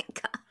mouth? Oh my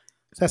god!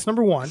 So that's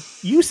number 1.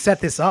 You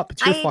set this up.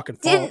 It's your fucking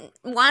fault.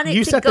 Didn't want it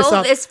You to set go this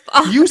up. this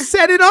far. You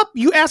set it up.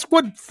 You asked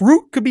what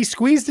fruit could be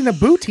squeezed in a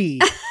booty.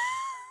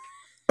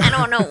 I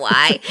don't know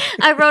why.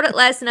 I wrote it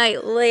last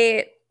night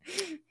late.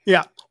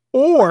 Yeah.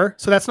 Or,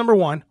 so that's number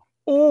 1.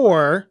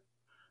 Or,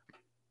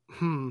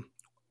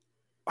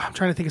 I'm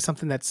trying to think of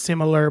something that's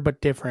similar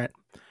but different.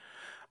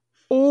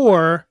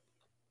 Or,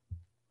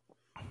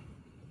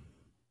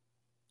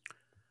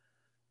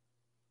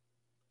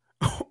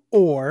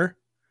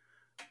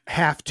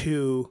 have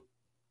to,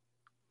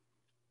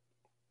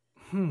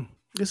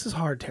 this is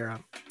hard,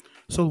 Tara.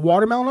 So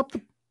watermelon up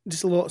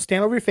just a little,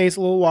 stand over your face,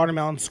 a little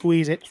watermelon,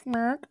 squeeze it,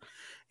 and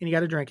you got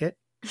to drink it,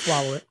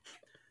 swallow it.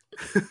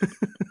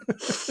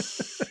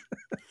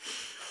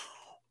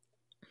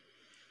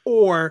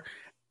 Or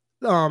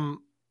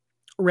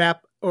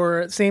wrap,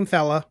 or same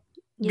fella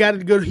he got a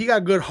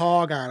good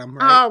hog on him,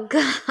 right? Oh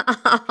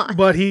god!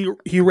 But he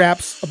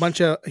wraps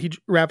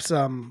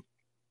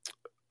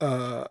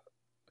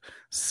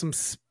some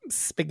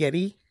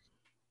spaghetti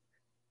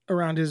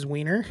around his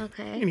wiener,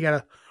 Okay. and you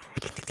gotta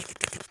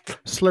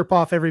slurp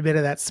off every bit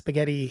of that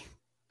spaghetti,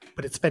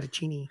 but it's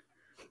fettuccine.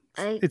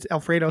 It's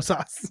Alfredo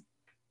sauce.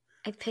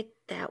 I picked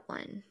that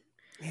one.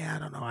 Yeah, I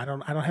don't know. I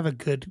don't have a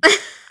good.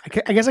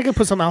 I guess I could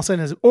put something else in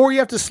his. Or you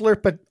have to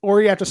slurp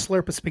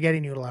a spaghetti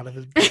noodle out of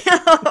his butt.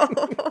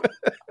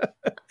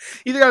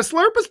 Either got to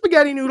slurp a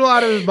spaghetti noodle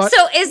out of his butt.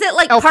 So is it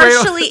like Alfredo.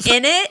 partially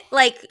in it,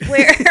 like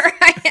where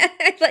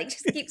it like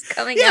just keeps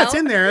coming out? Yeah, it's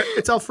in there.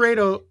 It's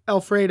Alfredo.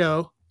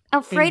 Alfredo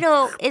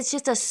is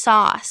just a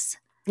sauce.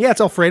 Yeah,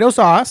 it's Alfredo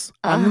sauce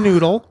on the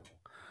noodle.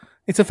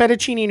 It's a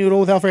fettuccine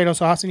noodle with Alfredo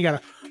sauce, and you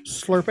gotta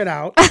slurp it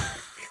out.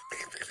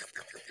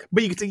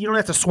 But you don't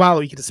have to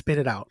swallow; you get to spit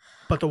it out.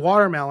 But the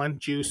watermelon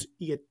juice,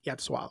 you have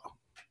to swallow.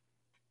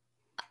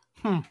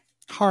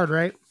 Hard,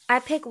 right? I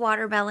pick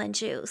watermelon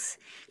juice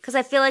because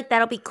I feel like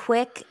that'll be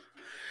quick,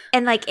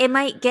 and like it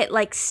might get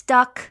like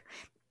stuck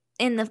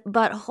in the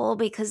butthole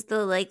because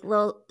the like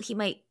he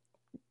might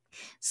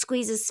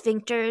squeeze his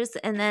sphincters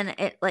and then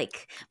it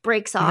like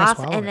breaks off,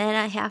 and then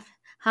I have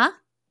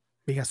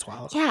You gotta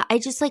swallow it. Yeah, I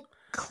just like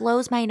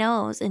close my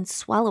nose and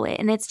swallow it,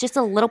 and it's just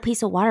a little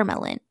piece of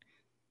watermelon.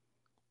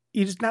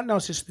 You just not know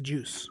it's just the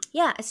juice.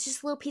 Yeah, it's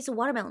just a little piece of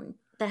watermelon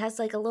that has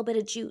like a little bit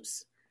of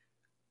juice.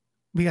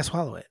 You gotta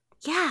swallow it.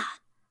 Yeah.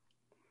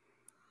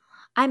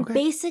 I'm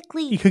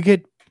basically... You could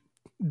get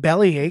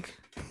bellyache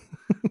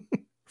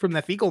from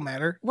the fecal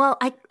matter. Well,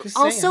 I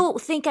also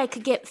think I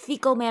could get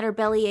fecal matter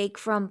bellyache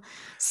from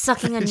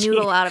sucking a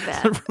noodle out of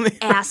it.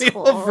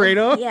 Asshole.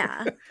 Alfredo?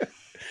 Yeah.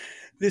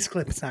 This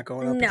clip is not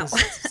going up. No.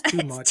 It's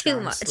too much, too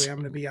honestly. much. I'm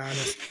going to be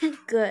honest.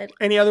 Good.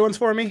 Any other ones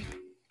for me?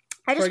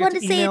 I just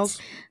wanted to say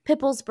it's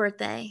Pipple's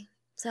birthday.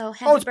 So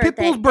happy it's birthday,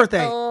 Pipple's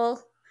birthday.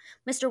 Pipple,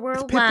 Mr.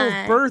 Worldwide. It's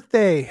Pipple's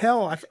birthday.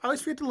 Hell, I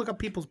always forget to look up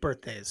people's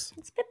birthdays.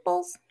 It's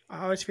Pipple's.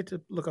 I always forget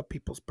to look up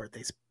people's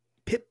birthdays.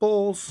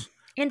 Pitbull's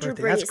Andrew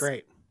birthday. Breeze. That's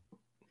great.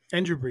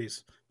 Andrew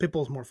Breeze.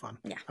 Pitbull's more fun.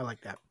 Yeah. I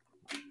like that.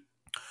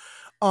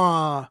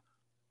 Do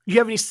you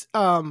have any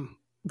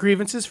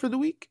grievances for the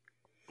week?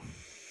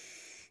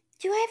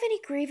 Do I have any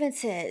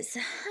grievances?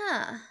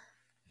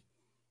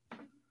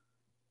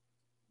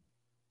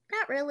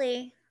 Not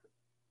really.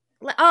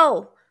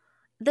 Oh,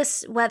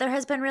 this weather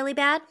has been really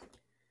bad.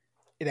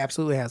 It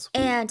absolutely has.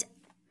 And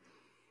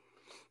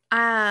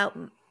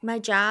my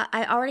job,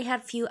 I already had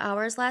a few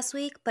hours last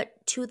week,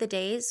 but 2 of the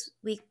days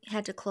we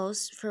had to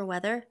close for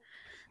weather.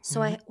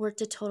 So I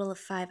worked a total of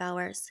 5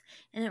 hours,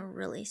 and it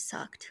really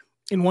sucked.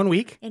 In 1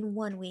 week? In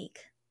 1 week.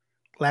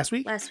 Last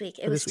week? Last week.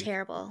 It was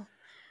terrible.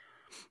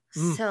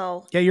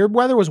 So. Yeah, your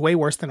weather was way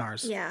worse than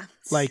ours. Yeah.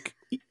 Like,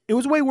 it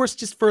was way worse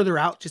just further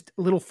out, just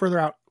a little further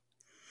out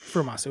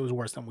from us. It was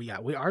worse than we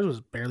got. Ours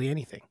was barely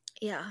anything.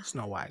 Yeah.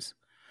 Snow-wise.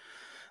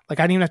 Like,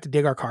 I didn't even have to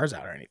dig our cars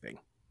out or anything.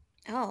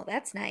 Oh,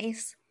 that's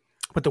nice.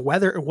 But the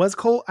weather, it was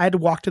cold. I had to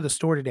walk to the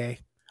store today.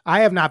 I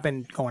have not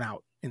been going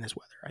out in this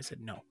weather. I said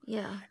no.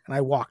 Yeah. And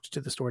I walked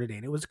to the store today,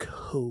 and it was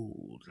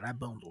cold, and I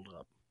bundled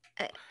up.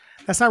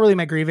 That's not really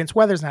my grievance.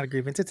 Weather's not a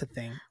grievance. It's a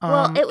thing.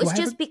 Well, it was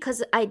just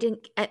because I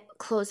didn't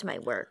close my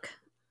work.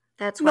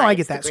 That's why. No, I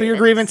get that. So your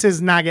grievance is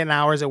not getting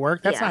hours at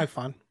work. That's not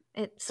fun.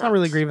 It's not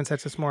really a grievance.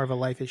 That's just more of a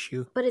life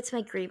issue. But it's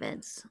my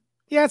grievance.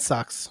 Yeah, it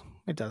sucks.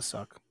 It does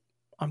suck.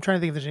 I'm trying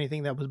to think if there's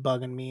anything that was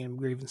bugging me and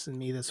grievancing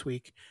me this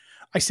week.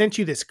 I sent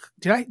you this.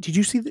 Did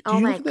you see that? Oh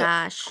my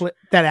gosh.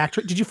 That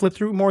actress. Did you flip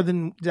through more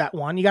than that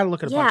one? You got to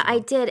look at a bunch of them. I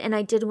did. And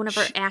I did one of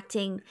her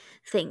acting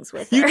things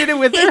with her. You did it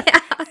with her?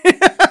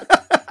 Yeah.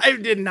 I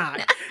did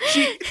not.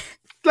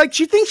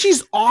 She thinks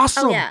she's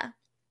awesome. Oh, yeah.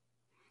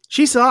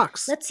 She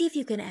sucks. Let's see if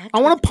you can act. I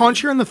want to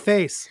punch her in the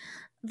face.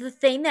 The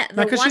thing that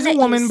not because she's a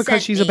woman,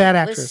 because she's a bad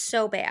actress. Was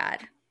so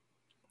bad.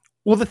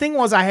 Well, the thing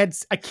was, I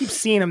keep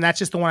seeing them. That's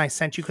just the one I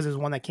sent you because it's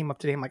one that came up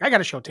today. I'm like, I got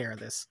to show Tara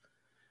this.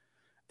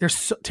 They're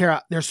so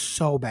bad. They're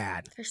so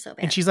bad.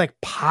 And she's like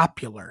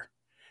popular.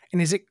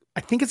 And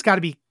I think it's got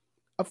to be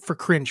for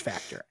cringe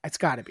factor. It's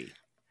got to be.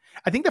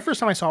 I think the first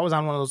time I saw it was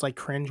on one of those like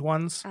cringe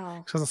ones.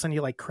 Oh. Because I'll send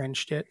you like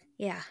cringe shit.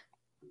 Yeah.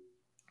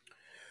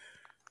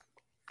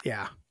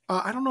 Yeah.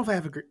 I don't know if I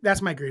have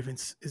that's my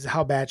grievance, is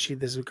how bad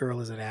this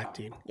girl is at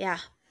acting. Yeah.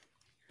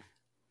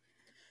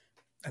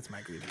 That's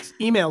my grievance.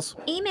 Emails.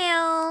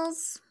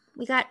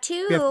 We got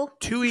 2. We have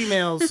 2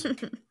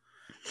 emails.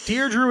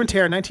 Dear Drew and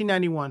Tara,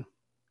 1991.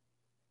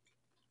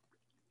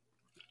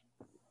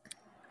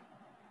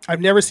 I've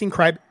never seen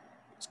Crybaby,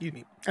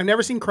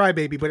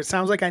 but it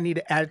sounds like I need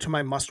to add it to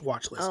my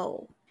must-watch list.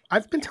 Oh.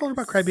 I've been telling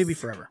her about Crybaby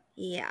forever.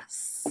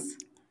 Yes.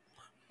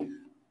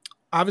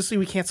 Obviously,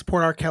 we can't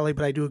support R. Kelly,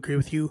 but I do agree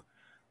with you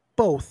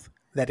both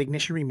that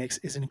Ignition Remix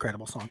is an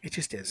incredible song. It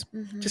just is.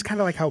 Mm-hmm. Just kind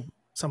of like how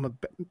some of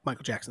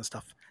Michael Jackson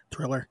stuff.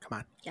 Thriller, come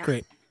on. Yeah.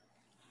 Great.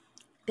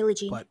 Billie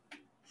Jean. But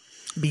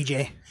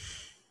BJ.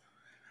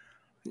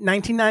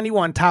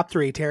 1991, top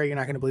 3. Terry, you're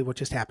not going to believe what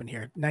just happened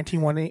here.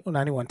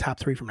 1991, top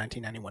 3 from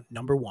 1991.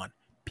 Number 1,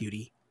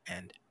 Beauty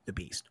and the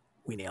Beast.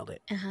 We nailed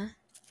it. Uh-huh.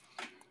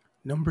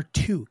 Number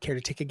 2, care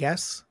to take a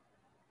guess?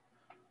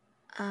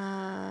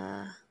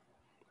 Drop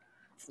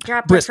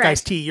Brisk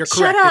Iced Tea. You're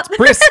correct. Shut up. It's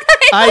Brisk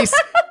Iced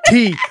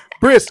Tea.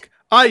 Brisk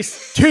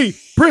Iced Tea.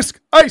 Brisk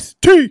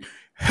Iced Tea.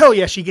 Hell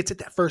yeah, she gets it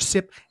that first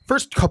sip.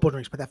 First couple of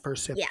drinks, but that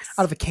first sip. Yes.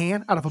 Out of a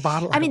can, out of a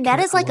bottle. I mean, that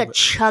is like a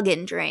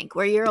chugging drink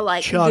where you're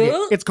like, chug it.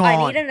 It's gone.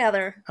 I need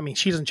another. I mean,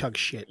 she doesn't chug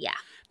shit. Yeah.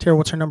 Tara,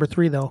 what's her number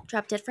 3, though?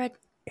 Drop Dead Fred.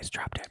 It's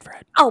Drop Dead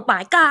Fred. Oh,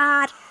 my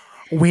God.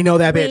 We know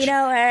that bitch. We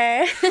know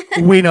her.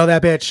 We know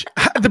that bitch.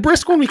 The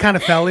Brisk one we kind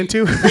of fell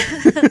into.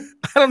 I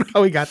don't know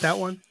how we got that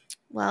one.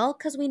 Well,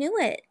 because we knew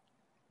it.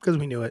 Because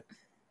we knew it.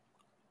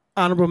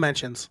 Honorable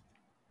mentions.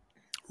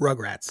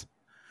 Rugrats.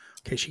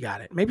 Okay, she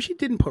got it. Maybe she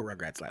didn't put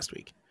Rugrats last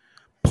week.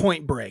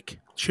 Point Break.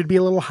 Should be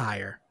a little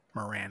higher.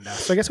 Miranda.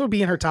 So I guess it would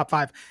be in her top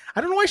 5.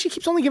 I don't know why she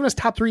keeps only giving us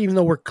top 3, even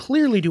though we're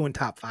clearly doing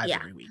top 5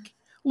 every week.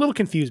 A little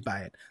confused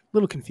by it. A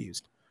little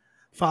confused.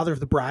 Father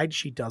of the Bride.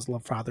 She does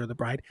love Father of the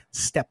Bride.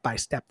 Step by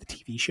Step, the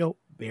TV show.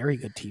 very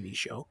good TV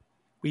show.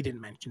 We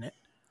didn't mention it.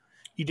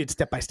 You did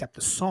Step by Step,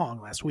 the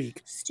song last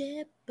week.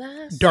 Step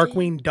by step.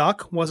 Darkwing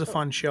Duck was a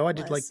fun show. I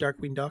did like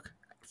Darkwing Duck.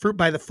 Fruit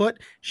by the Foot.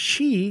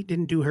 She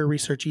didn't do her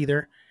research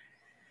either.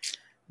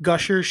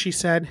 Gushers, she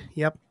said.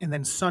 Yep. And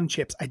then Sun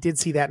Chips. I did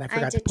see that and I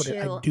forgot to put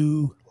it. I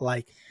do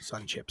like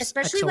Sun Chips.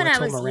 Especially when I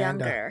was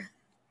younger.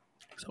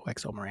 So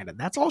XO Miranda.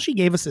 That's all she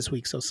gave us this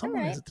week. So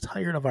someone is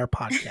tired of our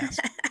podcast.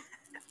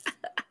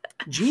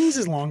 Jeannie's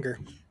is longer.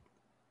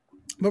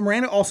 But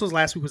Miranda also's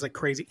last week was like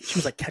crazy. She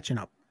was like catching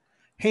up.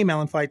 Hey,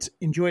 Melon Fights.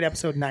 Enjoyed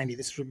episode 90.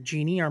 This is from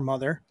Jeannie, our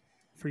mother.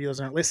 For you those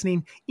that aren't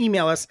listening,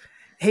 email us.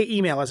 Hey,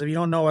 email us. If you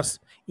don't know us,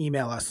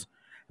 email us.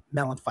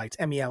 MELLONfights,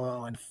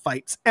 MELLON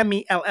fights,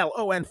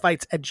 MELLON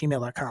fights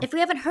 @gmail.com. If we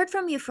haven't heard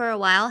from you for a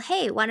while,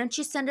 hey, why don't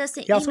you send us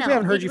an email? Also, if we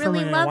haven't heard you from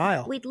in a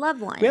while. We'd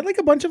love one. We had like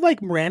a bunch of like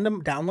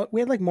random download. We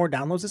had like more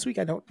downloads this week.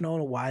 I don't know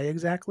why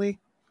exactly.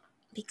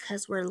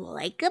 Because we're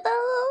likable.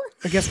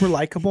 I guess we're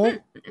likable.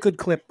 Good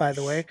clip, by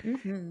the way.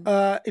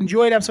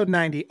 Enjoyed episode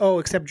 90. Oh,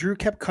 except Drew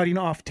kept cutting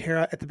off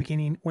Tara at the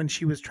beginning when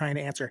she was trying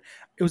to answer.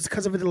 It was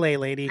because of a delay,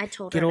 lady. I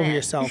told Get her over that.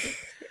 yourself.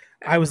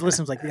 I was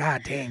listening. I was like,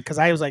 God dang. Because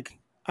I was like,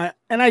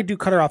 and I do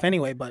cut her off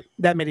anyway, but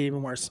that made it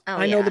even worse. Oh,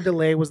 I know the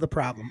delay was the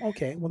problem.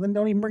 Okay, well then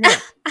don't even bring it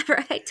up.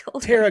 I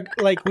told Tara,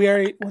 like we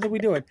already, what are we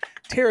doing?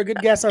 Tara, good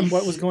guess on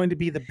what was going to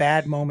be the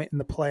bad moment in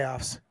the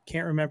playoffs.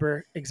 Can't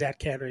remember exact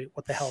category.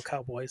 What the hell,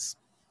 Cowboys?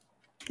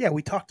 Yeah,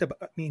 we talked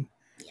about. We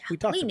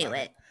talked. We knew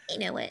it. We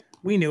knew it.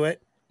 We knew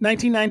it.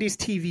 1990s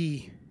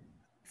TV.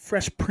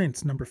 Fresh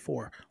Prince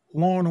 #4.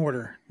 Law and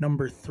Order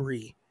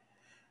 #3.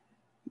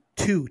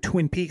 2.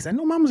 Twin Peaks. I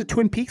know Mom was a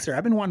Twin Peakser.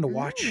 I've been wanting to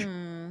watch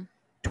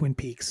Twin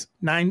Peaks.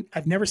 9.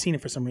 I've never seen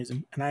it for some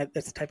reason, and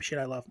that's the type of shit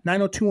I love.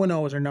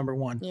 90210 is her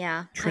 #1.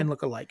 Yeah. Trend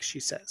lookalike, she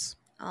says.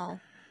 Oh.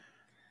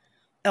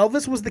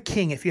 Elvis was the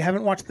king. If you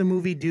haven't watched the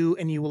movie, do,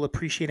 and you will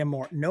appreciate him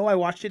more. No, I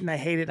watched it and I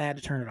hated it and I had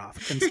to turn it off.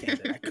 I couldn't stand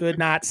it. I could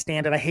not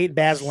stand it. I hate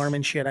Baz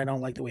Luhrmann shit. I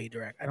don't like the way he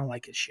directs. I don't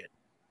like his shit.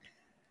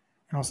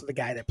 And also the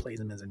guy that plays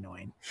him is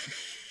annoying.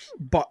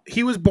 But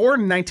he was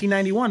born in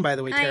 1991, by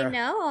the way, Tara. I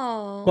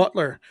know.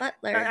 Butler.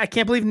 Butler. I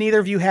can't believe neither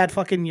of you had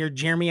fucking your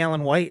Jeremy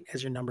Allen White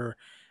as your number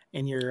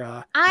in your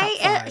top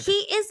 5. He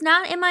is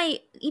not in my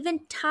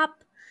even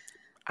top.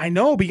 I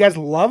know, but you guys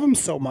love him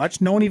so much.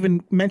 No one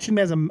even mentioned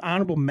him as an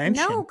honorable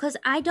mention. No, because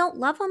I don't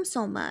love him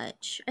so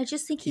much. I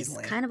just think he's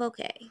kind of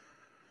okay.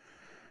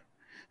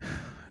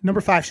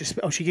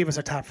 #5. She gave us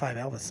our top 5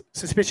 Elvis.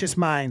 Suspicious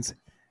Minds.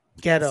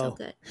 Ghetto. So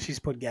good. She's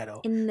put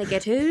Ghetto. In the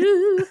ghetto.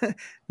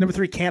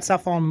 #3. Can't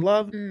Stop Falling in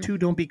Love. 2.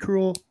 Don't Be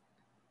Cruel.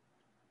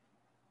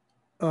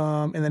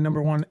 And then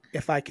 #1.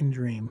 If I Can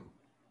Dream.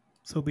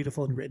 So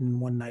beautiful and written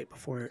one night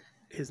before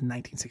his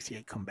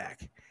 1968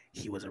 comeback.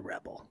 He was a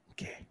rebel.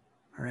 Okay.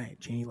 All right,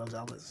 Jeannie loves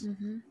Elvis.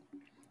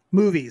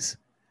 Movies.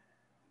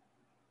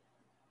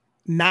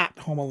 Not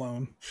Home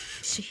Alone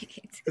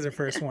is her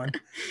first one.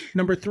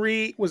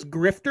 #3 was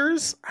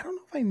Grifters. I don't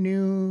know if I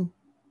knew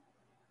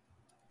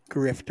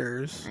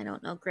Grifters. I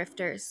don't know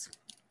Grifters.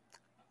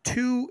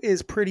 2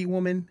 is Pretty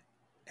Woman,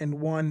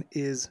 and 1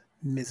 is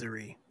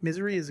Misery.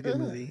 Misery is a good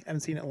movie. I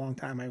haven't seen it in a long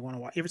time. I want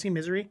to watch. You ever seen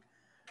Misery?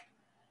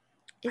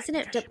 Isn't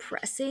it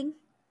depressing?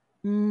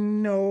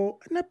 No,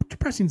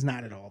 depressing's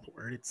not at all the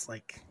word. It's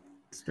like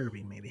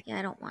disturbing, maybe. Yeah,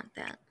 I don't want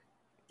that.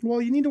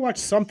 Well, you need to watch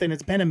something.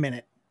 It's been a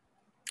minute.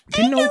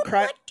 Didn't know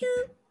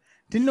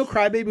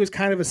Crybaby was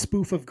kind of a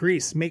spoof of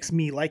Grease. Makes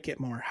me like it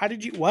more. How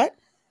did you? What?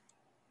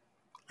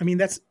 I mean,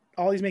 that's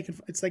all he's making.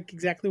 It's like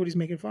exactly what he's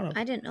making fun of.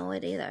 I didn't know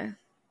it either.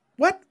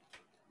 What?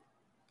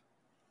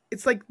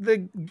 It's like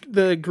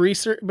the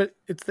greaser, but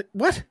it's the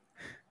what?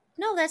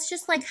 No, that's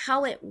just like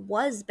how it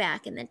was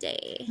back in the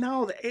day.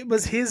 No, it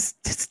was his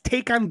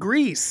take on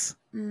Grease.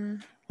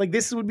 Like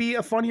this would be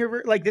a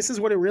funnier. Like this is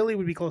what it really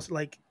would be close to.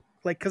 Like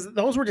because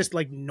those were just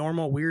like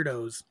normal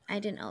weirdos. I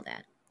didn't know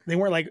that. They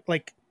weren't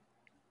like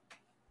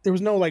there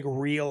was no like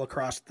real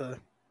across the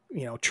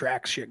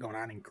track shit going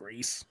on in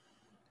Grease.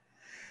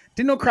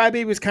 Didn't know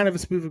Crybaby was kind of a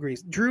spoof of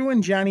Grease. Drew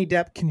and Johnny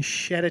Depp can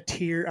shed a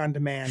tear on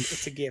demand.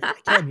 It's a gift. I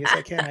can. Yes,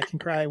 I can. I can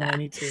cry when I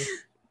need to.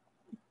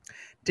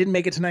 Didn't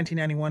make it to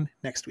 1991.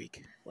 Next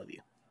week. Love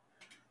you.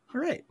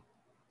 All right.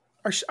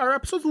 Our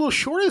episode's a little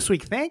shorter this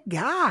week. Thank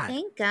God.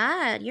 Thank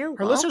God. You're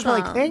welcome. Our listeners were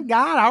like, thank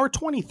God. Hour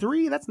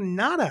 23. That's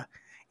nada.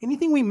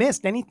 Anything we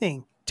missed.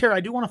 Anything. Tara, I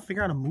do want to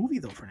figure out a movie,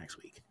 though, for next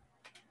week.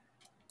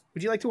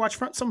 Would you like to watch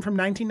something from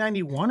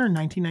 1991 or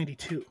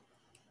 1992?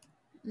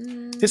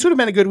 This would have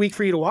been a good week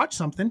for you to watch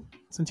something,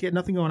 since you had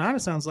nothing going on, it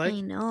sounds like.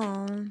 I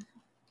know. It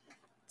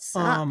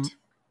sucked.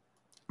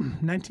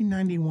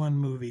 1991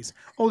 movies.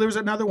 Oh, there was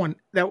another one.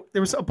 There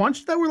was a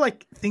bunch that were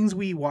like things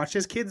we watched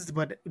as kids,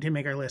 but didn't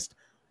make our list.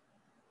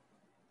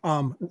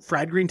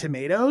 Fried Green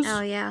Tomatoes.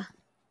 Oh, yeah.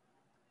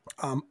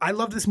 I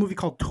love this movie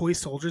called Toy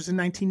Soldiers in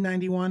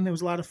 1991. It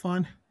was a lot of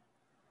fun.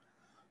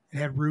 It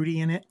had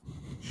Rudy in it.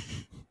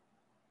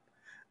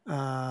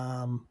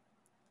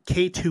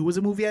 K2 was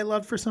a movie I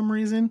loved for some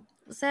reason.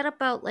 Was that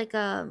about like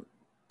a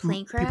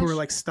plane crash? People were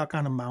like stuck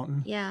on a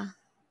mountain. Yeah.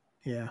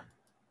 Yeah.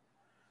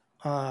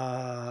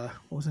 What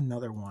was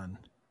another one?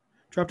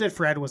 Drop Dead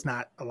Fred was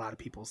not a lot of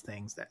people's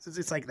things.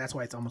 It's like that's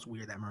why it's almost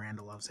weird that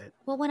Miranda loves it.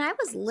 Well, when I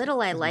was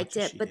little, I As liked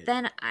much as it, she but did.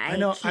 then I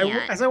know.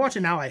 can't. As I watch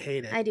it now, I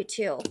hate it. I do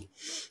too.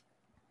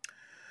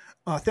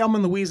 Thelma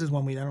and Louise is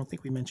one I don't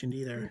think we mentioned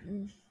either.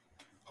 Mm-mm.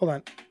 Hold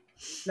on.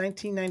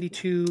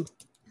 1992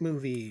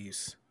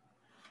 movies.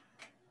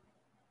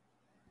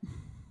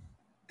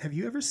 Have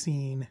you ever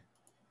seen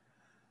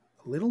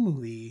a little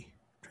movie?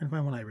 I'm trying to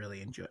find one I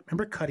really enjoy.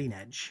 Remember Cutting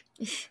Edge?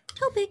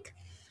 Topic.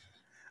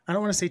 I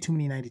don't want to say too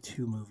many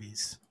 92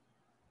 movies.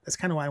 That's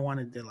kind of why I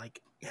wanted to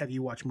like have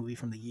you watch a movie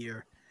from the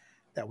year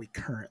that we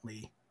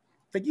currently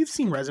like. You've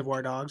seen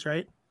Reservoir Dogs,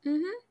 right?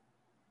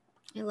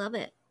 Mm-hmm. I love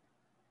it.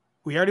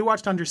 We already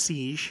watched Under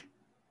Siege.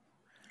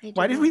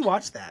 Why did we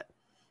watch that?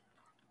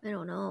 I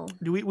don't know.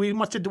 We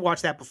must have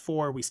watched that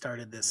before we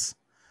started this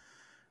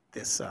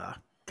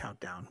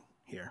countdown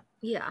here.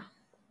 Yeah.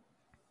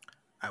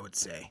 I would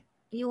say.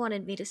 You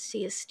wanted me to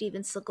see a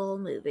Steven Seagal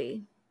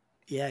movie.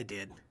 Yeah, I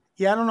did.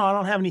 Yeah, I don't know. I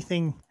don't have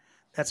anything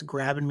that's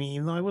grabbing me,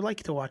 even though I would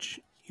like to watch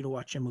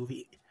a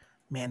movie.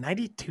 Man,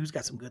 92's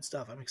got some good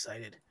stuff. I'm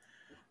excited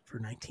for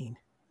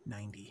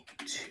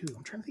 1992.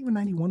 I'm trying to think of a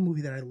 91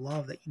 movie that I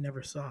love that you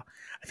never saw.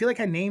 I feel like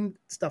I named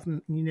stuff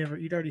and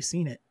you'd already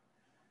seen it.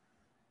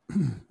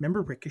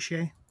 Remember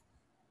Ricochet?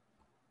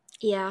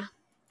 Yeah.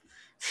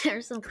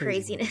 There's some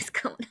craziness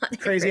going on.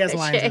 Crazy ass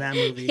lines in that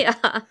movie. Yeah.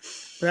 But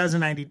that was a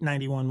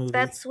 91 movie.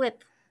 That's with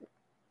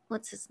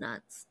what's his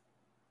nuts.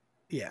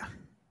 Yeah.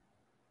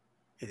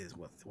 It is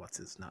with what's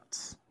his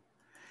nuts.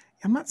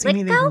 I'm not seeing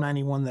anything from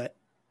 91 that...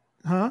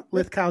 Huh?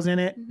 Lithgow's in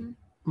it.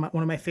 Mm-hmm.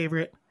 One of my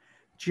favorite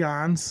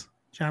Johns.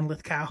 John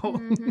Lithgow.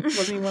 Mm-hmm.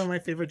 Wasn't he one of my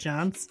favorite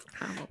Johns?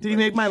 Probably. Did he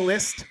make my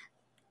list?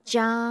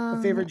 John.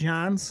 My favorite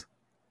Johns?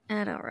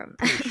 I don't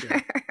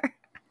remember.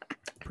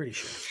 Pretty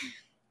sure.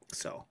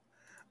 So,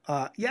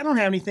 yeah, I don't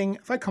have anything.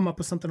 If I come up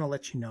with something, I'll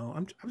let you know.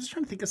 I'm just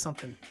trying to think of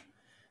something.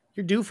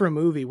 You're due for a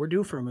movie. We're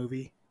due for a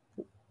movie.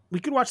 We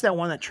could watch that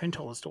one that Trent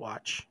told us to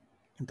watch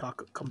and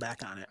come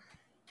back on it.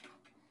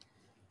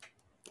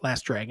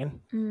 Last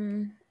Dragon.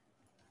 Mm.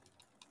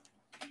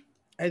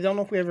 I don't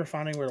know if we ever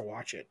found anywhere to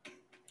watch it.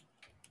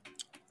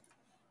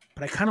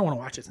 But I kind of want to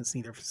watch it since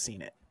neither of us have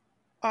seen it.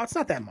 Oh, it's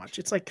not that much.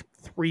 It's like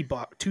 $3,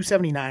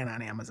 $2.79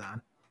 on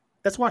Amazon.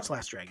 Let's watch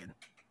Last Dragon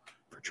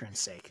for Trent's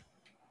sake.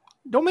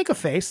 Don't make a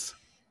face.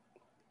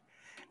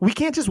 We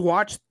can't just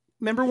watch.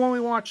 Remember when we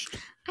watched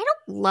I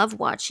don't love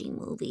watching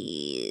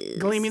movies.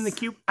 Gleaming the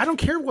Cube? I don't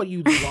care what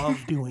you love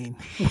doing.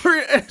 We're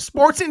a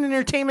sports and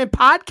entertainment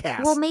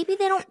podcast. Well, maybe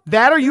they don't.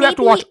 That or you have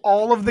to maybe- watch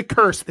all of The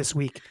Curse this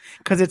week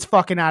because it's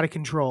fucking out of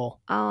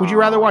control. Would you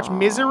rather watch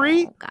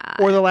Misery God.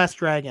 or The Last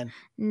Dragon?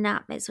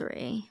 Not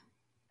Misery.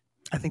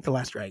 I think The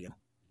Last Dragon.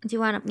 Do you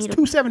want me It's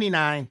to?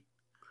 $2.79.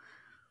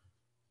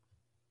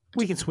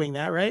 We can swing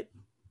that, right?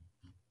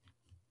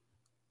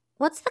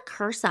 What's The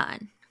Curse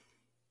on?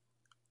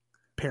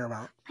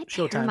 Paramount. My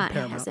Showtime. Paramount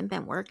hasn't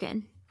been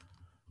working.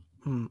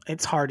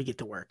 It's hard to get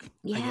to work.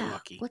 I get Yeah.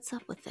 lucky. What's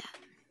up with that?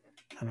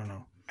 I don't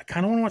know. I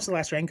kind of want to watch The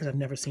Last Dragon because I've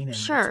never seen it.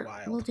 Sure, It's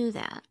wild. we'll do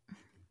that.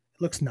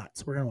 It looks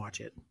nuts. We're going to watch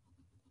it.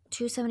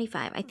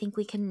 $2.75. I think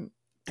we can.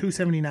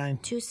 $2.79.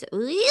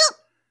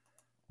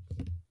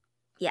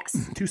 Yes.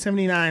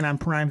 $2.79 on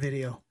Prime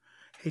Video.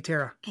 Hey,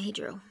 Tara. Hey,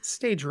 Drew.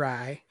 Stay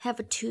dry. Have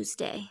a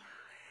Tuesday.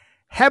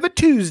 Have a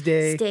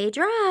Tuesday. Stay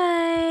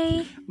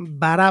dry.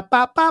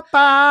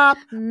 Ba-da-ba-ba-ba.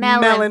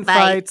 Melon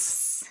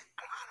fights.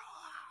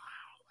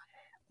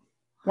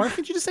 Why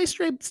can't you just say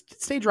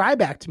stay dry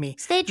back to me?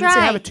 Stay You didn't say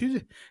dry. have a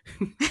Tuesday.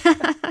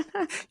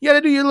 You got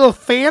to do your little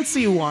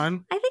fancy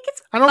one. I think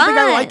it's I don't think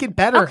I fun. like it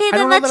better. Okay, I then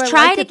don't know that let's I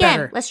try like it again.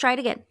 better. Let's try it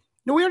again.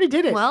 No, we already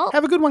did it. Well-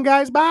 Have a good one,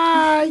 guys.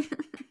 Bye.